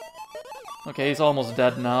 Okay, he's almost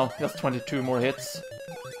dead now. Just 22 more hits.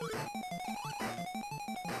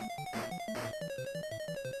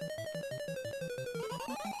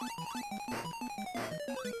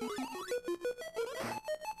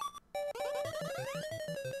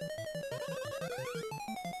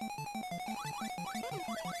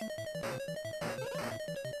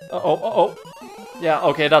 Uh-oh, uh-oh. Yeah,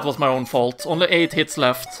 okay, that was my own fault. Only 8 hits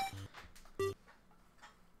left.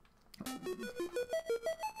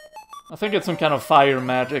 I think it's some kind of fire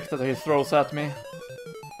magic that he throws at me.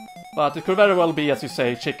 But it could very well be, as you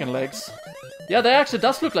say, chicken legs. Yeah, they actually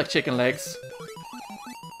does look like chicken legs.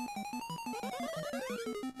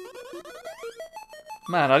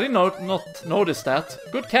 Man, I did not notice that.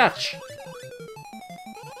 Good catch.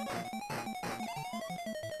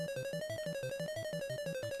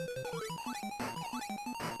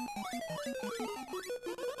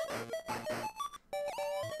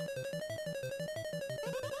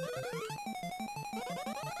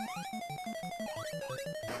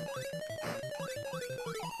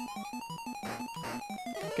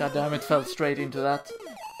 God damn it, fell straight into that.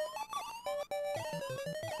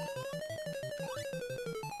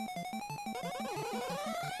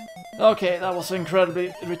 Okay, that was an incredibly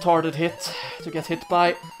retarded hit to get hit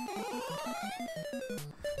by.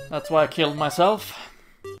 That's why I killed myself.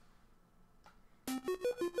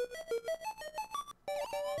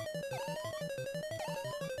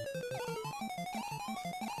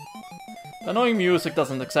 The annoying music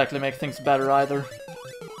doesn't exactly make things better either.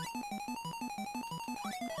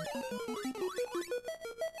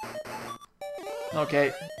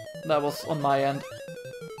 Okay, that was on my end.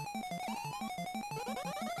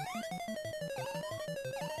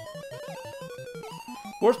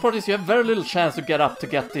 Worst part is you have very little chance to get up to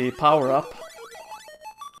get the power up.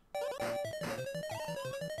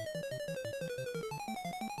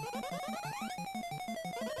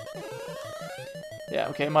 Yeah,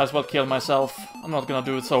 okay, might as well kill myself. I'm not gonna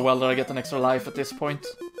do it so well that I get an extra life at this point.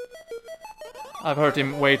 I've hurt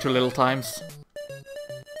him way too little times.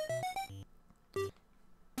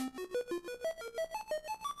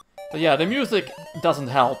 But yeah, the music doesn't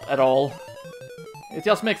help at all. It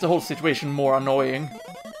just makes the whole situation more annoying.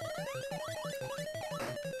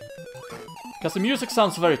 Because the music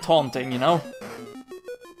sounds very taunting, you know?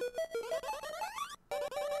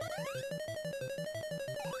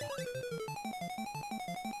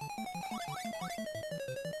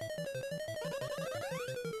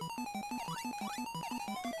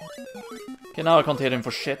 Okay, now I can't hit him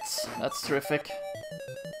for shits. That's terrific.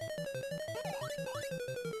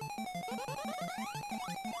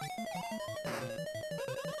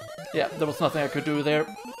 Yeah, there was nothing I could do there.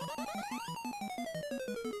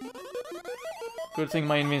 Good thing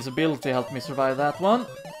my invincibility helped me survive that one.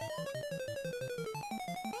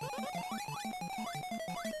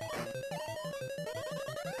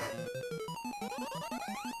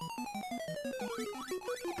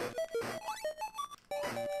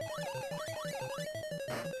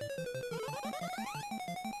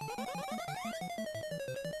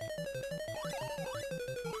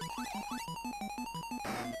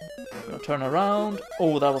 turn around.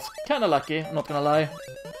 Oh, that was kind of lucky, not gonna lie.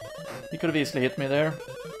 He could have easily hit me there.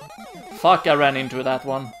 Fuck, I ran into that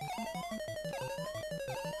one.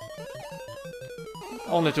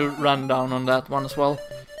 Only to run down on that one as well.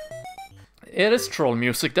 It is troll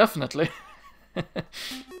music, definitely.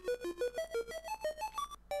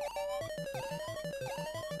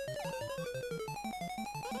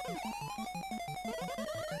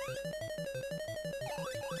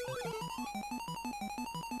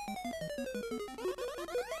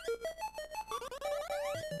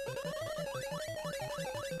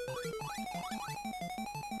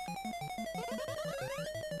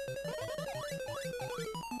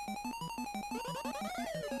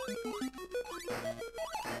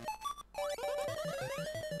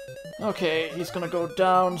 Okay, he's gonna go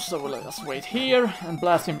down, so we'll just wait here and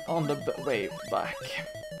blast him on the way back.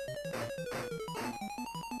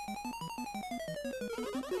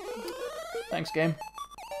 Thanks, game.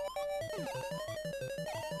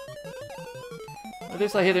 At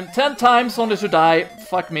least I hit him 10 times only to die.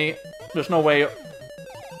 Fuck me. There's no way.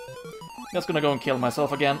 Just gonna go and kill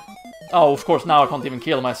myself again. Oh, of course, now I can't even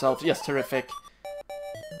kill myself. Yes, terrific.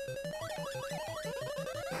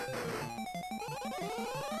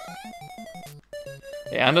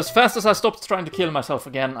 Yeah, and as fast as I stopped trying to kill myself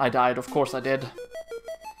again, I died. Of course I did.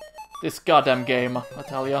 This goddamn game, I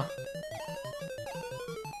tell ya.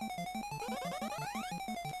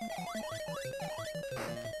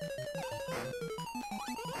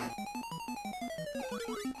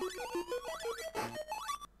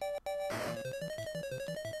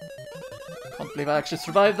 Can't believe I actually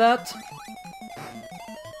survived that.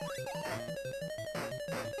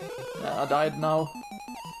 Yeah, I died now.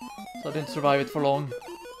 So I didn't survive it for long.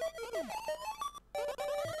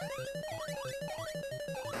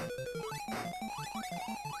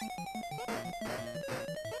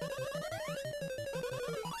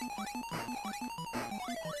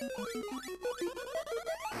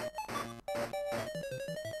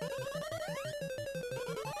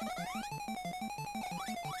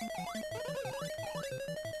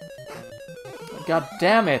 God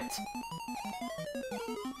damn it!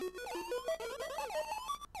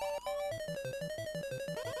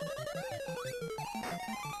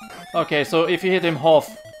 Okay, so if you hit him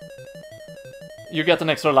half, you get an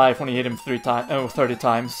extra life when you hit him 30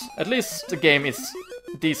 times. At least the game is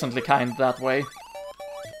decently kind that way.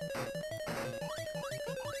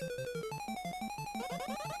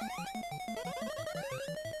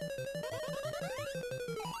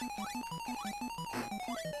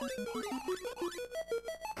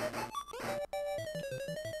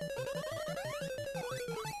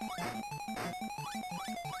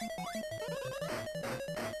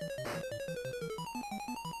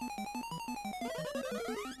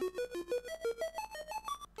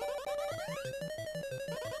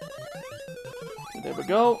 There we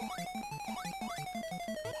go.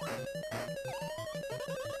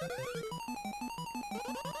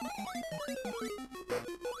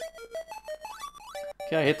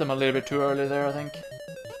 Okay, I hit them a little bit too early there, I think.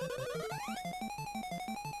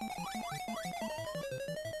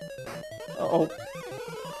 Uh-oh.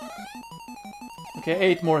 Okay,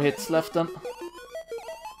 8 more hits left then.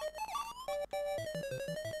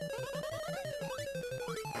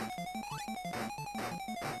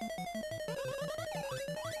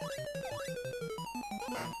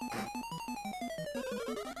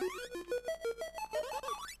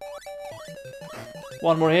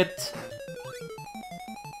 One more hit.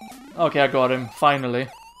 Okay, I got him, finally.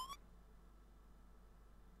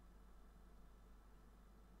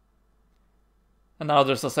 And now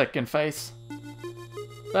there's a second phase.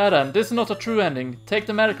 Bad end. This is not a true ending. Take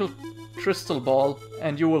the magical crystal ball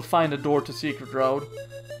and you will find a door to Secret Road.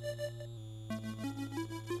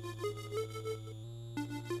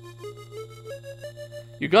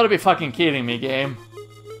 You gotta be fucking kidding me, game.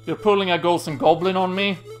 You're pulling a ghost and goblin on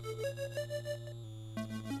me?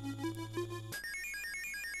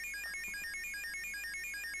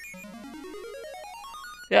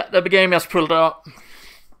 Yeah, the game just pulled a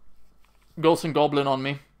ghost and goblin on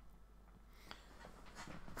me.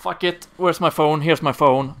 Fuck it. Where's my phone? Here's my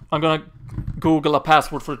phone. I'm gonna Google a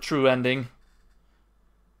password for a true ending.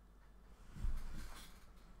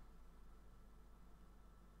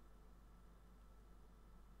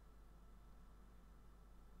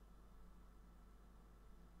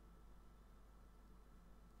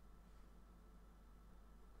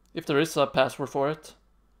 If there is a password for it.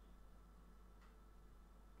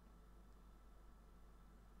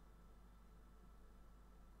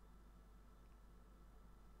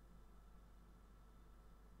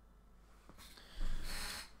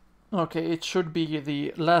 Okay, it should be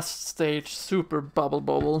the last stage Super Bubble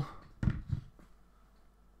Bobble.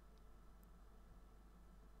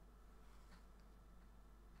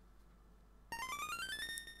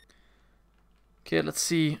 Okay, let's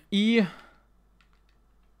see. E,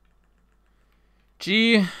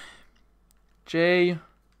 G, J,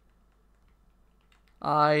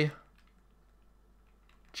 I,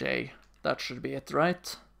 J. That should be it,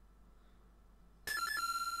 right?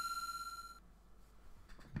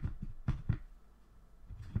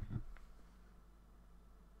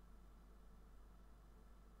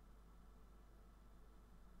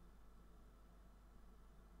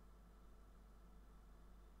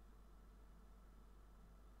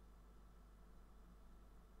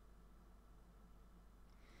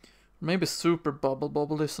 Maybe Super Bubble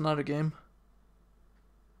Bobble is another game.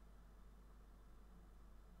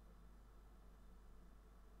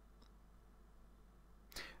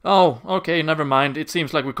 Oh, okay, never mind. It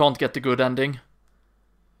seems like we can't get the good ending.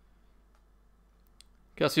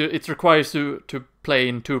 Because it requires you to play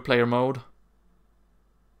in 2-player mode.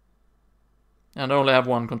 And I only have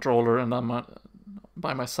one controller and I'm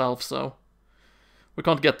by myself, so... we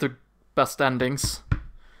can't get the best endings.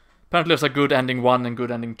 Apparently there's a good ending 1 and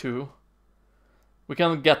good ending 2. We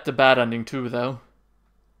can get the bad ending 2 though.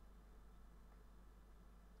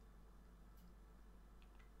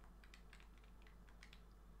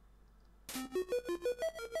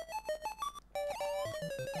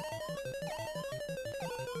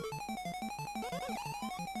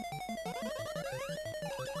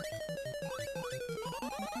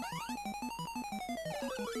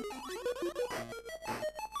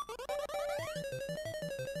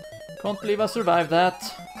 Can't believe I survived that.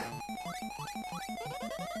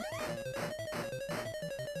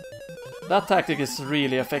 That tactic is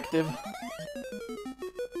really effective.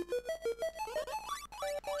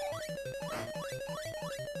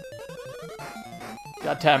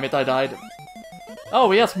 God damn it, I died. Oh,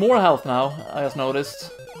 he has more health now, I just noticed.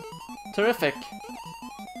 Terrific.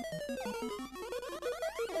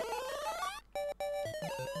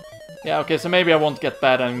 Yeah, okay, so maybe I won't get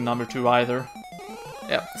bad ending number 2 either.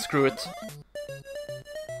 Yeah, screw it.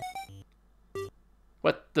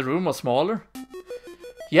 What, the room was smaller?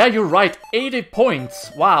 Yeah, you're right, 80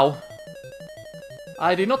 points! Wow.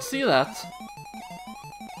 I did not see that.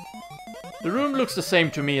 The room looks the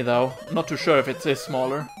same to me though. I'm not too sure if it is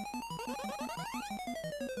smaller.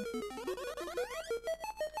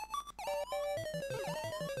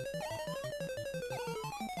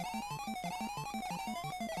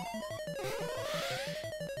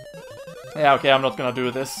 Yeah, okay, I'm not gonna do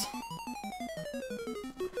this.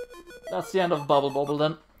 That's the end of Bubble Bobble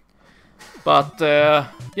then. But,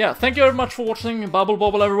 yeah, thank you very much for watching Bubble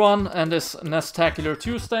Bobble, everyone, and this NEStastical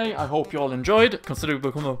Tuesday. I hope you all enjoyed. Consider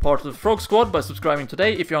becoming a part of the Frog Squad by subscribing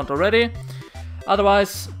today if you aren't already.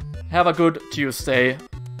 Otherwise, have a good Tuesday.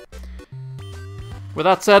 With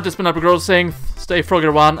that said, it's been LPGrodus saying, stay froggy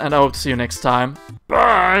everyone, and I hope to see you next time.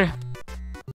 Bye!